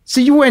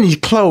 see, you wearing these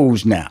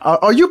clothes now.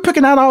 Are you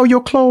picking out all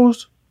your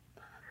clothes?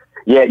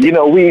 Yeah,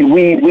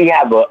 we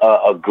have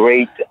a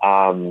great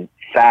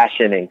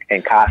fashion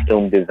and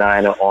costume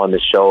designer on the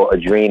show,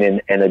 Adrena,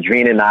 and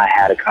Adrena and I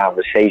had a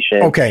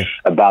conversation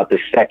about the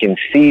second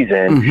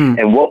season.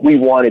 And what we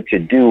wanted to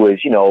do is,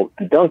 the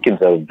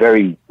Duncans are a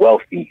very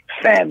wealthy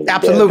family.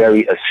 Absolutely. They're a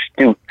very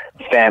astute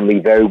family,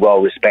 very well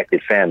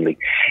respected family.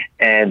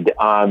 And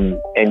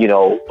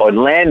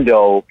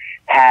Orlando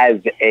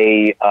has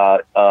a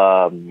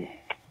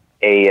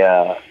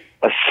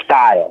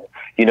style.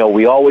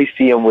 We always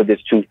see him with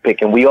his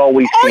toothpick, and we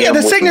always see him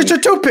the signature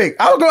toothpick.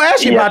 I was going to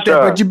ask you about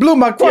that, but you blew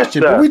my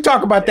question. But we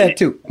talk about that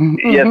too.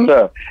 Yes,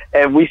 sir.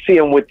 And we see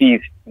him with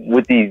these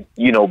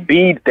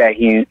beads that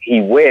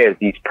he wears,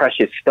 these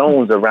precious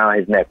stones around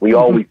his neck. We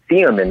always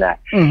see him in that.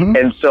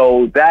 And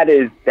so that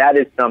is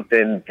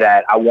something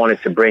that I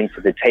wanted to bring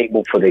to the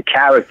table for the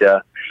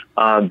character,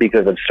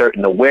 because of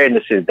certain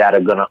awarenesses that are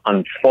going to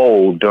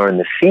unfold during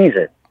the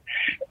season.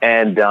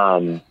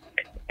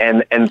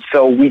 And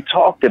so we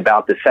talked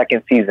about the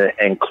second season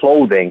and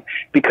clothing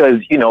because,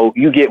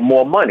 you get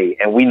more money,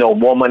 and we know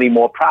more money,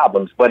 more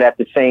problems. But at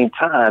the same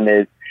time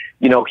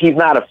he's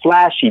not a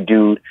flashy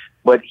dude,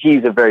 but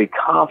he's a very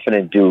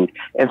confident dude.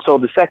 And so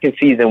the second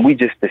season, we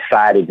just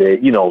decided to,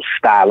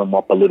 style him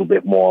up a little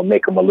bit more,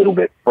 make him a little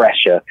bit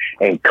fresher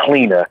and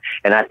cleaner.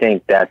 And I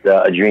think that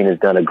Adrena's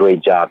done a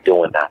great job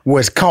doing that. Well,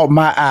 it's caught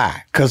my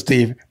eye because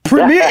the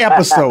premiere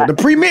episode,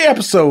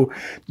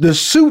 the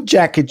suit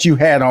jacket you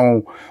had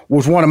on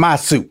was one of my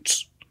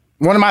suits.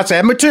 One of my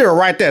material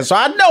right there. So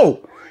I know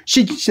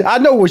I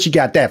know where she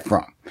got that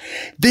from.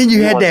 Then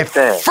you had that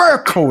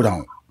fur coat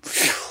on.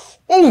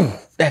 Ooh,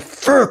 that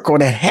fur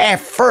coat, that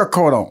half fur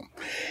coat on.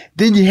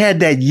 Then you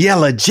had that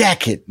yellow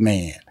jacket,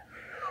 man.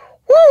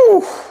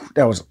 Woo!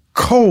 That was a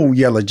cold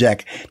yellow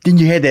jacket. Then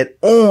you had that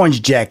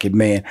orange jacket,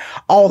 man.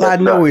 All I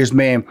know is,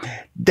 man,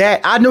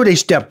 that I know they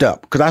stepped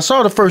up because I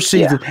saw the first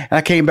season and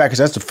I came back because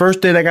that's the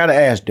first thing I got to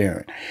ask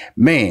Darrin.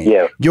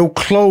 Man, your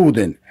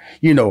clothing,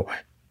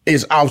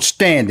 is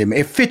outstanding.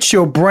 It fits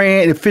your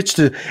brand. It fits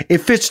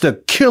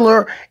the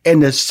killer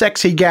and the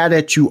sexy guy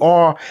that you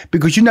are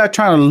because you're not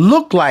trying to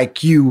look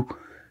like you.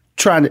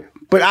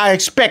 But I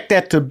expect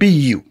that to be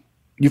you.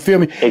 You feel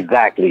me?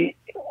 Exactly.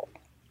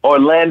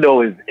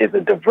 Orlando is a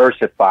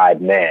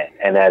diversified man.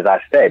 And as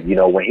I said,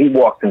 when he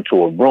walks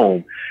into a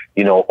room,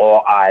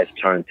 all eyes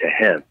turn to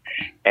him.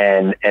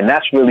 And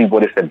that's really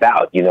what it's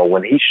about.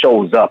 When he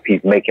shows up,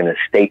 he's making a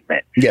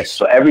statement. Yes.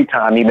 So every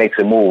time he makes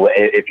a move,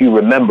 if you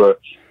remember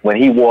when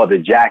he wore the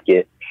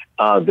jacket,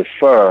 the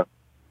fur,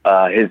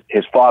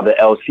 his father,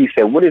 LC,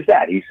 said, "What is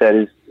that?" He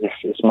said,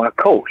 it's my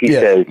coat. He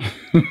said,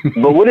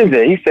 "But what is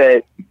it?" He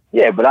said,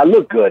 "Yeah, but I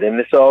look good and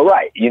it's all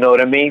right." You know what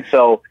I mean?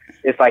 So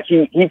it's like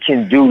he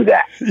can do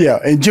that. Yeah,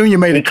 and Junior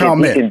made a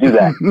comment. He can do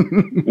that.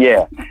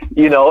 Yeah.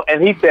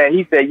 And he said,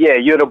 "Yeah,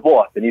 you're the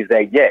boss." And he's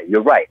like, "Yeah,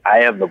 you're right. I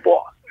am the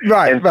boss."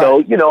 And so,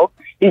 you know,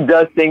 he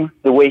does things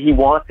the way he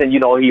wants, and, you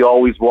know, he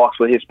always walks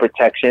with his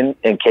protection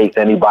in case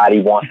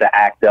anybody wants to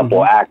act up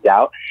or act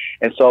out.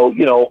 And so,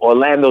 you know,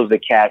 Orlando's the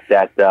cat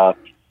that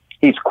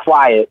he's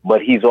quiet,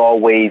 but he's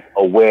always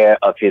aware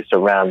of his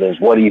surroundings,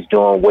 what he's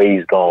doing, where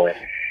he's going.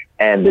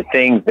 And the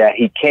things that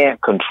he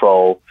can't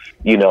control,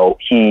 you know,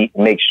 he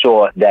makes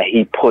sure that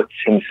he puts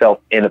himself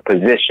in a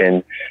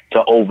position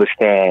to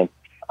overstand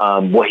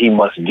what he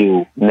must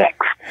do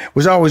next. It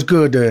was always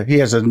good.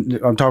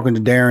 I'm talking to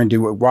Darrin,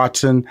 Dewitt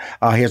Watson.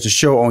 He has a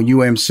show on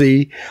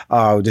UMC.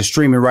 They're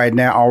streaming right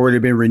now, already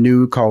been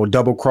renewed, called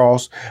Double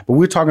Cross. But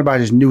we're talking about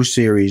his new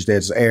series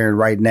that's airing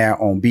right now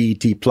on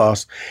BET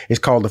Plus. It's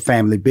called The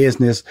Family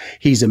Business.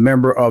 He's a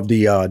member of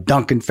the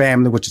Duncan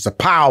family, which is a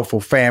powerful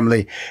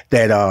family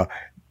that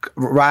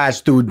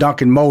rides through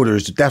Duncan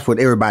Motors. That's what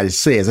everybody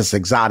says. It's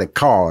exotic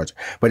cars.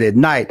 But at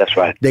night, that's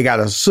right. They got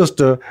a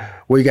sister.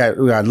 We got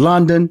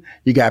London.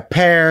 You got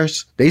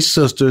Paris. They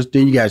sisters.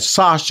 Then you got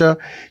Sasha.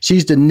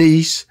 She's the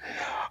niece.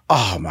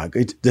 Oh my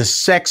God, the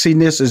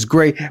sexiness is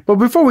great. But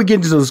before we get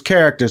into those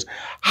characters,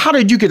 how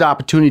did you get the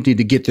opportunity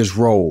to get this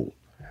role,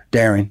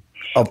 Darrin,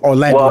 of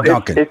Orlando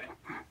Duncan?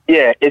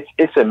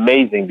 It's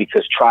amazing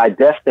because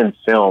Tridestin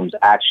Films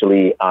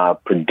actually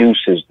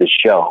produces the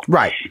show,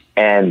 right?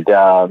 And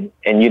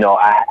you know,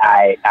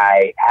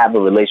 I have a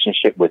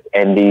relationship with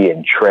Andy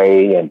and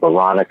Trey and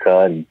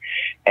Veronica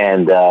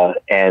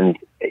and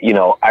you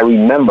know, I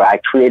remember I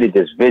created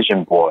this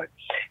vision board.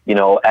 You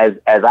know, as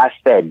I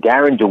said,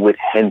 Darrin DeWitt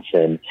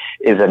Henson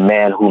is a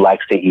man who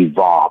likes to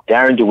evolve.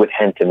 Darrin DeWitt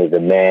Henson is a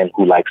man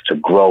who likes to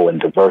grow and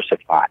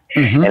diversify.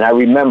 And I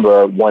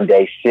remember one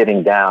day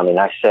sitting down and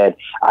I said,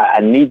 I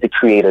need to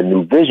create a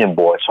new vision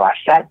board. So I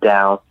sat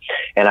down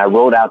and I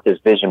wrote out this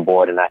vision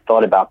board and I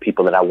thought about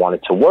people that I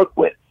wanted to work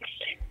with.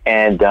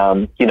 And,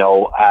 you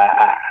know,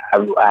 I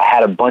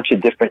had a bunch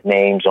of different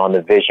names on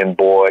the vision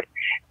board,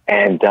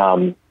 and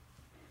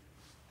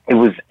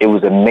it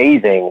was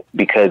amazing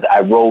because I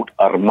wrote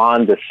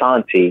Armand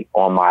Asante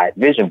on my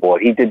vision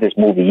board. He did this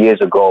movie years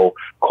ago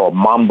called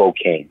Mambo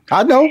King.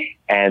 I know.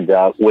 And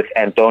with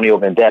Antonio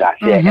Banderas.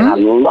 And I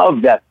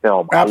love that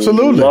film.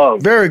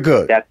 Absolutely. Very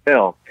good. That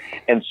film.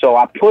 And so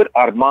I put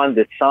Armand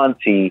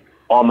Asante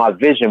on my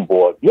vision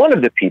board. One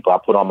of the people I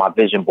put on my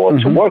vision board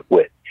to work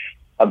with.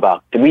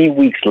 About 3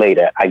 weeks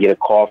later, I get a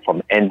call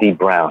from Andy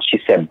Brown. She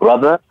said,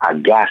 "Brother, I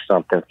got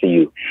something for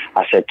you."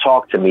 I said,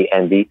 "Talk to me,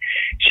 Andy."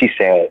 She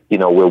said, "You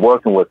know, we're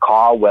working with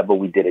Carl Weber.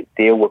 We did a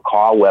deal with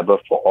Carl Weber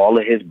for all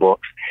of his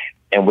books,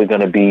 and we're going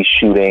to be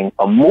shooting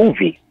a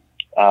movie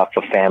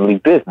for Family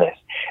Business.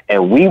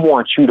 And we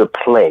want you to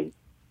play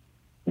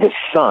the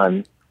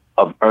son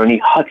of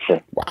Ernie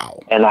Hudson." Wow.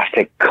 And I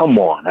said, "Come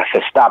on." I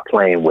said, "Stop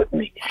playing with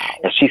me."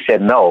 And she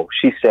said, "No."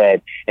 She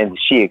said, and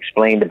she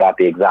explained about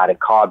the exotic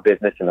car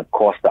business and, of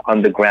course, the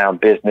underground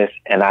business.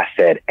 And I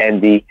said,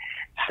 "Andy,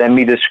 send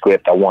me the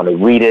script. I want to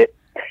read it."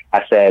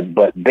 I said,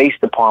 "But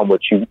based upon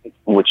what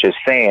you're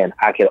saying,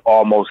 I can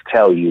almost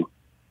tell you,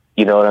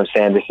 you know what I'm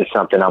saying? This is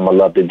something I'm going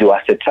to love to do."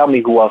 I said, "Tell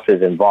me who else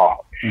is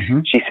involved."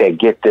 She said,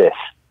 "Get this,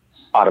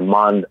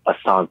 Armand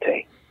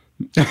Asante."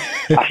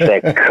 I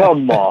said,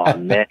 "Come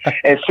on, man."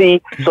 And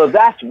see, so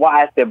that's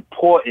why it's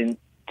important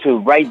to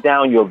write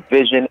down your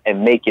vision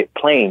and make it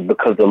plain,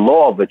 because the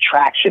law of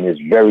attraction is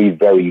very,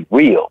 very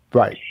real.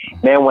 Right.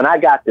 Man, when I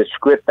got the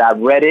script, I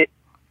read it.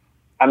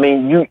 I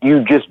mean,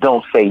 you just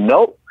don't say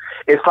no.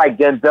 It's like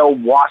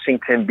Denzel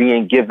Washington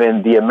being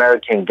given the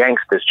American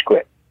Gangster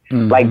script.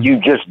 Like, you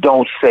just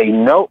don't say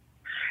no.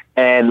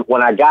 And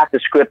when I got the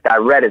script, I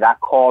read it. I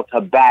called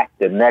her back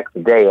the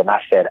next day and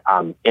I said,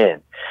 "I'm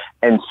in."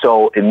 And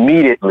so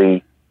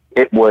immediately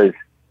it was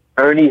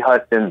Ernie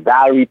Hudson,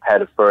 Valerie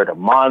Pettiford,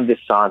 Armand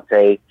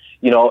Asante,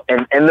 you know,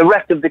 and the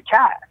rest of the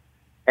cast.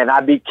 And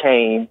I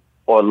became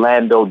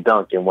Orlando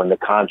Duncan when the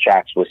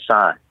contracts were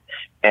signed.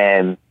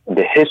 And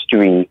the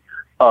history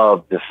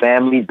of the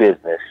Family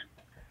Business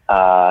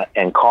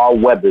and Carl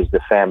Weber's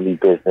The Family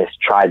Business,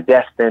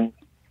 Tridestin,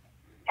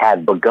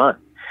 had begun.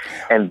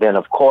 And then,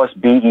 of course,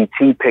 BET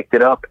picked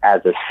it up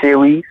as a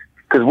series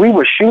because we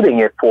were shooting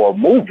it for a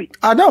movie.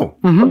 I know.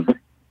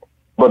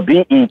 But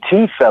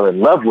BET fell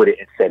in love with it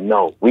and said,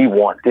 "No, we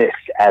want this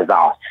as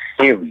our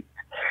series."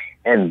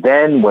 And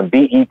then when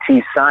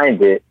BET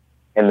signed it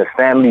and the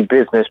Family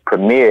Business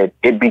premiered,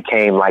 it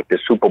became like the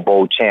Super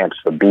Bowl champs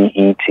for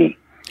BET.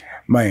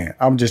 Man,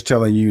 I'm just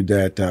telling you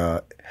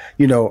that,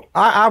 you know,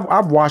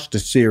 I've watched the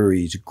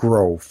series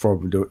grow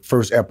from the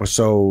first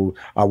episode.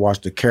 I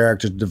watched the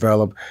characters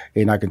develop,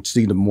 and I can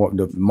see the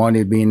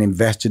money being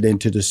invested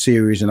into the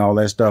series and all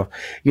that stuff.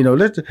 You know,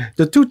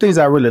 the two things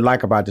I really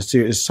like about the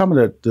series is some of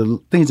the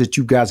things that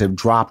you guys have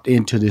dropped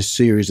into this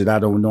series that I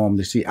don't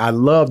normally see. I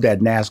love that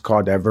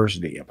NASCAR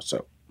diversity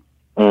episode.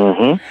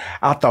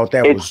 I thought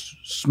that was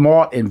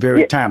smart and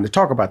very timely.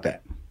 Talk about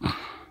that.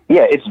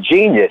 Yeah, it's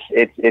genius.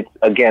 It's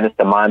again, it's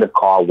the mind of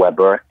Carl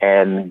Weber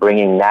and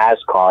bringing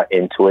NASCAR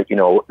into it. You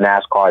know,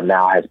 NASCAR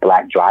now has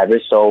black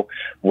drivers, so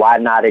why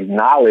not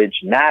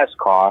acknowledge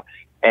NASCAR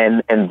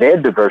and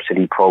their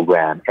diversity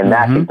program. And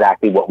that's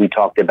exactly what we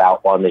talked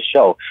about on the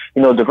show.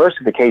 You know,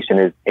 diversification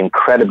is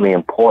incredibly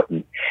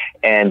important.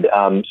 And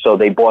so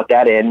they brought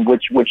that in,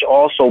 which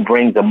also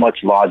brings a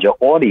much larger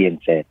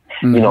audience in.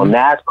 You know,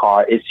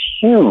 NASCAR is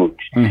huge.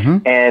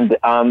 And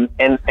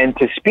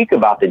to speak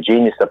about the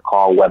genius of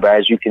Carl Weber,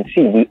 as you can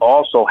see, we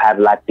also have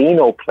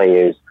Latino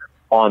players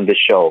on the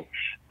show.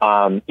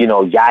 You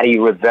know,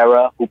 Yadi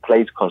Rivera, who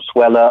plays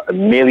Consuela,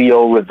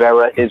 Emilio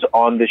Rivera is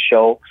on the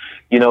show.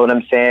 You know what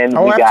I'm saying?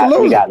 Oh,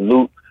 absolutely.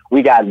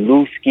 We got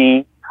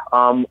Lusky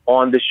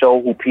on the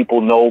show, who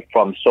people know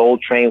from Soul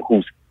Train,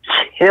 who's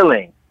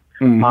killing.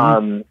 You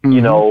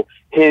know,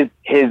 his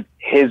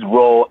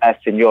role as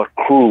Senor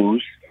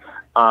Cruz,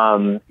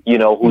 you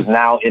know, who's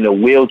now in a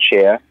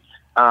wheelchair.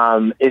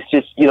 It's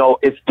just, you know,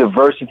 it's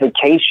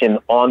diversification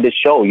on the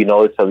show. You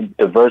know, it's a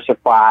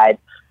diversified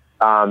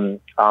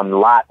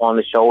lot on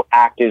the show,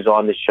 actors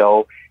on the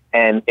show,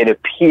 and it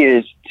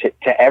appears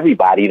to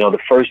everybody. You know, the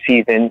first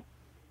season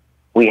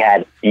we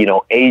had, you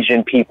know,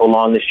 Asian people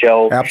on the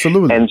show.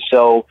 Absolutely. And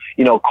so,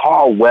 you know,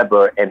 Carl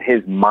Weber and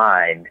his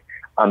mind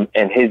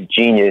and his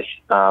genius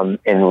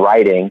in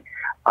writing,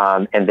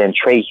 and then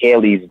Trey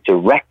Haley's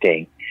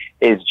directing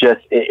is just,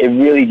 it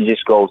really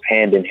just goes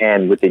hand in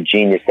hand with the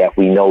genius that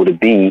we know to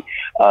be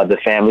the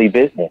family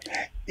business.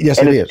 Yes,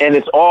 and it is. And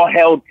it's all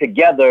held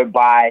together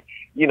by,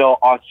 you know,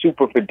 our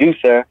super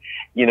producer,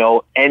 you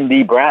know,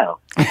 Andy Brown.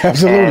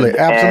 Absolutely.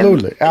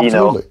 Absolutely.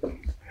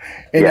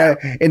 You know,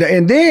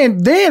 and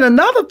then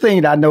another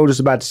thing that I noticed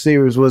about the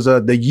series was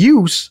the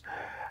use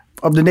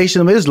of the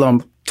Nation of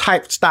Islam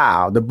type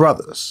style, the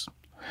brothers.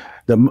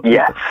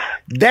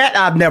 That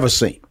I've never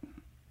seen.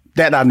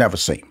 That I've never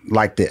seen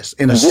like this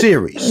in a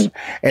series.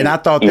 And I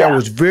thought that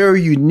was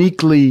very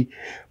uniquely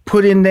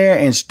put in there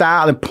and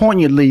styled and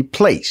poignantly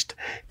placed.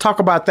 Talk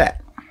about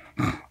that.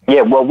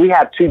 Yeah, well, we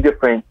have two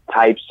different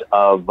types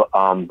of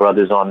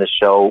brothers on the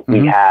show.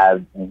 We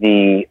have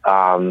the,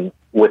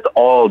 with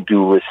all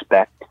due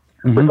respect,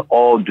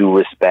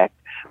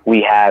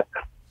 we have,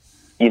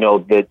 you know,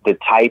 the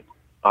type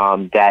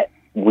that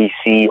we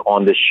see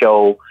on the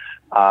show,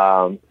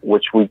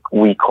 which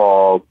we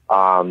call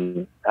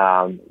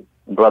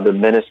Brother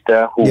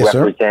Minister, who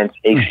represents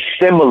a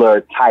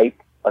similar type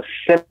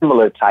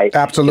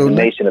Absolutely. in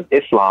the Nation of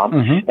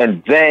Islam.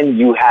 And then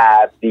you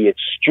have the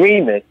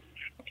extremists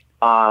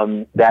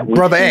that we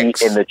Brother see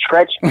X. in the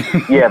Tretch,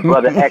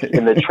 Brother X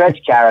in the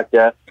Tretch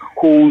character,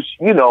 who's,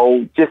 you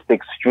know, just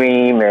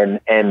extreme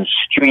and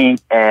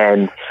street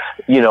and,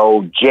 you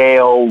know,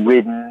 jail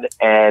ridden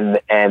and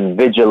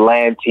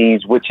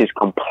vigilantes, which is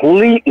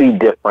completely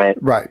different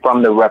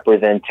from the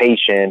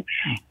representation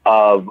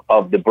of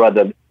the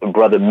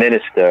brother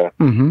Minister,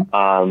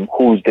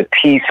 who's the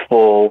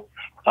peaceful,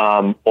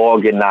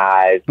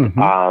 organized,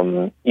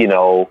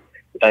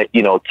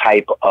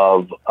 type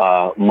of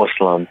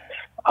Muslim.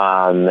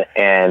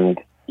 And,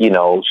 you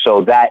know,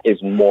 so that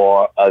is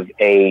more of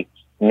a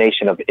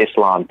Nation of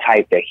Islam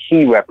type that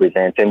he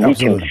represents. And we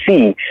can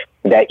see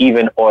that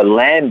even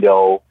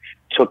Orlando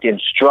took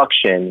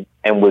instruction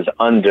and was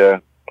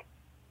under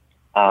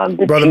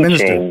the Brother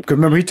Minister. teaching Because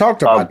remember, he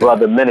talked about that.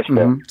 Brother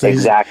Minister. So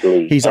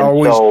exactly. He's and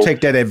always so,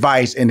 take that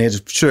advice and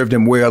has served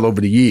him well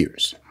over the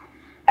years.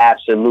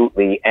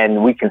 Absolutely.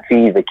 And we can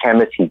see he's a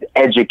chemist. He's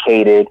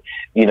educated.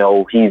 You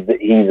know, he's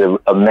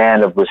a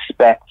man of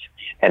respect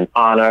and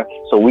honor.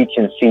 So we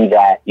can see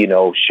that, you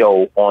know,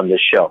 show on the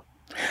show.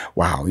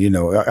 Wow. You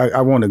know,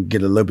 I want to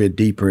get a little bit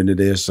deeper into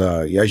this.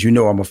 As you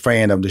know, I'm a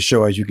fan of the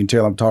show. As you can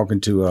tell, I'm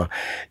talking to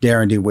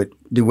Darrin Dewitt,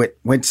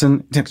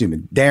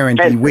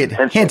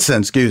 Henson,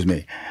 excuse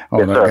me.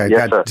 Oh, I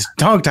got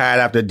tongue-tied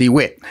after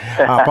Dewitt.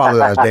 I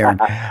apologize, Darrin.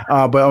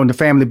 But on the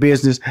family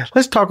business,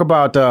 let's talk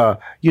about,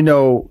 you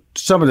know,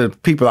 some of the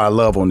people I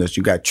love on this.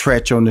 You got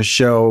Tretch on the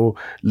show,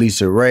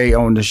 Lisa Ray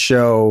on the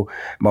show.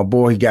 My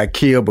boy, he got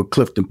killed, but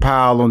Clifton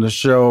Powell on the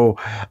show.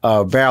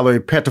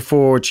 Valerie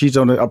Pettiford, she's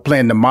on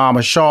playing the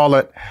mama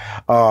Charlotte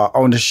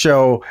on the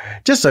show.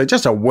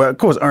 Of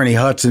course, Ernie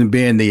Hudson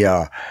being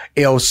the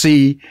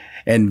LC.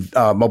 And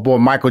my boy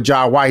Michael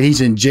Jai White,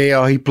 he's in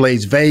jail. He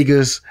plays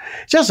Vegas.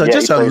 Just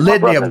a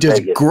litany of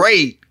just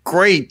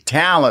great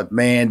talent,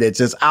 man, that's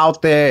just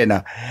out there.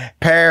 And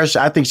Parrish,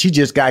 I think she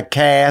just got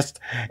cast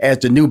as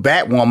the new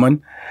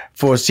Batwoman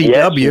for CW.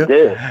 Yes, she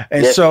did.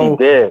 And so,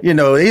 you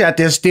know, they out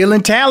there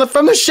stealing talent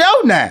from the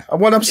show now.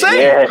 What I'm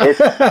saying.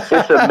 Yeah,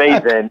 it's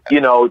amazing.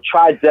 You know,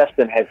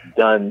 Tri-Destin has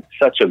done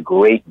such a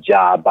great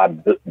job by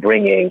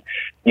bringing,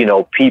 you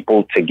know,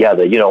 people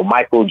together. You know,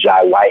 Michael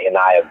Jai White and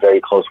I are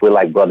very close. We're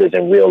like brothers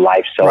in real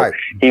life. So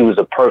he was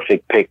a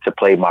perfect pick to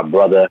play my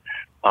brother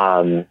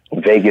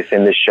Vegas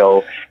in the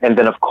show. And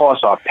then, of course,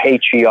 our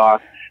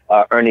patriarch,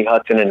 Ernie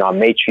Hudson, and our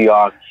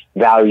matriarch,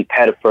 Valerie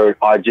Pettiford,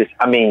 are just,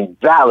 I mean,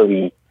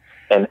 Valerie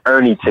and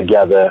Ernie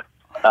together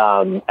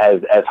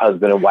as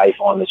husband and wife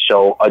on the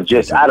show are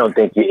just, I don't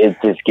think it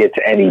just gets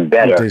any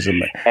better.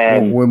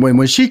 And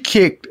when she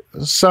kicked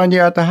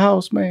Sonya out the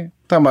house, man,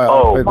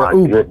 Talking about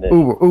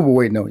Uber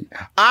waiting on you.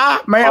 I'm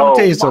gonna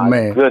tell you something,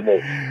 man.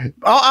 Goodness.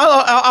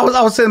 I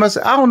was saying to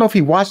myself, I don't know if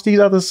he watched these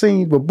other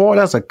scenes, but boy,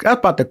 that's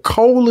about the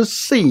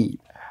coldest scene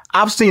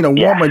I've seen a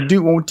woman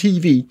do on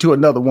TV to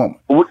another woman.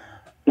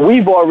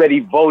 We've already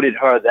voted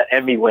her the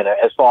Emmy winner,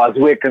 as far as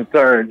we're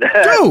concerned.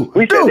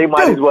 We said they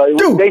might as well.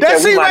 That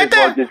scene right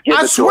there,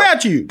 I swear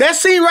to you, that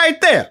scene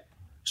right there,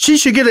 she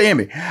should get an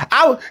Emmy.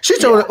 She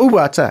told her Uber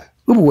outside.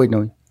 Uber waiting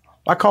on you.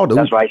 I called her.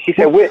 That's right. She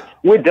said,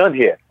 we're done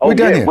here. We're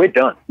done here. We're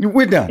done.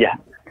 We're done. Yeah.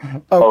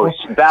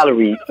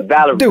 Valerie.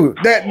 Dude,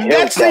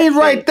 that scene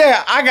right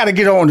there, I got to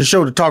get on the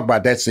show to talk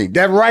about that scene.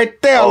 That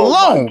right there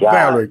alone,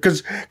 Valerie.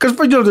 Because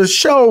for the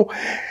show,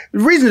 the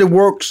reason it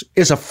works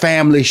is a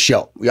family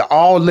show. You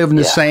all live in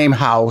the same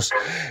house.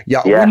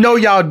 We know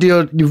you're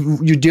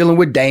dealing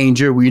with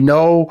danger. We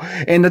know.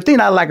 And the thing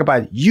I like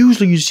about it,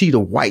 usually you see the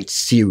white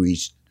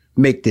series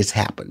make this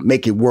happen,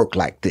 make it work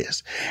like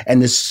this. And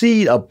to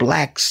see a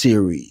black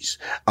series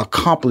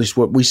accomplish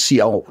what we see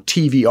on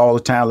TV all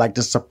the time, like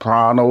The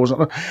Sopranos,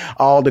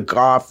 all the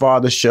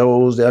Godfather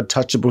shows, the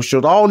Untouchable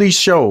shows, all these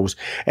shows,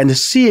 and to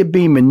see it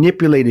being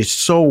manipulated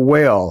so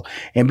well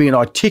and being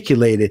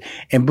articulated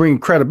and bringing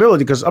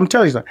credibility, because I'm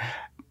telling you something,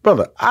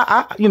 brother,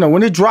 I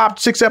when it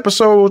dropped 6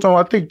 episodes on,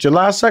 I think,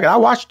 July 2nd, I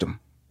watched them.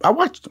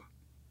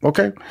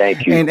 Okay?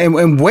 Thank you.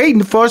 And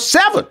waiting for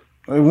 7.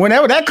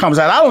 Whenever that comes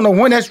out, I don't know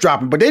when that's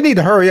dropping, but they need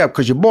to hurry up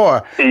because your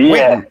boy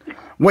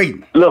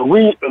waiting. Look,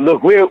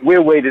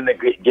 we're waiting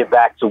to get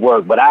back to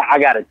work, but I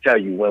got to tell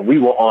you, when we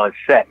were on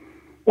set,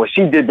 when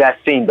she did that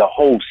scene, the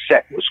whole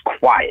set was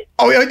quiet.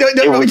 Oh, it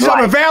was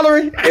like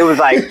Valerie. It was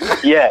like,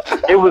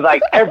 it was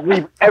like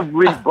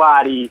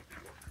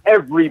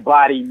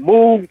everybody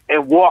moved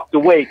and walked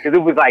away, because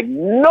it was like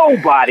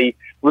nobody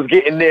was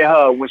getting near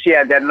her when she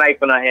had that knife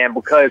in her hand,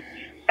 because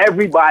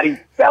everybody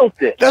felt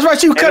it. That's right.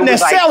 She was cutting that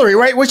celery,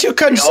 right? When she was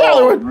cutting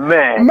celery. Oh,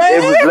 man.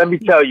 It was, let me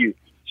tell you,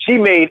 she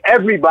made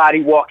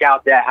everybody walk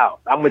out that house.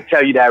 I'm going to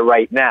tell you that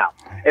right now.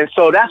 And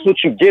so that's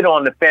what you get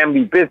on the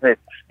family business.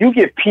 You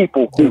get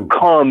people who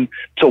come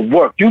to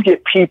work. You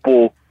get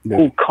people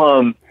who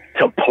come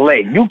to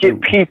play. You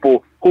get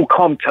people who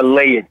come to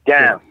lay it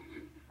down.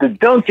 The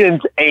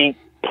Duncans ain't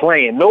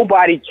playing.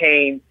 Nobody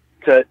came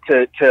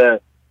to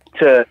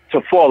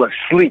fall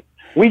asleep.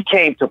 We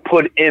came to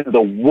put in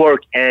the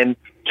work and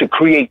to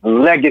create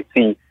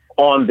legacy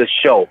on the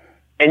show.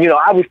 And,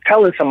 I was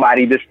telling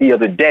somebody this the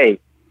other day.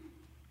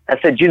 I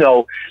said,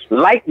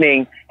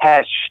 lightning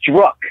has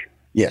struck,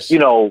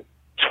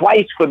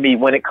 twice for me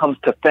when it comes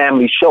to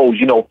family shows.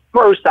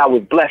 First I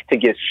was blessed to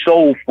get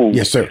Soul Food.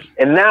 Yes, sir.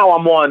 And now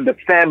I'm on the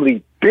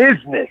family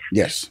business.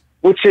 Yes.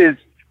 Which is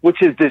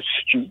this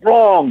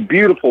strong,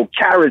 beautiful,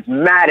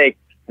 charismatic,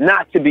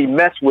 not to be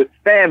messed with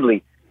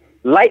family.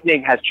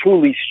 Lightning has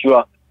truly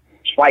struck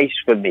twice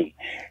for me.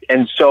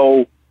 And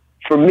so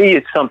for me,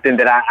 it's something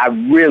that I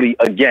really,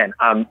 again,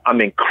 I'm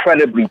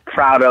incredibly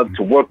proud of,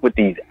 to work with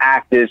these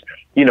actors.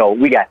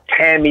 We got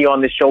Tammy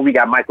on the show. We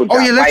got Michael. Oh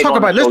yeah, let's talk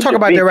about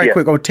that right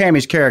quick on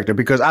Tammy's character,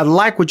 because I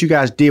like what you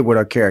guys did with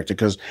her character.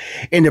 Because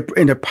in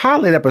the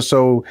pilot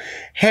episode,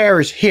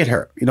 Harris hit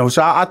her.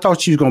 So I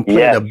thought she was going to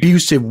play an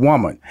abusive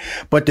woman,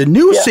 but the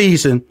new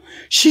season,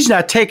 she's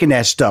not taking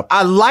that stuff.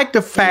 I like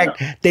the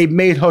fact they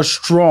made her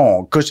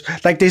strong, because,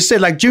 like they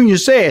said, like Junior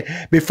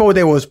said, before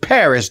there was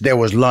Paris, there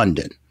was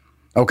London.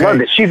 Okay,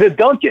 London. She's a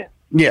Duncan.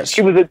 Yes,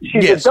 she's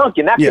a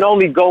Duncan. That can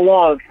only go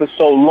on for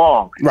so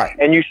long. Right.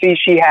 And you see,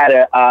 she had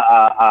a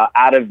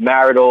out of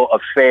marital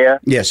affair.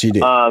 Yes, she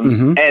did.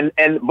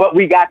 But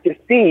we got to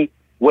see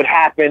what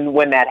happened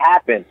when that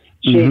happened.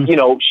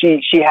 She,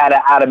 she had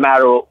an out of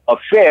marital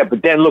affair,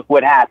 but then look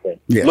what happened.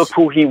 Yes. Look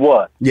who he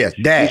was. Yes,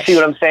 Dash. You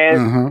see what I'm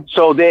saying?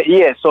 So that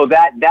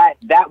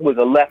was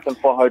a lesson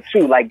for her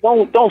too. Like,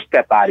 don't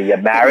step out of your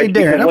marriage.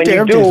 Hey,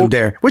 Darrin,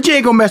 Darrin, but you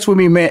ain't gonna mess with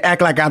me, man.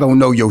 Act like I don't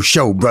know your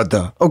show,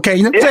 brother. Okay,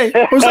 you know what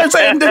I'm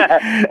saying?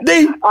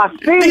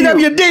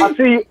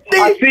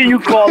 I see you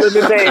calling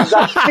the names.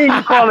 I see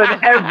you calling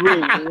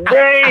every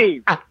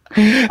name.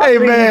 Hey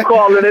man, you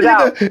calling it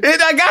out.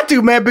 I got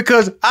to, man,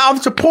 because I'm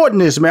supporting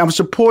this, man. I'm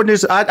supporting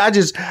this. Like I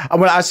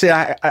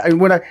said,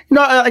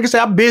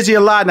 I'm busy a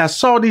lot, and I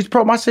saw these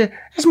programs. I said,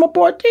 "That's my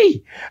boy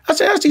D." I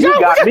said, you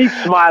got me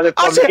smiling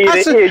from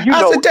ear to ear. You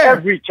know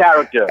every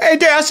character. Hey,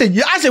 Darrin, I said,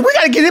 we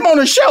got to get him on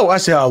the show. I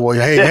said, oh well,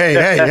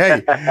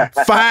 hey,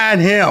 find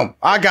him.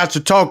 I got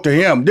to talk to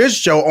him. This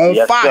show on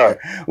fire.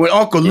 Sir. When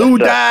Uncle Lou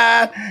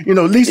died,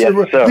 Lisa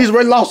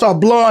Ray lost her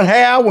blonde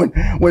hair.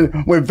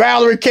 When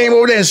Valerie came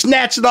over there and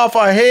snatched it off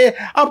her head.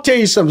 I'm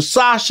telling you something,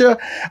 Sasha.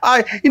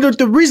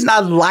 The reason I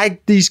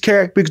like these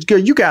characters,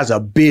 because you guys are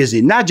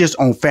busy, not just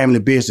on family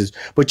business,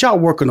 but y'all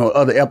working on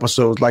other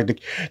episodes. Like the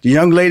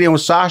young lady on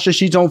Sasha,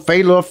 she's on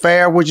Fatal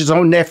Affair, which is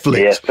on Netflix.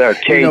 Yes, sir.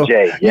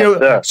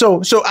 KJ.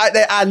 Sir. So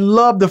I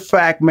love the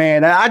fact,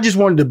 man. I just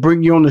wanted to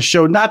bring you on the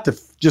show, not to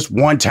just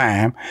one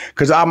time,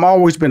 because I've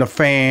always been a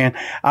fan.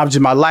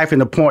 My life in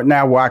the point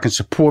now where I can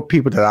support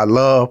people that I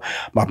love.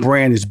 My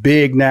brand is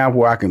big now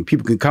where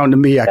people can come to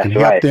me. I can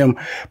help them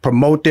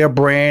promote their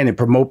brand and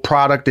promote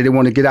product that they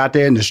want to get out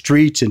there in the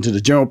streets and to the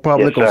general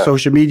public on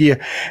social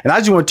media. And I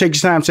just want to take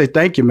this time and say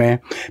thank you, man,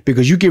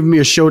 because you give me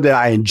a show that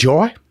I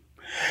enjoy,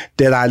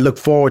 that I look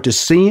forward to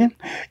seeing.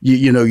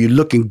 You know, you're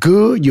looking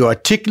good. You're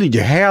articulate.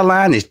 Your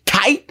hairline is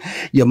tight.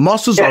 Your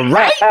muscles are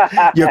right.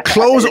 Your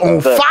clothes are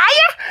on fire.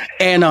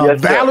 And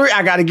Valerie,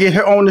 I got to get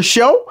her on the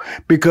show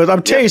because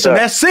I'm telling you, so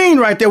that scene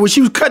right there when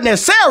she was cutting that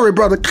celery,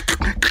 brother,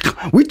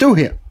 we through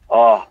here.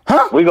 Oh,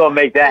 we're going to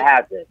make that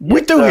happen.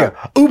 We through here.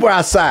 Uber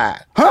outside.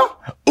 Huh?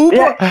 Uber?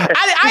 Yeah.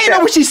 I didn't know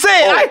what she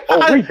said.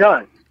 We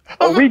done.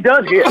 We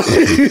done here. I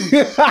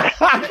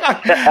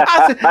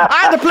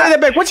had to play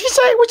that back. What'd she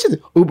say?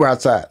 Uber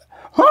outside.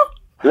 Huh?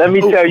 Let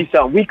me tell you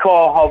something. We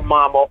call her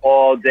mama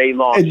all day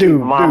long.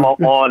 Mama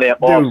on and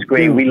off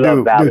screen. We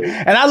love Valerie.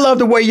 And I love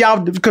the way y'all,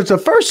 because the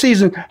first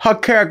season, her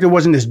character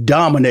wasn't as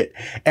dominant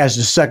as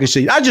the second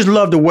season. I just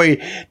love the way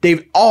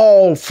they've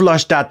all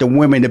flushed out the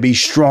women to be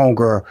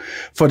stronger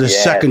for the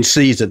second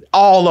season.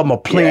 All of them are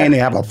playing. They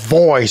have a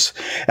voice.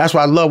 That's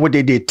why I love what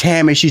they did.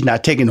 Tammy, she's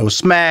not taking no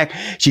smack.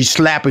 She's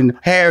slapping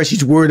Harris.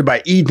 She's worried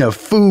about eating her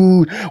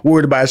food,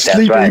 worried about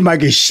sleeping. He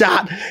might get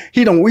shot.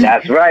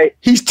 That's right.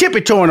 He's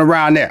tippy-toeing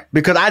around there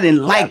because I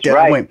didn't like that.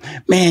 I went,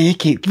 man, we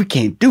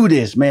can't do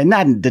this, man.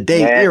 Not in the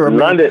day era.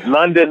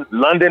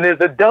 London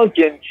is a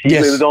Duncan. It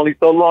was only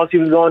so long she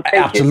was going to take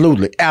it.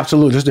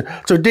 Absolutely.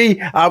 So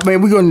D,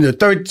 man, we're going to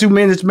 32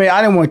 minutes, man.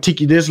 I didn't want to take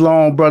you this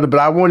long, brother,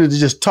 but I wanted to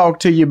just talk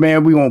to you,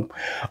 man. We won't.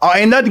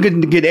 Ain't nothing going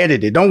to get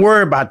edited. Don't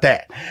worry about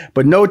that.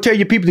 But tell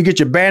your people to get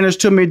your banners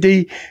to me,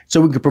 D,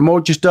 so we can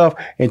promote your stuff.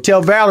 And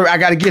tell Valerie I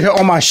got to get her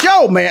on my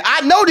show, man. I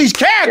know these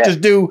characters,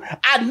 dude.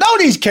 I know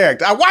these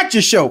characters. I watch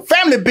your show,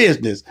 Family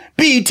Business,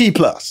 BET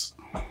Plus.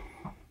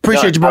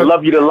 Appreciate you, brother. I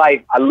love you to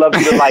life. Brother. And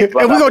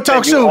we're going to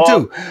talk soon,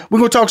 too. We're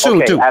going to talk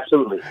soon, too.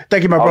 Absolutely.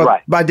 Thank you, my brother.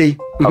 Right. Bye, D.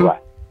 All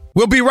right.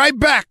 We'll be right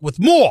back with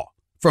more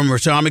from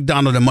Rushion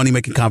McDonald and Money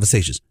Making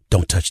Conversations.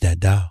 Don't touch that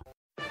dial.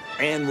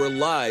 And we're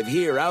live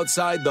here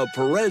outside the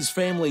Perez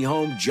family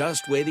home,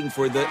 just waiting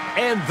for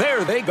and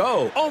there they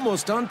go.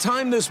 Almost on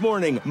time this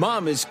morning.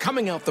 Mom is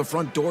coming out the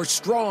front door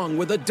strong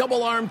with a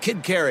double-arm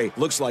kid carry.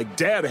 Looks like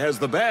Dad has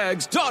the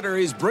bags. Daughter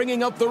is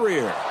bringing up the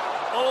rear.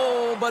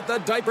 Oh, but the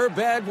diaper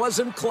bag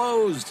wasn't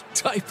closed.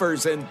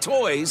 Diapers and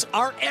toys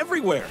are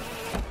everywhere.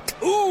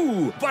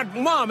 Ooh, but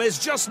Mom has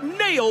just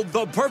nailed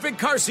the perfect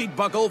car seat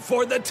buckle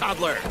for the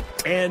toddler.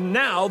 And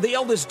now the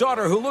eldest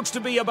daughter, who looks to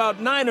be about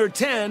 9 or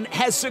 10,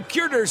 has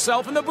secured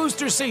herself in the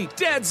booster seat.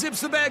 Dad zips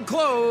the bag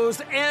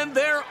closed, and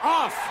they're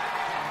off.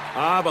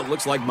 But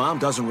looks like Mom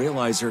doesn't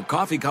realize her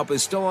coffee cup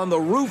is still on the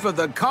roof of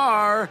the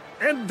car.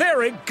 And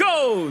there it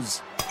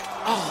goes.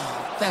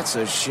 Oh, that's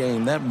a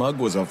shame. That mug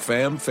was a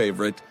fam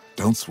favorite.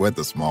 Don't sweat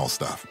the small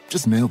stuff.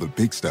 Just nail the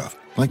big stuff.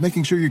 Like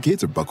making sure your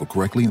kids are buckled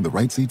correctly in the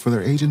right seat for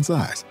their age and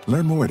size.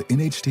 Learn more at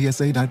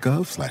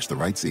nhtsa.gov/the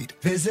right seat.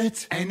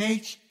 Visit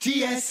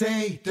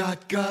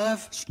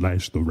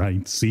nhtsa.gov/the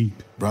right seat.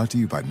 Brought to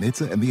you by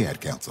NHTSA and the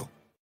Ad Council.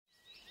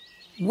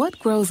 What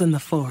grows in the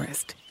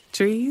forest?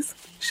 Trees?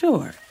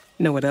 Sure.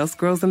 Know what else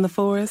grows in the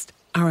forest?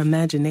 Our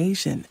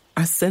imagination,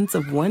 our sense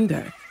of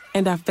wonder,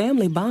 and our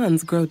family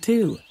bonds grow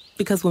too.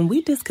 Because when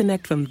we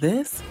disconnect from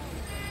this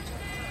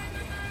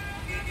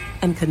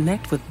and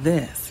connect with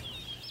this,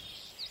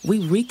 we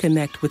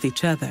reconnect with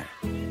each other.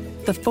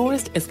 The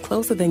forest is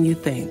closer than you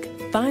think.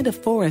 Find a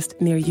forest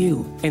near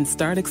you and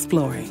start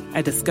exploring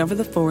at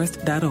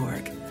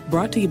discovertheforest.org.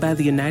 Brought to you by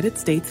the United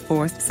States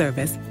Forest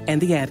Service and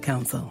the Ad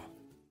Council.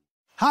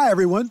 Hi,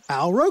 everyone.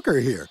 Al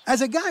Roker here.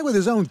 As a guy with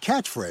his own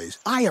catchphrase,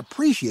 I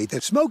appreciate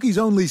that Smokey's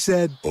only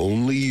said,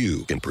 "Only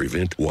you can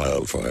prevent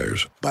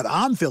wildfires." But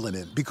I'm filling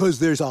in because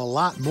there's a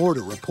lot more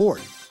to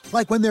report.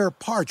 Like when there are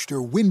parched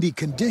or windy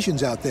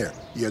conditions out there,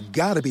 you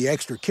gotta be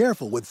extra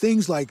careful with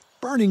things like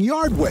burning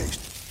yard waste.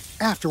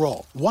 After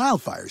all,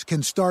 wildfires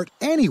can start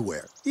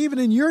anywhere, even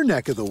in your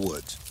neck of the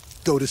woods.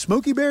 Go to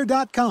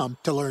SmokeyBear.com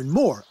to learn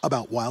more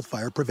about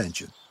wildfire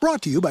prevention.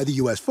 Brought to you by the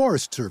U.S.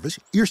 Forest Service,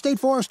 your state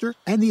forester,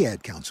 and the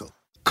Ad Council.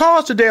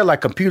 Cars today are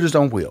like computers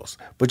on wheels,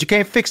 but you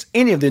can't fix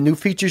any of the new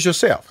features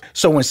yourself.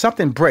 So when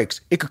something breaks,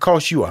 it could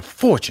cost you a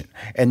fortune,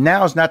 and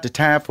now is not the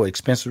time for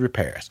expensive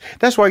repairs.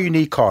 That's why you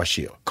need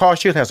CarShield.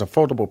 CarShield has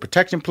affordable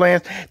protection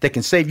plans that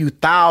can save you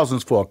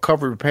thousands for a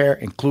covered repair,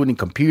 including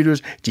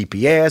computers,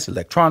 GPS,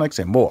 electronics,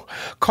 and more.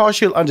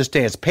 CarShield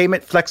understands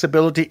payment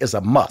flexibility is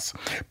a must.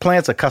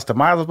 Plans are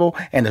customizable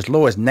and as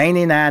low as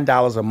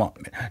 $99 a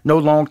month. No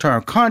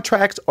long-term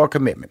contracts or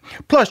commitment.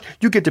 Plus,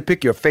 you get to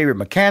pick your favorite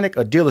mechanic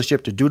or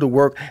dealership to do the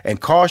work,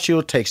 and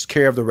CarShield takes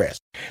care of the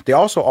rest. They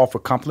also offer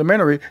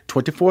complimentary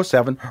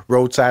 24/7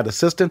 roadside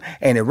assistance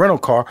and a rental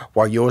car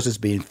while yours is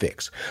being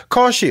fixed.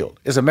 CarShield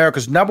is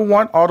America's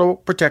 #1 auto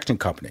protection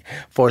company.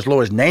 For as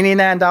low as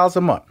 $99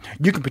 a month,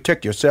 you can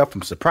protect yourself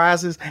from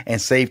surprises and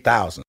save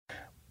thousands.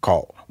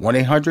 Call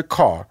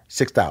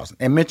 1-800-CAR-6000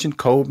 and mention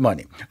code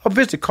MONEY. Or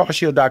visit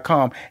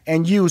carshield.com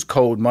and use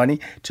code MONEY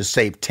to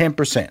save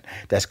 10%.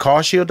 That's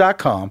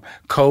carshield.com,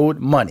 code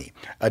MONEY.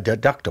 A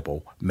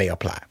deductible may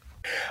apply.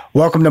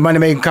 Welcome to Money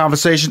Making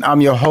Conversation.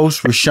 I'm your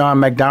host, Rushion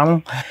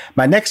McDonald.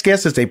 My next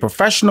guest is a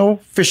professional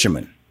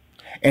fisherman,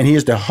 and he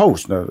is the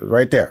host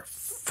right there.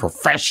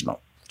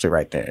 Professional. See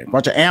right there. A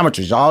bunch of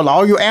amateurs.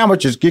 All you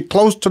amateurs, get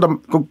close to them.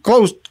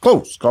 Close.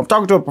 I'm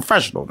talking to a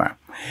professional now.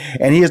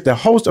 And he is the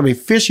host of A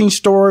Fishing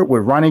Story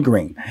with Ronnie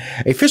Green.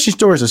 A Fishing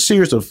Story is a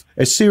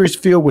series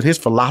filled with his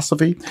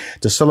philosophy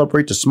to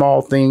celebrate the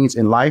small things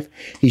in life.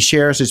 He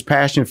shares his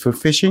passion for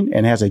fishing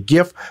and has a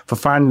gift for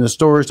finding the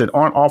stories that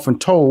aren't often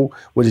told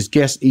with his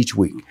guests each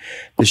week.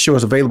 The show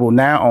is available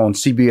now on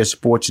CBS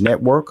Sports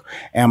Network,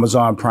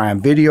 Amazon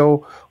Prime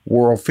Video,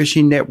 World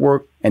Fishing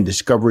Network, and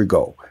Discovery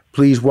Go.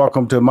 Please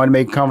welcome to Money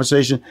Making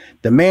Conversation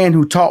the man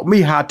who taught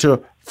me how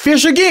to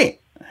fish again,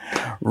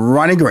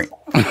 Ronnie Green.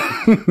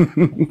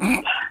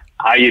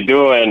 How you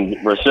doing,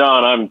 Rushion?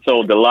 I'm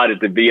so delighted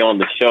to be on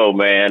the show,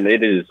 man.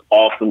 It is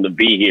awesome to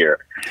be here.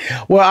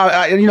 Well,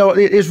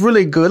 it's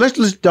really good.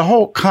 Let's the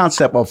whole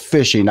concept of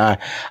fishing. I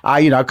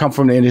come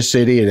from the inner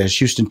city, that's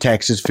Houston,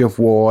 Texas, 5th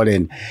Ward,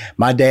 and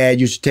my dad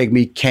used to take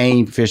me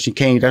cane fishing.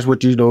 Cane, that's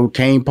what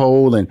cane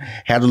pole, and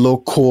had a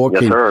little cork,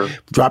 yes, and sir.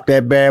 drop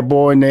that bad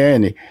boy in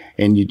there,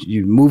 and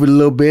you move it a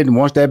little bit, and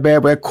once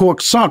that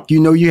cork sunk,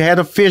 you had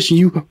a fish, and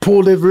you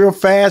pulled it real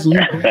fast, and you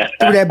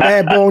threw that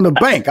bad boy on the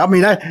bank.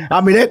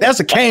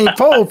 That's a cane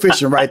pole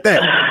fishing right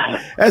there.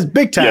 That's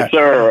big time. Yes,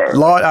 sir.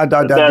 Lord, I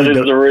did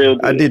the real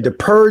deal. I did the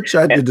perch,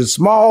 I did the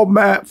small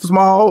bass, the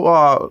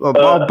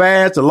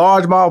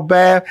largemouth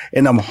bass,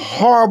 and them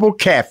horrible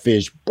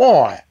catfish.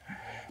 Boy,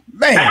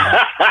 man.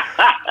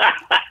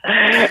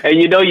 And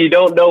you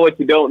don't know what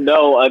you don't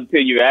know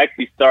until you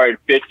actually started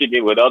fishing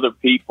it with other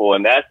people.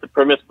 And that's the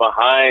premise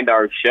behind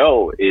our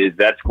show, is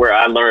that's where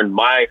I learned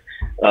my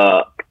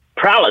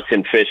prowess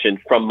in fishing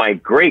from my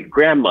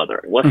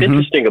great-grandmother. What's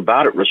interesting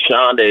about it,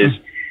 Rushion, is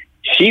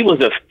she was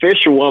a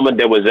fisherwoman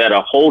that was at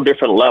a whole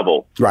different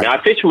level. Right. Now,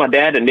 I fished with my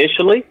dad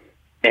initially,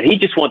 and he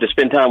just wanted to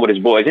spend time with his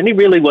boys. And he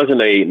really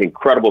wasn't an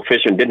incredible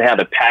fisherman, didn't have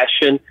the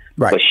passion,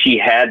 but she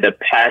had the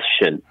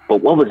passion.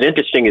 But what was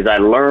interesting is I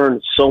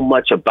learned so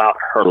much about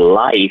her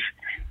life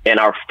and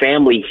our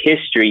family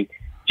history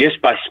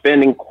just by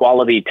spending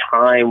quality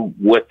time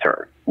with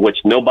her, which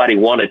nobody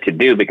wanted to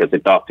do because they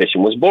thought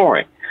fishing was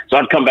boring. So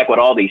I'd come back with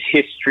all these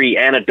history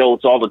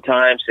anecdotes all the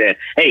time, saying,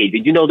 hey,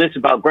 did you know this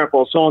about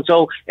Grandpa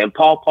so-and-so and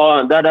Paw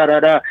and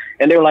da-da-da-da?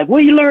 And they were like,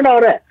 where you learn all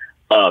that?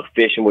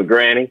 Fishing with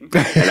Granny. And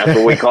that's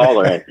what we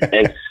call her.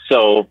 And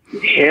so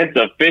hence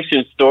a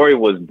fishing story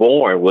was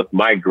born with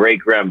my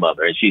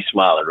great-grandmother, and she's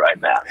smiling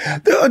right now.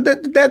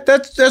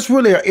 That's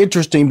really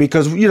interesting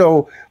because,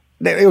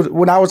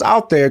 when I was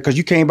out there, because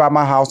you came by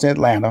my house in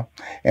Atlanta,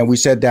 and we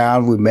sat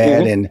down, we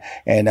met,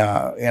 and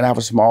I have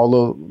a small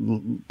little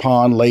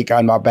pond lake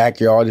in my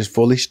backyard. It's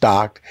fully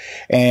stocked.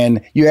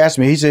 And you asked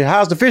me, he said,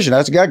 "How's the fishing?"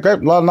 I said, "Got a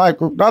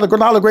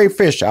lot of great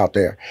fish out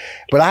there,"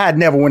 but I had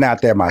never went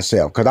out there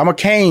myself because I'm a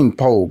cane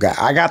pole guy.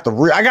 I got the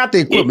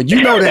equipment.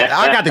 You know that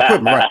I got the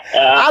equipment right.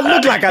 I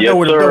look like I know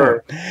what I'm doing.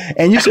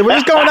 And you said, "Well,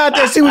 just going out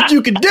there and see what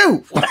you can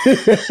do."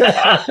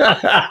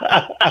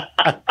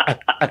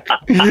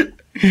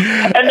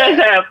 And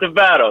that's half the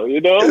battle,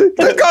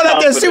 Let's go out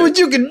there and see what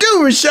you can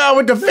do, Rushion,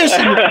 with the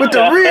fishing, with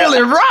the reel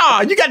and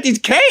rod. You got these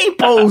cane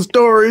pole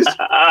stories.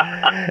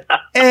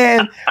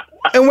 And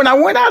when I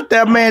went out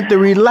there, man, the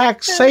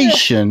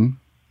relaxation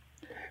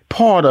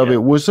part of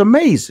it was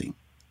amazing.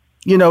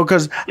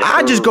 Because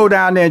I just go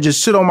down there and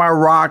just sit on my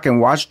rock and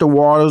watch the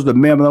waters, the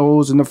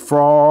minnows and the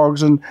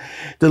frogs and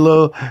the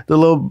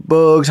little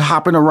bugs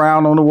hopping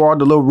around on the water,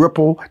 the little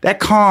ripple. That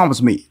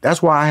calms me.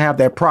 That's why I have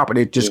that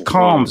property. It just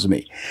calms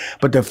me.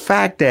 But the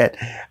fact that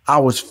I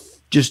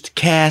was just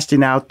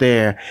casting out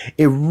there,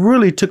 it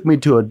really took me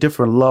to a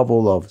different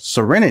level of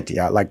serenity,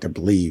 I like to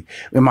believe,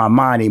 in my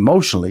mind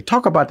emotionally.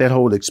 Talk about that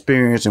whole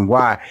experience and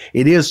why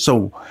it is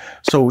so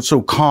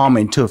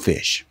calming to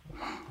fish.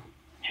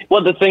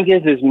 Well, the thing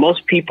is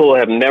most people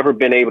have never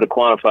been able to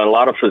quantify. A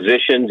lot of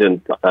physicians and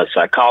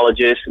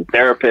psychologists and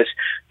therapists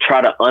try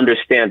to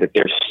understand that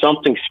there's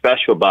something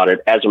special about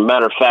it. As a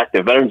matter of fact,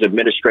 the Veterans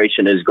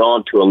Administration has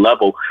gone to a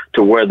level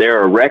to where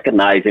they're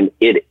recognizing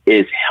it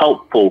is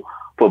helpful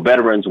for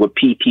veterans with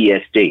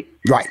PTSD.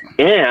 Right.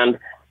 And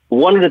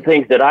one of the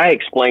things that I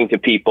explain to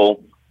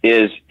people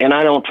is, and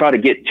I don't try to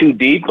get too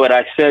deep, but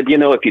I said,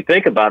 if you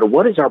think about it,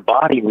 what is our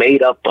body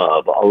made up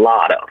of? A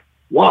lot of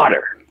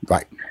water.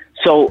 Right.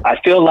 So I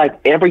feel like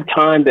every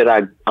time that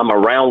I'm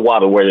around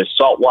water, whether it's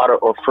salt water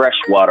or fresh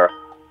water,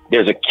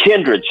 there's a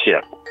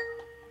kindredship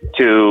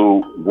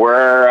to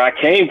where I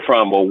came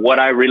from or what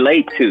I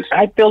relate to.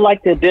 I feel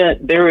like that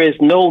there is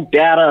no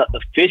data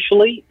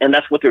officially, and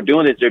that's what they're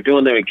doing is they're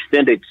doing their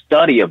extended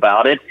study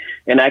about it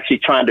and actually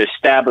trying to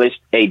establish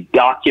a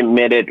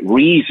documented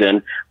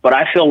reason. But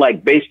I feel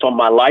like based on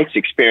my life's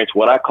experience,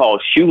 what I call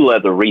shoe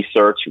leather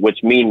research,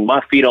 which means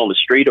my feet on the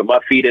street or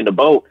my feet in the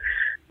boat,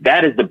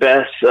 that is the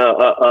best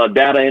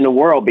data in the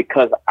world,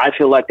 because I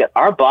feel like that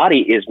our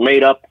body is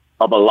made up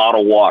of a lot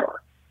of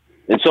water.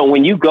 And so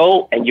when you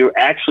go and you're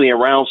actually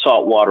around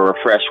salt water or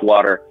fresh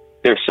water,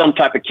 there's some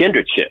type of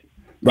kindredship.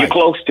 Right. You're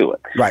close to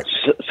it. Right.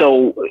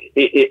 So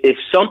it's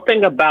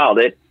something about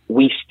it.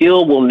 We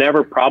still will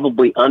never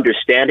probably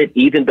understand it,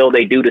 even though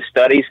they do the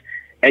studies.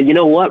 And you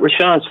know what,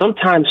 Rashawn,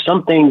 sometimes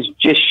some things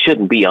just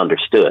shouldn't be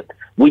understood.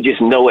 We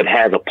just know it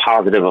has a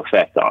positive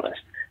effect on us.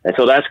 And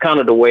so that's kind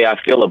of the way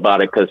I feel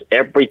about it, because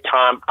every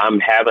time I'm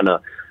having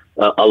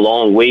a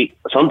long week,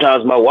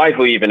 sometimes my wife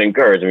will even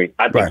encourage me,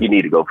 I think you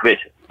need to go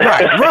fishing.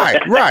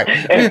 Right.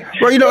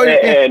 Well, you know,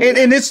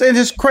 and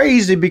it's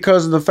crazy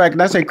because of the fact,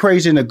 and I say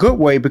crazy in a good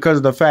way, because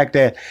of the fact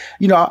that,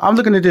 you know, I'm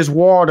looking at this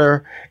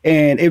water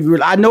and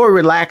I know it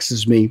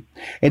relaxes me.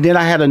 And then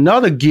I had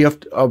another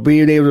gift of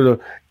being able to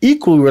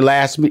equally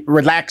relax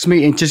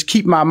me and just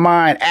keep my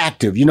mind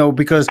active, you know,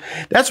 because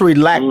that's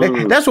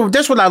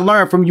that's what I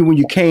learned from you when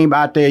you came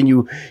out there, and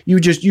you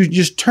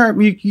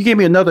gave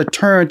me another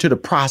turn to the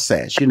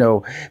process, you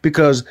know,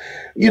 because,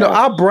 you know,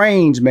 our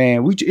brains,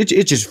 man,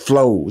 it just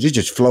flows,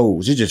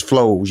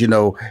 you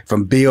know,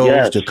 from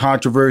bills to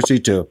controversy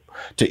to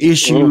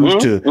issues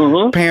to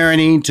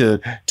parenting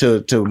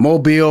to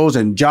mobiles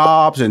and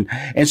jobs, and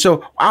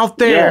so out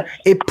there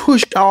it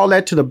pushed all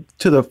that to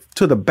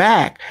the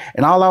back,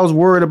 and all I was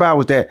worried about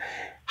was that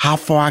how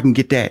far I can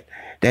get that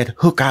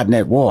hook out in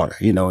that water,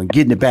 you know, and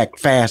getting it back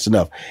fast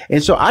enough.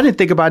 And so I didn't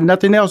think about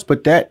nothing else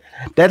but that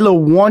little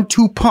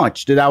 1-2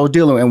 punch that I was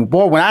dealing with. And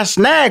boy, when I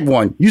snagged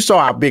one, you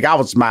saw how big I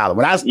was smiling.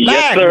 When I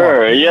snagged one,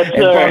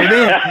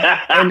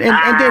 and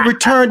then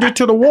returned it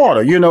to the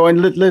water, you know,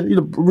 and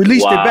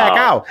released it back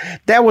out.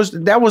 That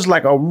was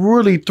like a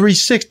really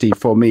 360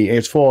 for me,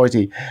 as far as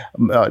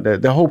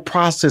the whole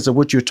process of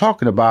what you're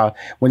talking about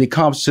when it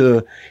comes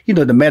to, you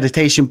know, the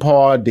meditation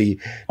part, the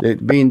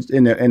being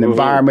in an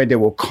environment that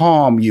will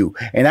calm you.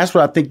 And that's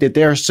what I think that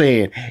they're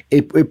saying.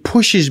 It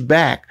pushes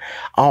back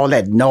all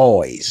that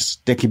noise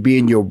that can be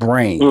in your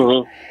brain.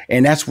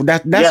 And that's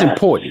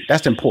important.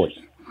 That's important.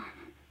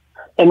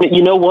 And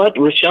you know what,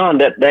 Rashawn,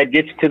 that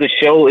gets to the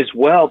show as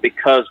well,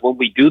 because when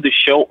we do the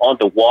show on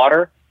the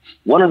water,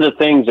 one of the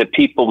things that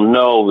people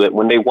know that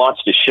when they watch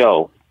the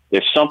show,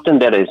 there's something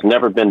that has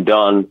never been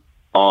done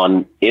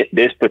on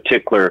this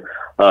particular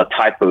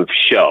type of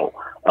show,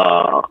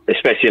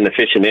 especially in the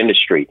fishing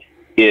industry,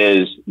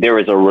 is there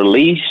is a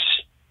release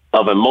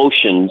of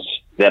emotions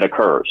that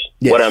occurs.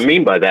 Yes. What I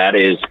mean by that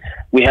is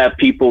we have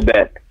people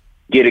that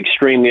get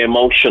extremely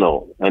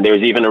emotional, and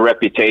there's even a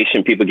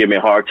reputation, people give me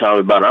a hard time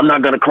about it. I'm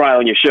not going to cry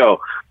on your show,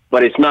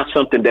 but it's not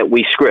something that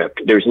we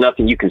script. There's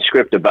nothing you can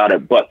script about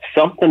it, but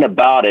something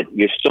about it,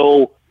 you're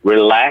so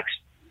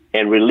relaxed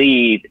and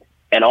relieved,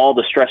 and all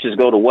the stresses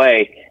go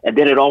away, and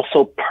then it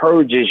also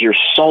purges your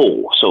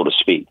soul, so to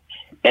speak.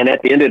 And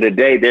at the end of the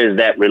day, there's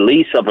that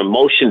release of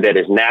emotion that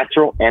is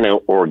natural and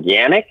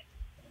organic.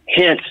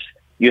 Hence,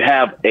 you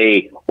have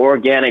a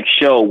organic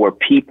show where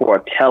people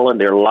are telling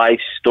their life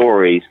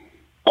stories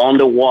on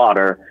the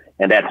water,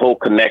 and that whole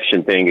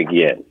connection thing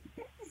again.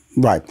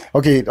 Right.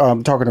 Okay.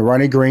 I'm talking to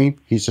Ronnie Green.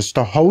 He's just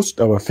the host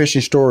of A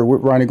Fishing Story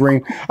with Ronnie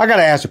Green. I got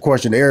to ask a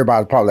question that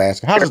everybody's probably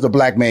asking. How does the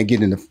black man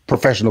get in the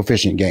professional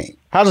fishing game?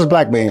 How does a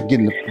black man get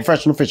in the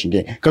professional fishing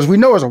game? Because we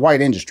know it's a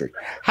white industry.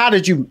 How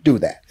did you do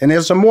that? And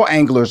there's some more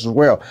anglers as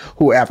well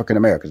who are African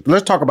Americans.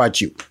 Let's talk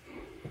about you.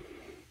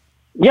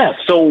 Yeah,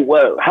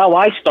 so how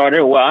I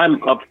started, well,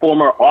 I'm a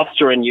former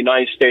officer in the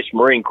United States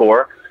Marine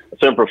Corps,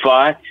 Semper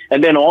Fi,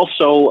 and then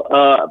also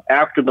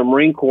after the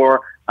Marine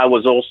Corps, I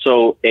was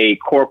also a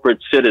corporate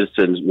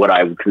citizen, what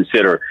I would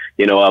consider.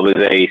 You know, I was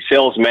a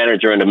sales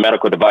manager in the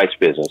medical device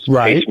business,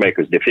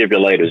 pacemakers,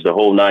 defibrillators, the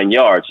whole 9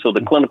 yards. So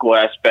the clinical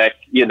aspect,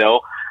 you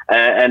know,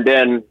 and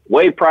then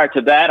way prior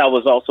to that, I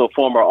was also a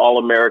former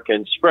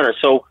All-American sprinter.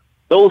 So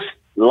those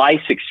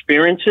life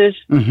experiences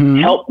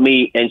helped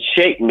me and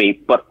shaped me.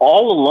 But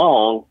all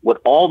along, with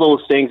all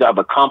those things I've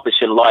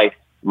accomplished in life,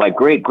 my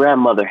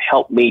great-grandmother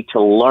helped me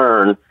to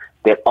learn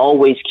that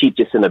always keep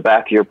this in the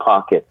back of your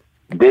pocket.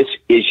 This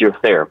is your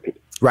therapy.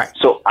 Right.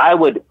 So I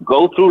would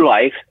go through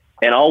life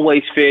and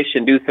always fish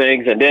and do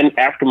things. And then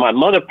after my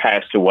mother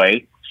passed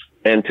away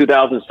in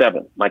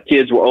 2007, my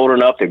kids were old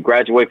enough to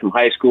graduate from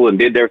high school and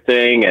did their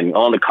thing and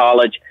on to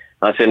college.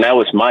 I said,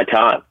 now it's my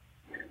time.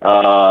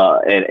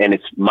 And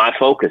it's my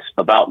focus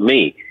about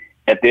me.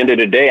 At the end of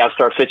the day, I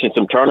started fishing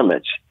some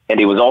tournaments, and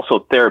it was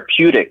also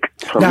therapeutic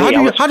for now,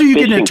 me. How do you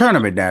get in a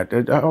tournament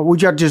now?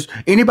 Would you just,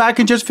 anybody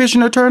can just fish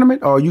in a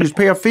tournament, or you just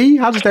pay a fee?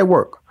 How does that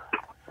work?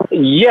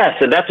 Yes,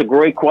 and that's a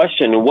great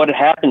question. And what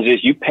happens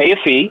is you pay a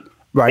fee,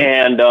 right?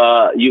 And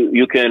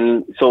you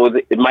can, so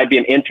it might be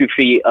an entry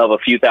fee of a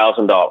few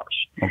 $1,000s.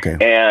 Okay.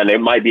 And it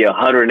might be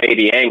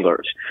 180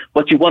 anglers.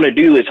 What you want to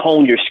do is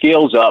hone your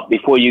skills up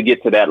before you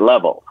get to that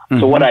level.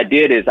 So what I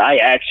did is I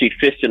actually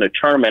fished in a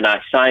tournament. I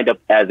signed up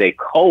as a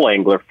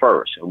co-angler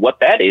first. And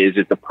what that is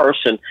the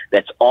person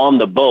that's on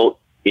the boat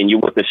and you're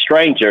with a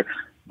stranger,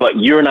 but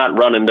you're not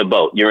running the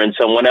boat. You're in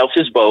someone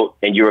else's boat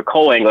and you're a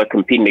co-angler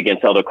competing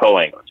against other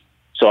co-anglers.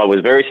 So I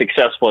was very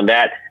successful in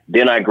that.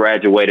 Then I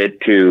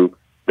graduated to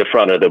the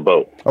front of the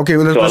boat. Okay,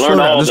 well, let's slow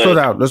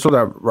down. Let's slow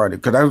down, right?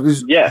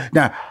 Because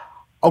now,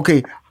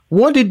 okay,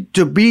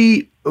 to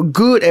be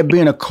good at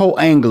being a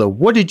co-angler,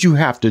 what did you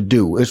have to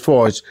do as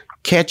far as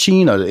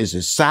catching, or is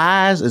it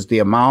size? Is the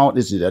amount?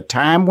 Is it a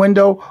time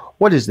window?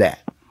 What is that?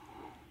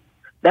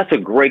 That's a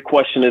great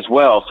question as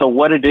well. So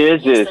what it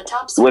is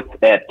with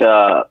that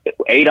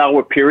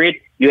 8-hour period,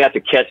 you have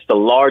to catch the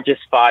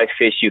largest 5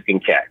 fish you can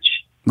catch.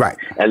 Right.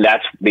 And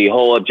that's the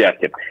whole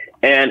objective.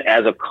 And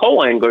as a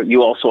co-angler,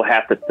 you also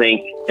have to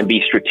think and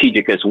be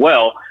strategic as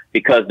well,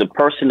 because the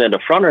person in the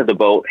front of the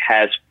boat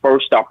has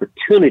first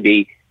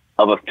opportunity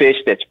of a fish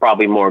that's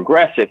probably more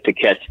aggressive to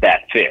catch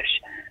that fish.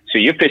 So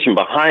you're fishing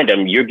behind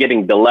them, you're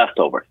getting the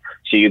leftover.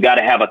 So you got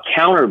to have a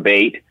counter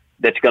bait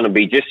that's going to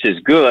be just as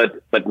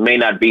good, but may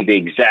not be the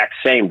exact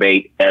same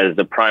bait as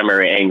the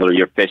primary angler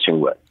you're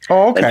fishing with.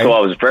 Oh, okay. And so I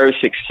was very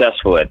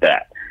successful at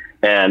that.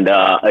 And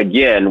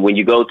again, when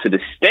you go to the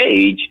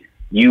stage,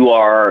 you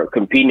are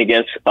competing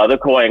against other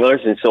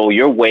co-anglers, and so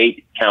your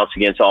weight counts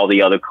against all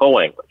the other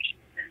co-anglers.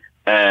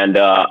 And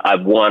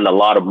I've won a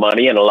lot of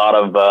money and a lot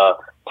of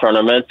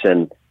tournaments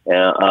and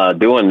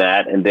doing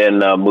that, and then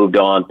moved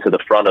on to the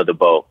front of the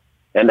boat.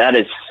 And that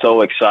is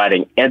so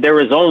exciting. And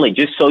there is only,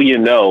 just so you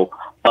know,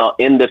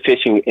 in the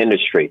fishing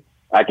industry,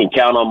 I can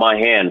count on my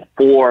hand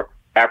 4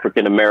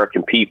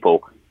 African-American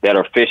people that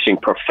are fishing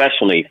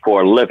professionally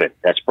for a living.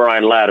 That's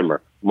Brian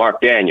Latimer, Mark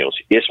Daniels,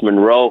 Is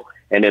Monroe,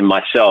 and then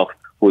myself,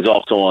 who's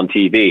also on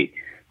TV.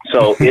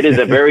 So it is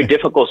a very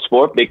difficult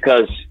sport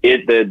because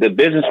the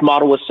business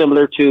model is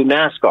similar to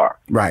NASCAR.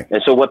 Right.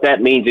 And so what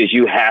that means is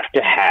you have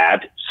to have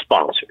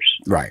sponsors.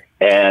 Right.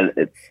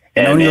 And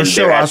on your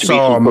show, I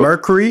saw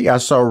Mercury, I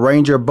saw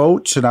Ranger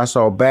Boats, and I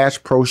saw Bass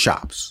Pro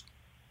Shops.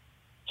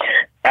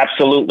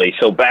 Absolutely.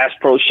 So Bass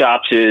Pro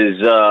Shops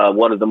is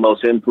one of the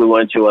most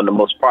influential and the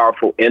most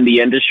powerful in the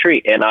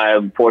industry. And I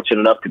am fortunate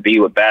enough to be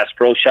with Bass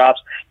Pro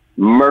Shops.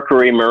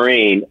 Mercury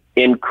Marine,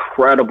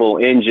 incredible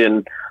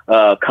engine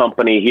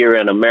company here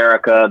in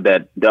America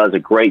that does a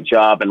great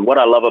job. And what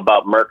I love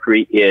about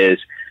Mercury is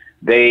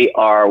they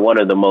are one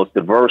of the most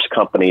diverse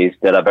companies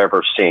that I've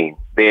ever seen.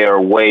 They are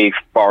way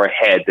far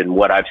ahead than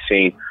what I've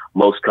seen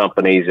most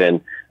companies.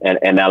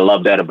 And I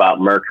love that about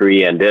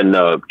Mercury. And then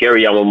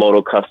Gary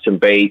Yamamoto Custom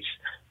Baits,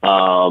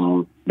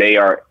 they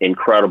are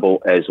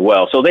incredible as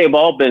well. So they've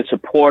all been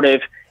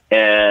supportive,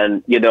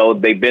 and, you know,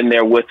 they've been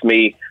there with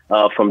me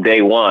from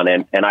day one,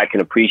 and I can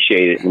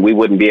appreciate it. And we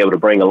wouldn't be able to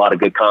bring a lot of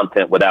good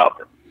content without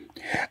them.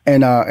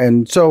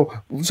 And so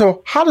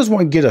how does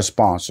one get a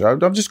sponsor?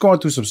 I'm just going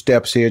through some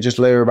steps here, just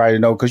to let everybody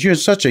know, because you're in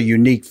such a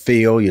unique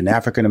field. You're an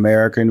African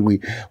American. We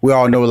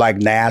all know, like,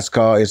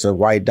 NASCAR is a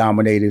white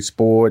dominated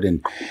sport,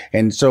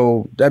 and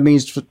so that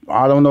means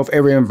I don't know if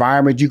every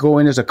environment you go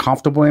in is a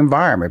comfortable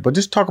environment. But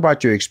just talk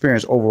about your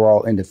experience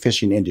overall in the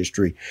fishing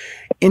industry,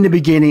 in the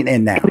beginning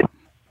and now.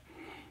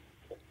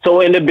 So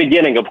in the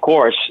beginning, of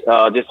course,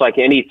 just like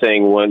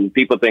anything, when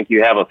people think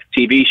you have a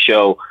TV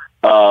show,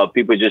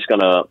 people are just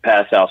going to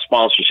pass out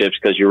sponsorships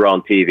because you're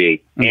on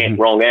TV. And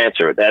wrong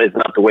answer. That is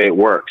not the way it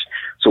works.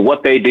 So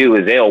what they do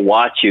is they'll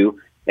watch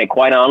you, and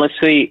quite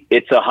honestly,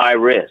 it's a high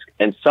risk.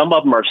 And some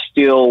of them are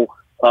still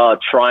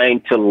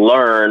trying to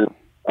learn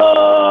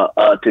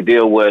to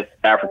deal with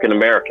African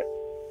American,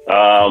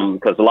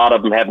 because a lot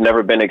of them have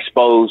never been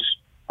exposed.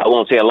 I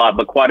won't say a lot,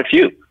 but quite a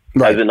few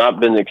has not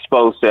been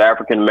exposed to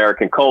African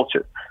American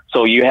culture.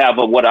 So you have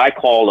what I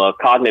call a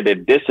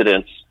cognitive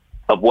dissonance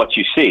of what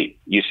you see.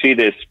 You see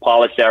this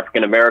polished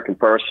African American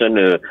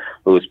person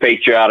who is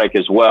patriotic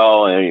as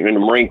well, and in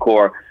the Marine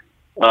Corps,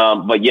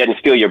 but yet and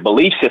still your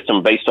belief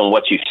system based on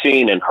what you've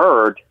seen and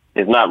heard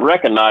is not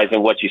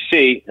recognizing what you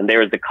see, and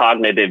there is the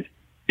cognitive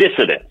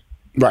dissonance.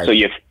 Right. So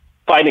you're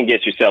fighting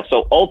against yourself.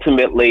 So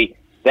ultimately,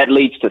 that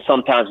leads to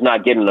sometimes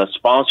not getting a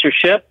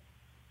sponsorship.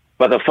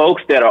 But the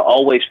folks that are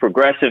always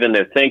progressive in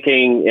their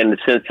thinking, in the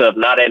sense of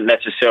not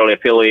necessarily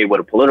affiliated with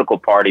a political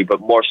party, but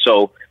more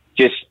so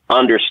just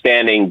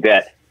understanding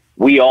that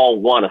we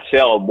all want to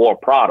sell more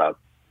product,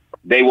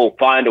 they will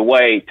find a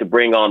way to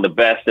bring on the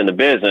best in the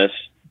business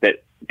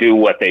that do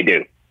what they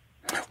do.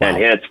 Wow. And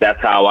hence,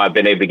 that's how I've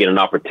been able to get an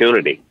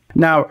opportunity.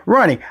 Now,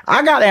 Ronnie,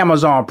 I got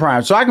Amazon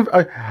Prime, so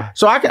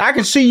I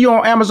can see you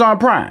on Amazon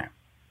Prime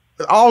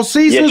all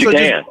seasons. Yes, you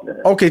can.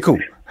 Okay, cool.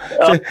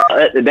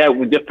 That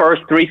was the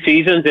first 3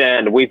 seasons,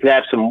 and we've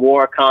had some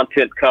more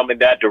content coming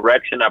that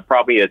direction. I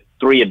probably had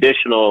 3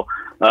 additional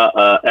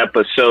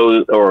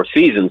episodes or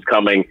seasons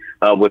coming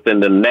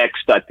within the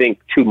next, I think,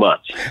 2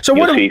 months. So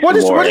what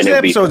is the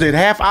episode? Is it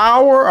half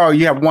hour, or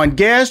you have one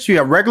guest? You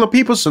have regular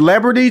people,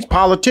 celebrities,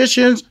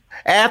 politicians,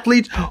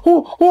 athletes?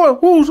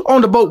 Who's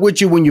on the boat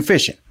with you when you're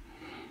fishing?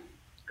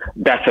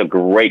 That's a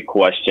great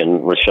question,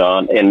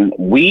 Rashawn. And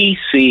we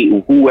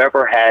see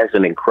whoever has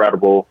an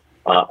incredible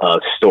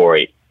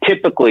story.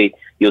 Typically,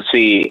 you'll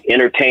see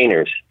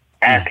entertainers,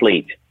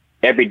 athletes,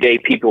 everyday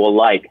people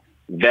alike,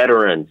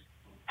 veterans,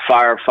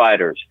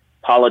 firefighters,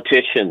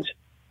 politicians,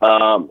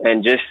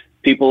 and just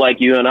people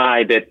like you and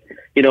I that,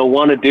 you know,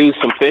 want to do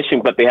some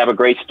fishing, but they have a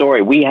great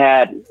story. We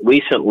had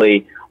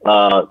recently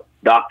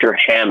Dr.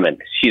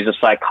 Hammond. She's a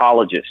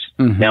psychologist.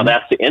 Mm-hmm. Now,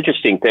 that's the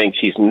interesting thing.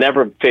 She's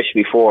never fished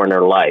before in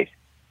her life.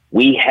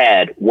 We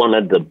had one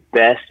of the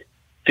best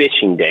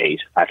fishing days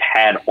I've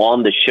had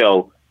on the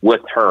show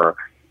with her,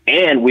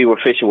 and we were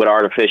fishing with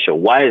artificial.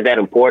 Why is that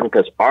important?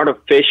 Because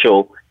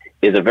artificial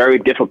is a very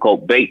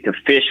difficult bait to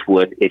fish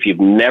with if you've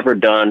never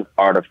done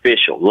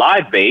artificial.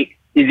 Live bait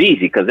is easy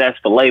because that's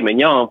filet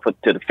mignon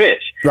to the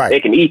fish. Right. They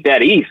can eat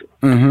that easily.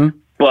 Mm-hmm.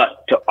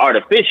 But to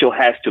artificial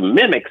has to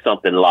mimic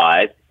something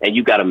live, and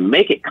you got to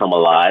make it come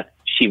alive.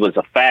 She was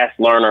a fast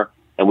learner,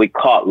 and we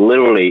caught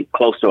literally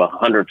close to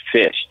 100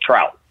 fish,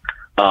 trout,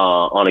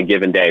 on a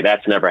given day.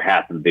 That's never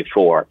happened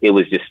before. It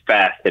was just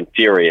fast and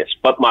furious.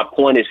 But my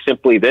point is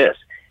simply this.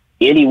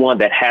 Anyone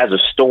that has a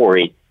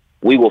story,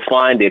 we will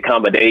find the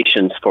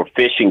accommodations for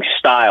fishing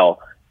style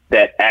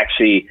that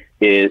actually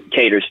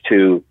caters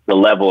to the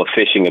level of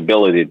fishing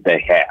ability that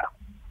they have.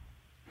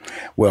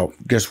 Well,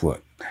 guess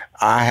what?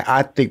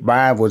 I think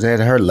mine was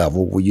at her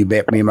level when you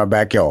met me in my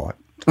backyard.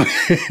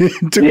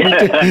 took me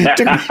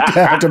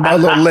down to my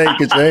little lake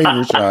and said, "Hey,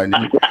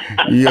 Rashawn,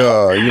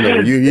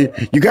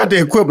 you got the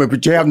equipment,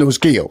 but you have no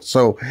skill."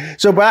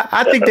 But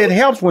I think that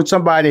helps when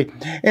somebody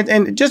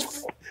and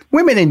just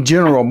women in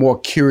general are more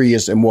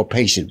curious and more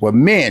patient. Where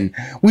men,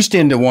 we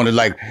tend to want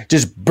to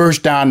just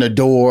burst down the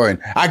door and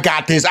I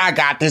got this.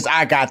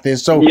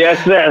 So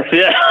yes.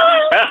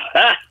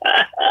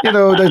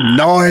 There's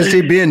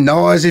noisy, being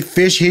noisy.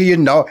 Fish hear you.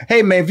 No,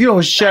 hey man, if you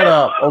don't shut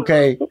up,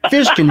 okay,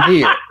 fish can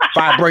hear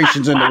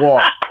vibrations in the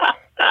water.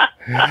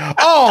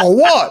 Oh,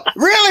 what?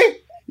 Really?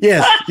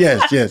 Yes.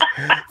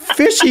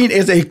 Fishing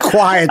is a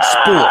quiet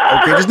sport.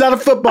 Okay, it's not a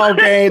football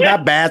game,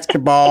 not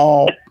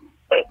basketball.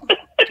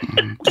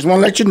 Just want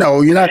to let you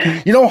know, you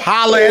don't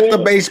holler at the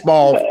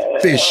baseball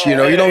fish, you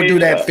don't do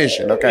that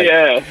fishing, okay?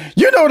 Yeah.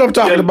 You know what I'm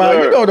talking about.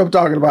 Sir. You know what I'm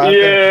talking about.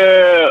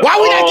 Yeah. Why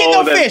we not getting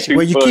no fish?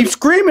 Well, you funny. keep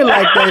screaming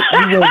like that,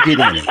 you won't get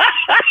any.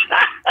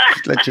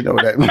 Just let you know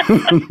that.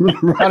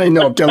 Ronnie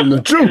know I'm telling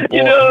the truth.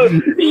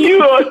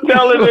 You are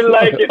telling it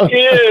like it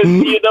is,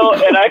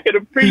 and I can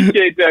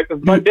appreciate that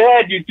because my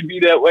dad used to be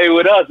that way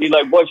with us. He's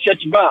like, boy,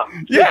 shut your mouth.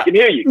 Yeah. Fish can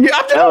hear you. Yeah,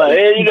 I'm telling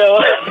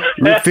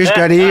you. Fish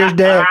got ears,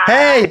 Dad.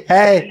 Hey.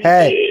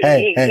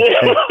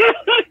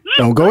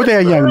 Don't go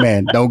there, young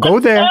man. Don't go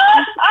there.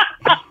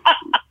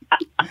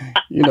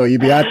 You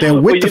be out there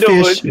with the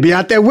fish. Be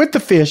out there with the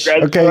fish.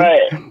 That's okay. Right.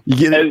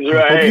 That's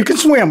right. Hope you can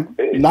swim.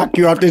 Knock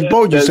you off this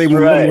boat. You say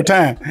one more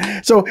time.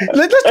 So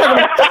let's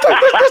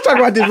talk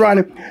about this,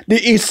 Ronnie.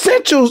 The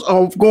essentials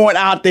of going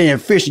out there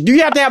and fishing. Do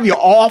you have to have your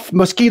off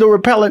mosquito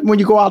repellent when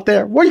you go out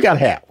there? What do you got to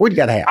have?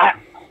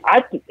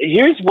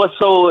 Here's what's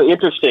so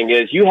interesting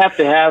is you have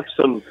to have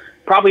some.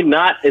 Probably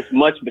not as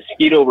much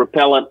mosquito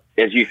repellent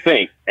as you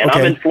think. And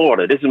I'm in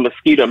Florida. This is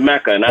mosquito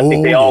mecca, and I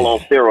think they all on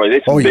steroids.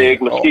 It's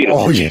big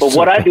mosquitoes. Yes. But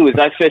what I do is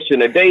I fish in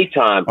the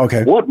daytime.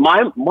 Okay. What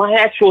my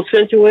actual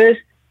essential is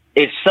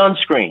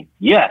sunscreen.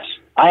 Yes,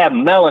 I have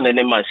melanin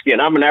in my skin.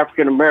 I'm an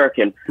African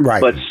American. Right.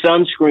 But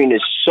sunscreen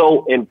is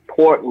so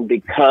important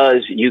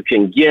because you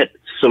can get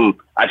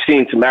I've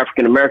seen some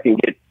African American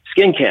get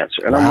skin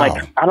cancer. And I'm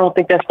like, I don't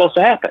think that's supposed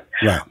to happen.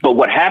 Right. But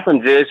what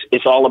happens is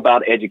it's all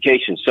about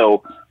education.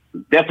 So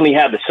definitely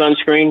have the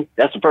sunscreen.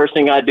 That's the first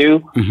thing I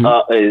do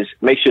is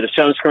make sure the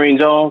sunscreen's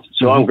on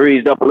so I'm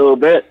greased up a little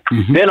bit.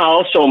 Then I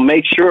also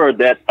make sure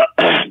that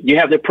you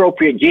have the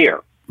appropriate gear.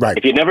 Right.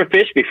 If you never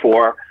fished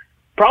before,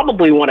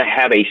 probably want to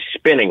have a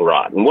spinning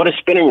rod. And what a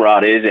spinning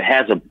rod is, it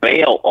has a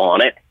bail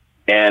on it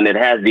and it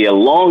has the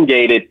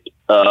elongated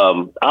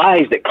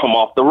eyes that come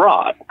off the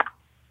rod.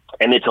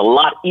 And it's a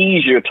lot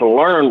easier to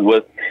learn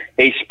with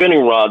a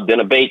spinning rod than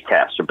a bait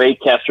caster. Bait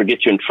caster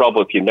gets you in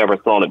trouble if you've never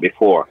thrown it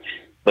before.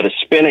 But a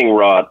spinning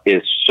rod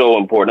is so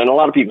important. And a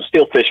lot of people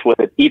still fish with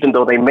it, even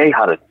though they may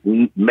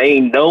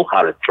know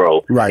how to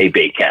throw a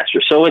bait caster.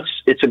 So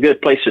it's a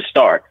good place to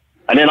start.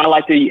 And then I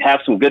like to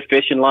have some good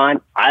fishing line.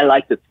 I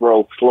like to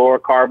throw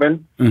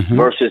fluorocarbon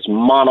versus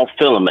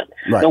monofilament.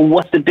 Right. Now,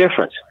 what's the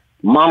difference?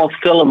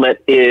 Monofilament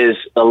is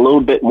a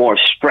little bit more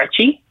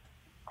stretchy,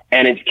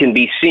 and it can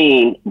be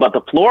seen, but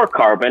the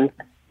fluorocarbon,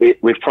 it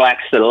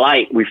reflects the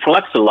light,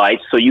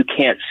 so you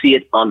can't see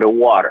it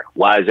underwater.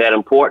 Why is that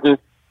important?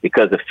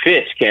 Because the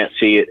fish can't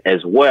see it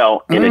as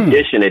well. In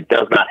addition, it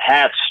does not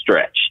have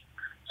stretch.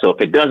 So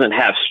if it doesn't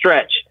have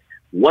stretch,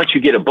 once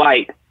you get a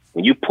bite,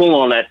 when you pull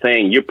on that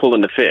thing, you're pulling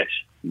the fish.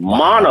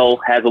 Mono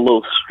has a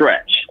little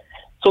stretch.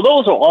 So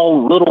those are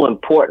all little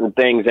important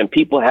things, and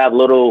people have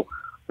little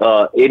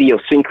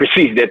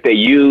idiosyncrasies that they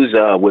use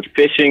with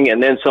fishing,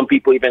 and then some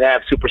people even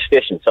have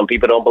superstitions. Some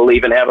people don't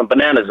believe in having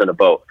bananas in a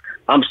boat.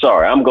 I'm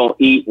sorry, I'm going to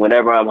eat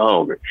whenever I'm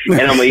hungry, and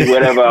I'm going to eat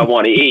whatever I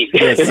want to eat.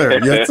 Yes, sir.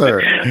 Yes,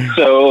 sir.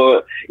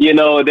 So,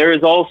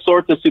 there's all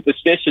sorts of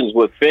superstitions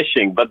with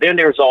fishing, but then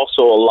there's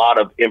also a lot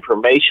of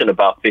information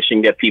about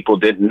fishing that people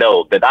didn't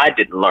know, that I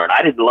didn't learn.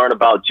 I didn't learn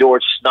about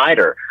George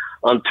Snyder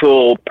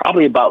until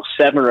probably about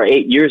 7 or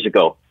 8 years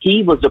ago.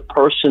 He was the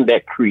person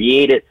that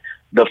created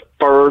the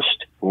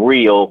first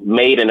reel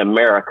made in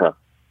America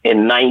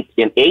in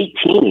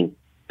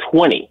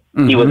 1820.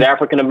 He was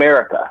African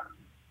American.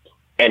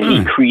 and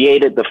he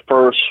created the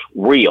first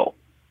reel.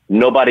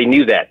 Nobody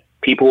knew that.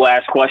 People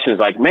ask questions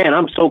like, man,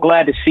 I'm so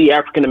glad to see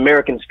African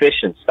Americans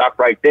fishing. Stop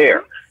right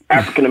there.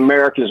 African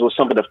Americans were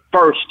some of the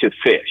first to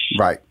fish.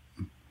 Right.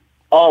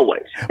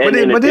 Always. But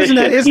isn't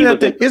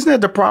that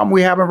the problem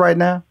we having right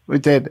now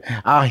with that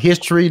our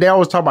history? They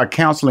always talk about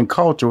canceling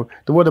culture.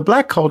 The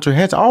black culture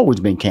has always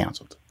been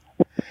canceled.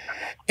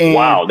 And,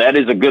 wow, that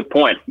is a good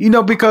point. You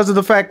know, because of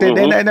the fact that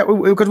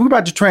because we're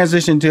about to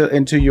transition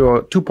into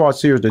your 2-part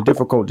series, the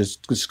difficult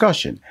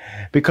discussion,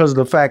 because of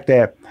the fact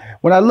that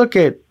when I look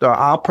at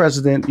our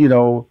president, you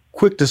know,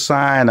 quick to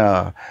sign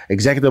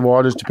executive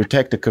orders to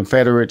protect the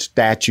Confederate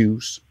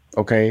statues.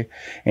 Okay,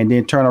 and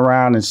then turn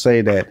around and say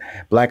that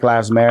Black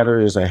Lives Matter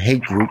is a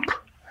hate group,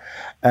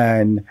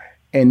 and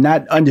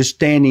not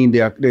understanding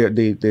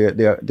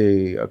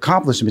the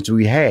accomplishments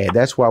we had.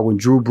 That's why when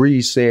Drew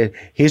Brees said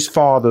his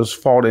fathers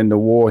fought in the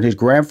war and his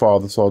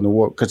grandfathers fought in the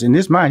war, because in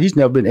his mind he's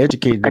never been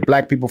educated that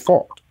black people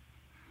fought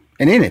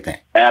in anything.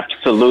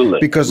 Absolutely,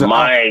 because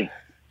the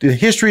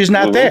history is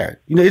not there.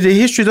 You know, the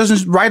history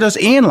doesn't write us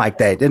in like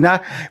that. And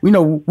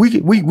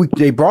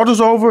they brought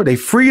us over, they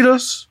freed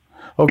us.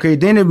 Okay,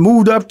 then it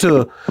moved up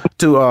to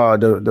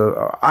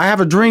the I Have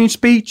a Dream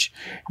speech.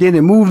 Then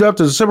it moved up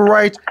to the civil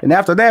rights. And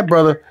after that,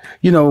 brother,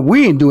 you know,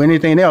 we didn't do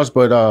anything else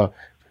but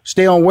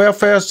stay on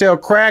welfare, sell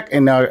crack,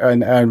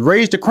 and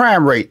raise the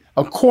crime rate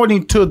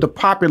according to the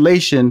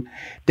population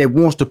that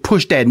wants to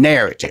push that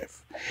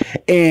narrative.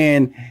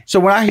 And so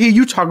when I hear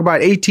you talk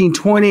about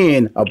 1820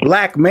 and a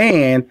black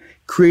man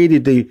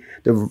created the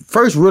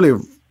first really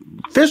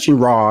fishing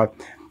rod,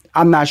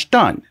 I'm not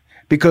stunned.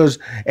 Because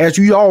as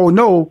you all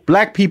know,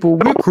 black people,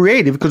 we're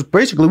creative because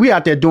basically we're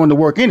out there doing the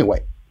work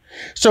anyway.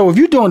 So if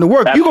you're doing the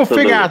work, you're going to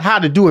figure out how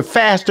to do it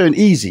faster and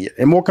easier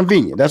and more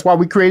convenient. That's why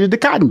we created the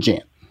cotton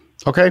gin.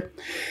 Okay.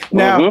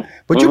 Now,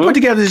 but you put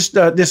together this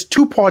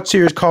 2-part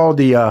series called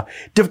the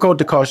Difficult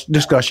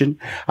Discussion.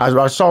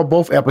 I saw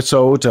both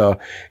episodes.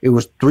 It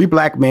was 3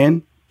 black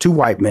men, 2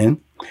 white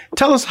men.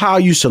 Tell us how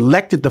you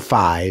selected the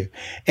 5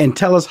 and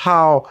tell us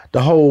how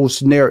the whole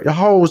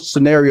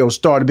scenario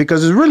started,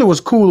 because it really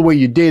was cool the way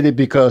you did it,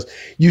 because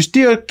you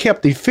still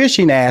kept the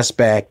fishing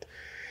aspect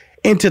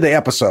into the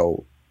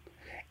episode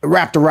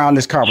wrapped around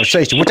this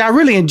conversation, which I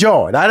really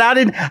enjoyed. I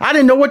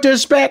didn't know what to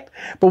expect,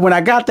 but when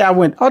I got there, I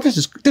went, oh, this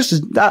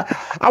is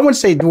I wouldn't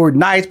say the word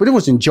nice, but it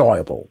was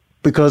enjoyable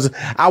because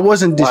I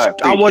wasn't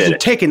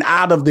taken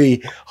out of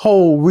the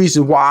whole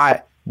reason why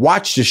I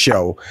watch the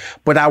show,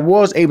 but I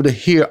was able to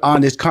hear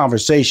honest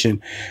conversation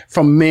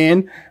from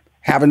men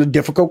having the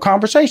difficult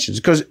conversations.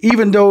 Because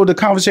even though the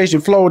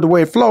conversation flowed the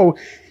way it flowed,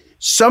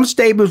 some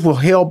statements were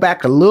held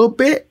back a little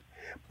bit,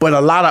 but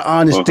a lot of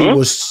honesty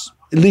was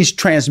at least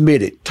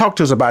transmitted. Talk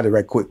to us about it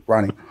right quick,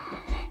 Ronnie.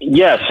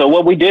 Yeah, so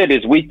what we did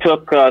is we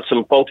took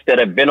some folks that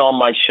have been on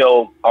my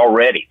show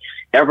already.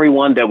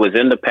 Everyone that was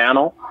in the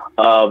panel,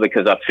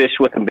 because I fished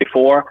with them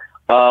before,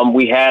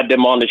 we had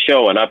them on the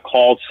show, and I've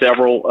called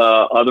several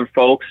other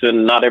folks,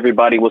 and not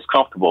everybody was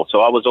comfortable.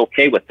 So I was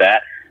okay with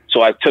that.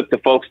 So I took the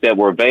folks that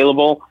were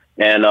available,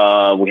 and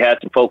we had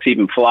some folks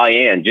even fly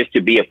in just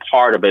to be a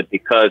part of it,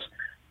 because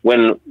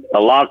when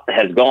a lot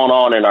has gone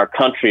on in our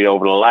country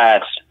over the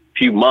last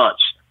few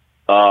months,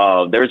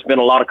 there's been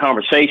a lot of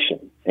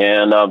conversation,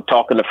 and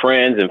talking to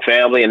friends and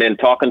family, and then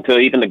talking to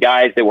even the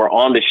guys that were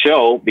on the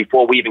show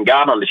before we even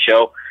got on the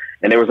show.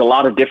 And there was a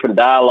lot of different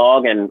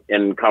dialogue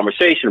and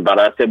conversation about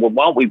it. I said, well,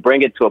 why don't we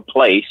bring it to a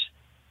place,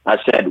 I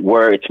said,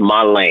 where it's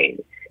my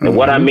lane. And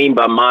what I mean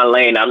by my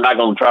lane, I'm not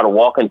going to try to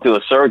walk into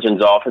a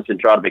surgeon's office and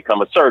try to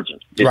become a surgeon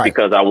just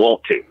because I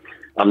want to.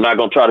 I'm not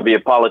going to try to be a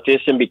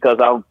politician because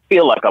I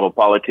feel like I'm a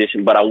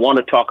politician, but I want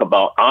to talk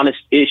about honest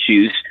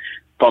issues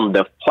from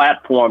the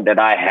platform that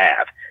I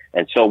have.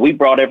 And so we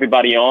brought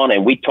everybody on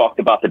and we talked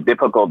about the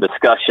difficult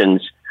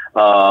discussions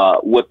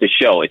with the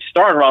show. It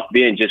started off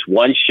being just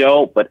one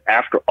show, but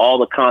after all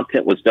the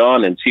content was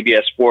done and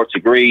CBS Sports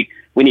agreed,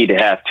 we need to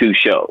have 2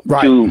 shows,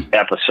 2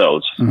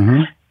 episodes.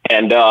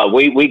 And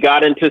we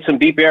got into some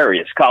deep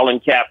areas, Colin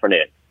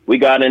Kaepernick. We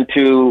got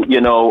into,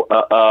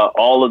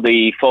 all of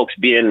the folks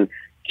being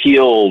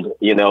killed,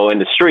 in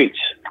the streets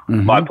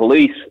by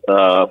police.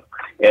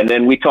 And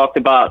then we talked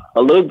about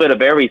a little bit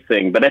of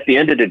everything. But at the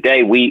end of the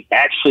day, we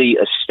actually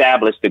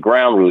established the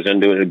ground rules.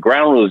 And the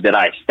ground rules that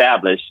I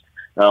established,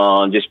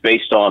 just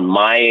based on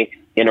my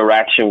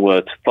interaction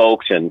with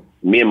folks, and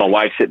me and my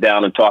wife sit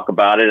down and talk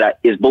about it,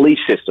 is belief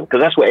system, because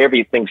that's where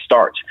everything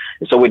starts.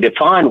 And so we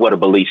defined what a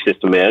belief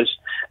system is,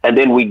 and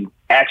then we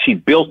actually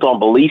built on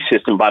belief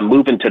system by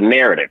moving to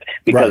narrative,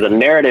 because a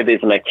narrative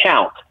is an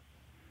account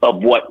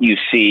of what you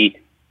see,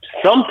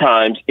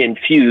 sometimes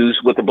infused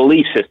with a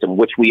belief system,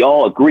 which we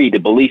all agree the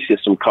belief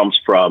system comes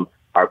from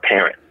our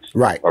parents,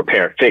 or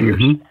parent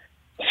figures.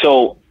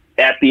 So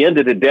at the end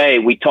of the day,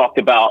 we talked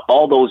about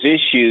all those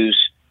issues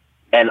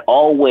and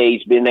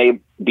always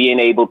being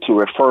able to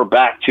refer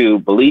back to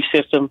belief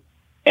system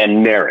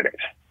and narrative.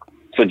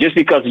 So just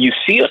because you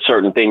see a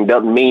certain thing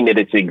doesn't mean that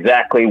it's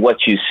exactly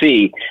what you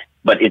see,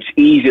 but it's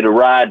easy to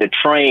ride the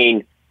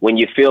train when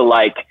you feel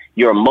like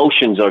your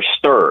emotions are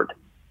stirred.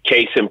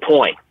 Case in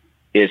point,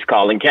 is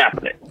Colin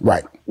Kaepernick.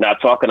 Right. Now,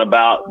 talking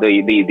about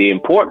the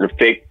important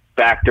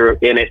factor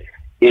in it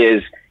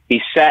is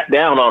he sat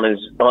down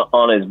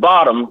on his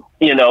bottom,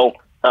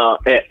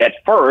 at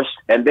first,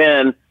 and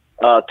then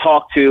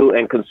talked to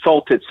and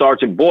consulted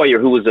Sergeant Boyer,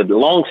 who was a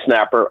long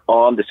snapper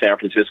on the San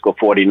Francisco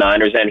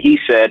 49ers, and he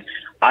said,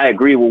 I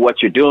agree with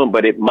what you're doing,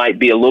 but it might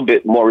be a little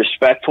bit more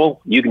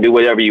respectful. You can do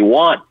whatever you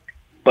want,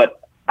 but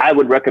I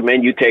would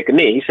recommend you take a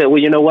knee. He said, well,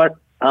 you know what?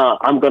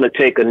 I'm going to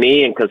take a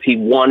knee, and because he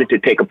wanted to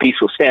take a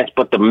peaceful stance,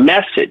 but the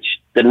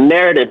message, the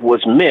narrative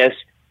was missed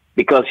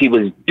because he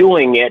was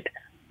doing it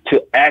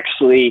to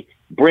actually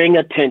bring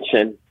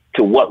attention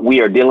to what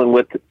we are dealing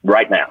with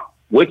right now,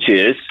 which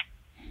is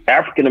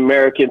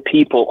African-American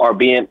people are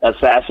being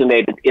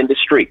assassinated in the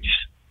streets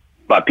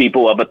by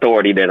people of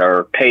authority that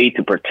are paid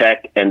to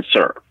protect and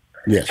serve.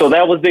 Yes. So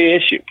that was the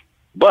issue.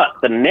 But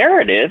the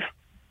narrative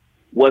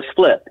was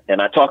flipped.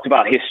 And I talked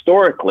about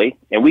historically,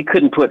 and we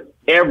couldn't put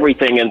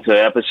everything into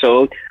the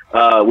episode.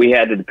 We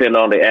had to depend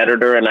on the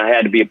editor, and I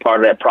had to be a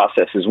part of that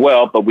process as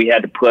well. But we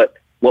had to put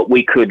what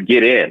we could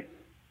get in.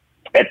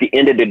 At the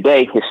end of the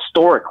day,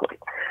 historically,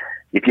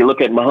 if you look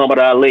at Muhammad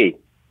Ali,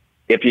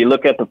 if you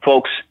look at the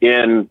folks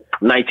in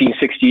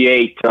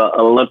 1968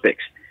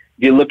 Olympics,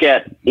 if you look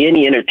at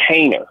any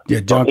entertainer,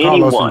 John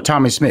Carlos and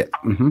Tommy Smith.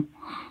 Mm-hmm.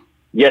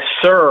 Yes,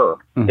 sir,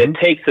 that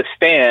takes a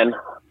stand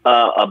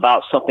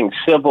about something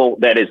civil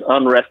that is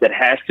unrest that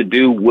has to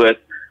do with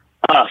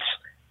us,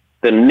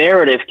 the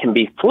narrative can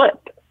be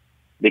flipped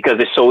because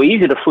it's so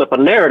easy to flip a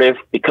narrative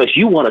because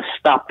you want to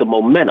stop the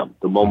momentum.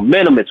 The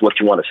momentum is what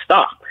you want to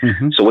stop.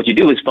 So what you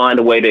do is find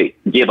a way to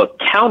give a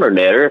counter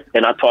narrative.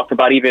 And I talked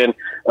about even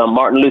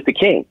Martin Luther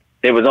King.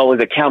 There was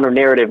always a counter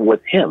narrative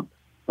with him,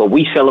 but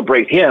we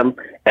celebrate him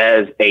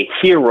as a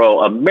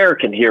hero,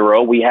 American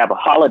hero. We have a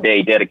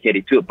holiday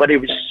dedicated to it, but there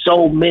was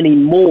so many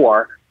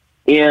more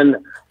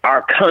in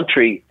our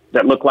country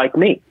that look like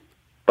me.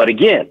 But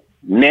again,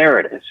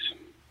 narratives.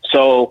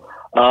 So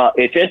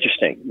it's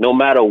interesting. No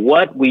matter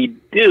what we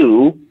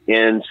do,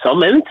 in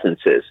some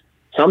instances,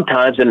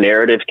 sometimes the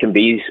narrative can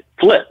be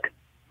flipped.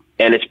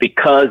 And it's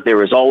because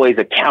there is always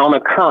a counter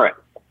current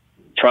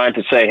trying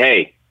to say,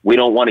 hey, we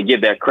don't want to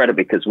give that credit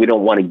because we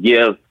don't want to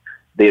give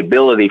the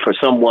ability for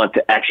someone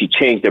to actually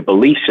change their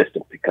belief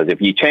system. Because if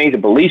you change the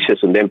belief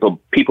system, then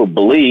people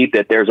believe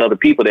that there's other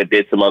people that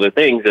did some other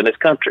things in this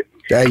country.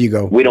 There you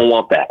go. We don't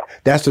want that.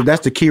 That's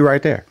the key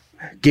right there.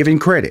 Giving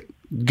credit,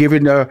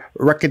 giving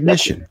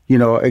recognition,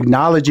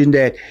 acknowledging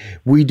that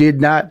we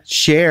did not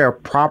share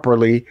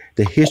properly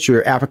the history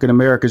of African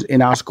Americans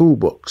in our school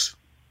books.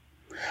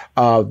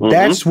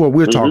 That's what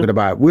we're talking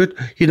about. When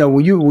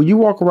you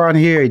walk around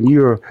here and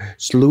you're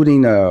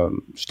saluting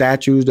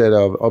statues that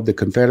of the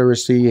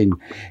Confederacy,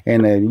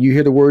 and you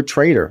hear the word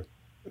traitor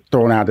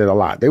thrown out there a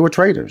lot. They were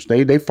traitors.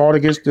 They fought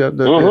against they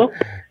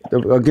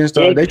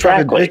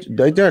tried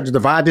to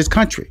divide this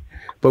country.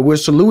 But we're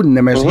saluting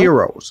them as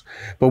heroes.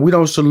 But we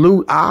don't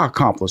salute our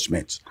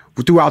accomplishments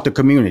throughout the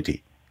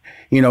community.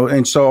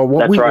 And so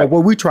what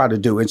we try to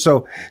do. And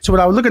so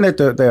when I was looking at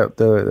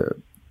the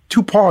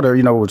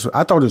two-parter,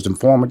 I thought it was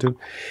informative.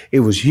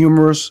 It was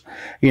humorous.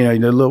 What's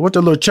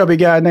the little chubby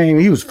guy name?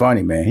 He was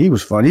funny, man. He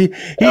was funny.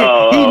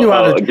 He knew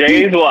how to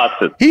James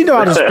Watson. He knew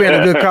how to spin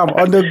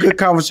a good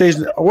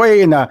conversation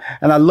away. And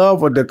I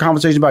love what the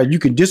conversation about you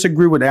can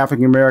disagree with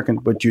African American,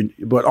 but you're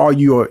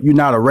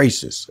not a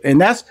racist. And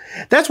that's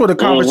what the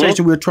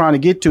conversation we're trying to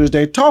get to is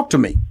they talk to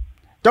me.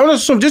 Don't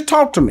assume. Just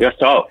talk to me.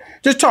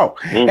 Just talk.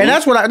 And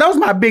that's that was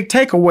my big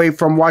takeaway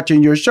from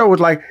watching your show.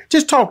 Was like,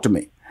 just talk to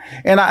me.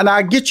 And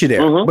I get you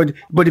there,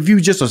 but if you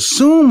just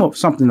assume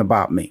something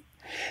about me,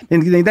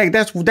 then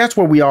that's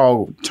where we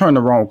all turn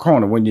the wrong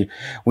corner. When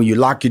you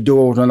lock your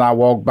doors when I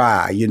walk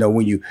by,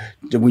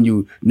 when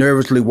you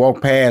nervously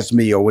walk past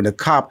me, or when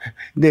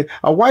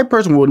a white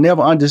person will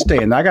never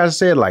understand. I gotta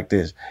say it like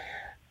this: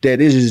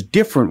 that it is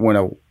different when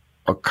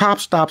a cop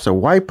stops a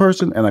white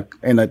person and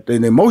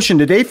an emotion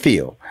that they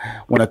feel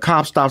when a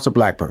cop stops a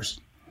black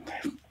person.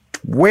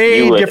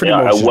 Way different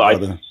emotions,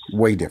 brother.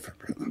 Way different,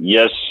 brother.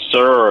 Yes,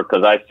 sir.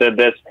 Because I said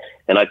this,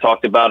 and I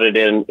talked about it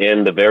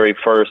in the very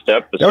first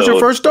episode. That was your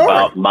first story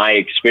about my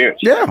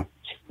experience. Yeah.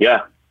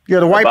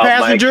 You're the white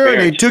passenger,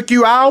 and they took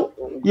you out.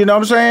 You know what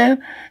I'm saying?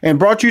 And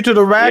brought you to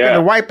the rack, and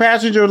the white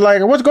passenger was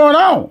like, "What's going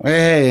on?"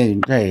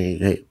 Hey.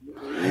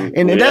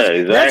 And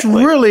that's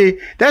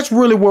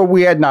really where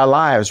we at in our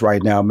lives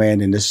right now,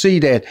 man. And to see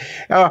that,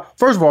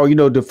 first of all,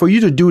 for you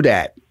to do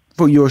that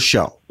for your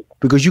show.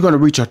 Because you're going to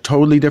reach a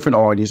totally different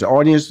audience.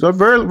 Audience, are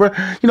very,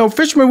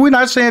 fishermen, we're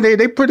not saying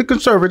they pretty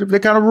conservative. They're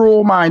kind of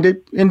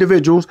rural-minded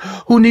individuals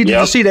who needed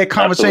to see that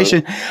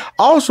conversation. Absolutely.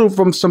 Also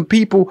from some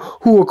people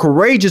who are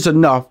courageous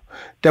enough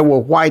that were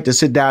white to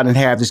sit down and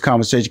have this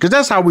conversation. Because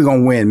that's how we're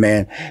going to win,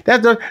 man.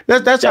 That's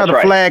how the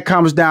flag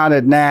comes down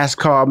at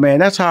NASCAR, man.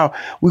 That's how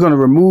we're going to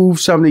remove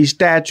some of these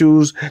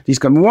statues. We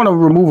want to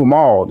remove them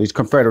all, these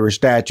Confederate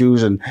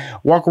statues, and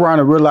walk around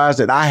and realize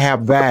that I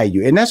have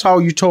value. And that's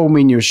all you told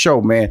me in your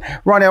show, man.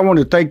 Ronnie, I want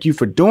to thank you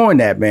for doing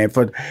that, man,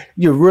 for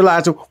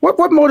realizing what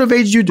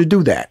motivates you to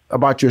do that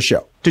about your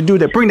show, to do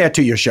that, bring that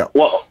to your show.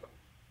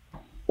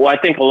 Well, I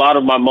think a lot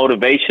of my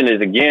motivation is,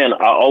 again,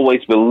 I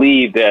always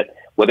believe that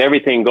with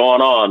everything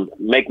going on,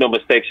 make no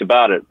mistakes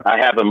about it. I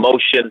have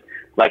emotion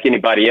like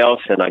anybody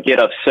else, and I get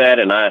upset,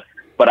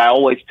 but I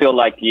always feel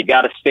like you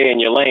got to stay in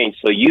your lane.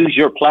 So use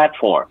your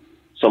platform.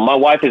 So my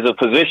wife is a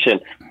physician,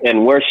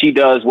 and what she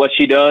does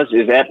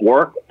is at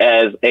work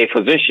as a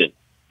physician,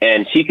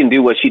 and she can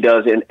do what she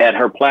does at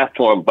her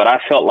platform. But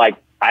I felt like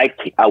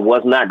I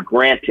was not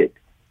granted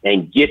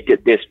and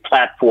gifted this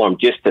platform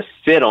just to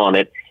sit on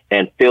it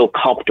and feel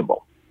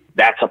comfortable.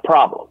 That's a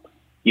problem.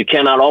 You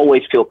cannot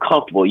always feel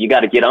comfortable. You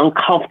got to get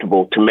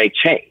uncomfortable to make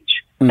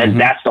change. Mm-hmm.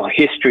 And that's the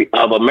history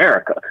of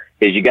America,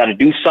 is you got to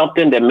do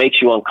something that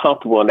makes you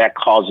uncomfortable, and that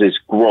causes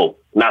growth,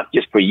 not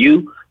just for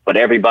you, but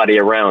everybody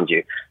around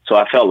you. So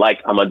I felt like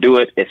I'm going to do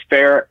it as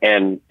fair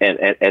and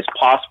as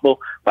possible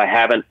by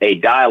having a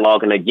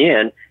dialogue. And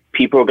again,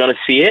 people are going to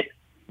see it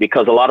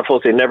because a lot of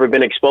folks have never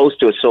been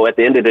exposed to it. So at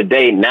the end of the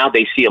day, now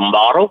they see a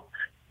model.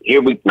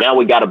 Now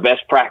we got a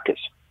best practice.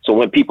 So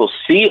when people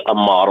see a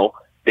model,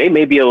 they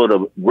may be able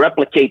to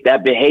replicate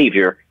that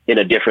behavior in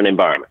a different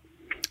environment.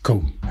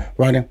 Cool.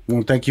 Ronnie,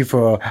 well, thank you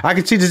for... I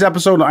can see this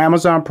episode on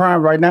Amazon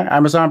Prime right now,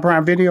 Amazon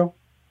Prime Video.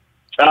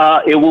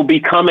 It will be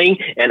coming.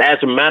 And as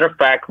a matter of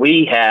fact,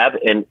 we have,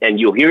 and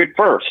you'll hear it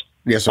first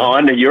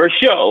on your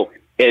show,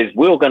 is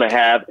we're going to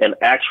have an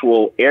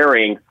actual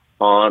airing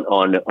on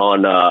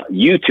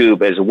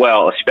YouTube as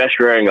well, a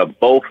special airing of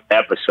both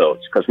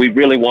episodes, because we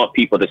really want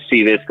people to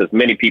see this, because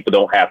many people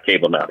don't have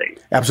cable nowadays.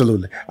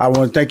 Absolutely. I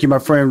want to thank you, my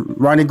friend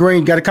Ronnie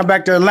Green. Got to come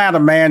back to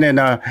Atlanta, man, and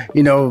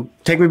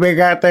take me back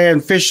out there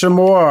and fish some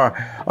more,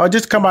 or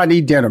just come out and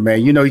eat dinner,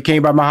 man. You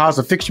came by my house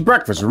and fixed your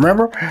breakfast,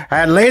 remember? I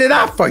had laid it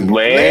out for you.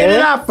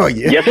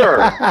 Yes,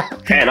 sir.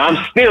 And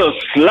I'm still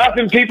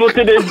slapping people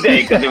to this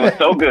day because it was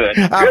so good.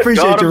 I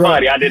appreciate you,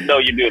 Ronnie. I didn't know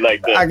you do it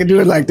like that. I can do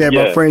it like that,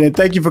 my friend. And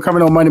thank you for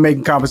coming on Money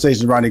Making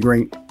Conversations, Ronnie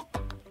Green.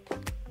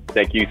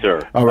 Thank you,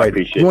 sir. All right. I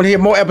appreciate it. You want to hear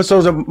more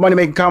episodes of Money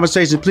Making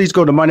Conversations, please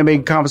go to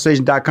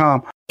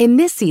moneymakingconversation.com. In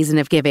this season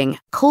of giving,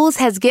 Kohl's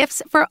has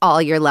gifts for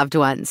all your loved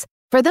ones.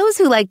 For those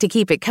who like to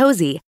keep it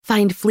cozy,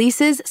 find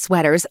fleeces,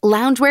 sweaters,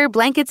 loungewear,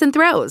 blankets, and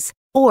throws.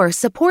 Or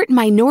support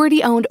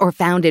minority-owned or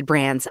founded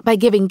brands by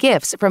giving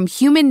gifts from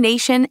Human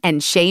Nation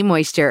and Shea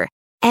Moisture.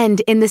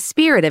 And in the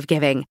spirit of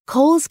giving,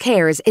 Kohl's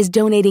Cares is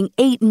donating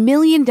 $8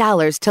 million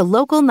to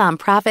local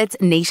nonprofits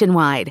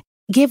nationwide.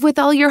 Give with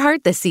all your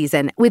heart this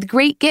season with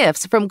great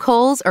gifts from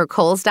Kohl's or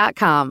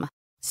Kohls.com.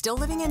 Still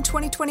living in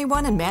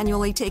 2021 and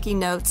manually taking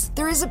notes?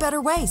 There is a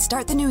better way.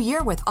 Start the new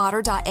year with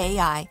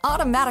Otter.ai.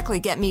 Automatically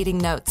get meeting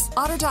notes.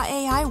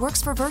 Otter.ai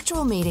works for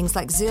virtual meetings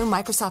like Zoom,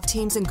 Microsoft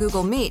Teams, and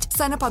Google Meet.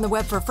 Sign up on the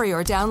web for free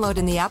or download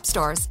in the app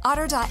stores.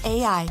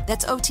 Otter.ai.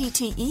 That's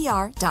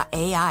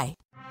OTTER.ai.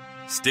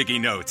 Sticky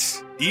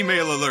notes,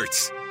 email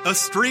alerts, a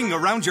string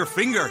around your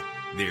finger.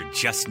 They're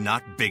just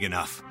not big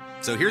enough.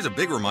 So here's a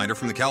big reminder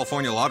from the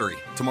California Lottery.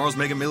 Tomorrow's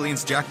Mega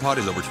Millions jackpot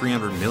is over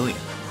 $300 million.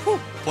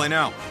 Play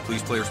now.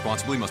 Please play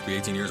responsibly. Must be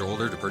 18 years or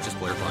older to purchase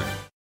player plan.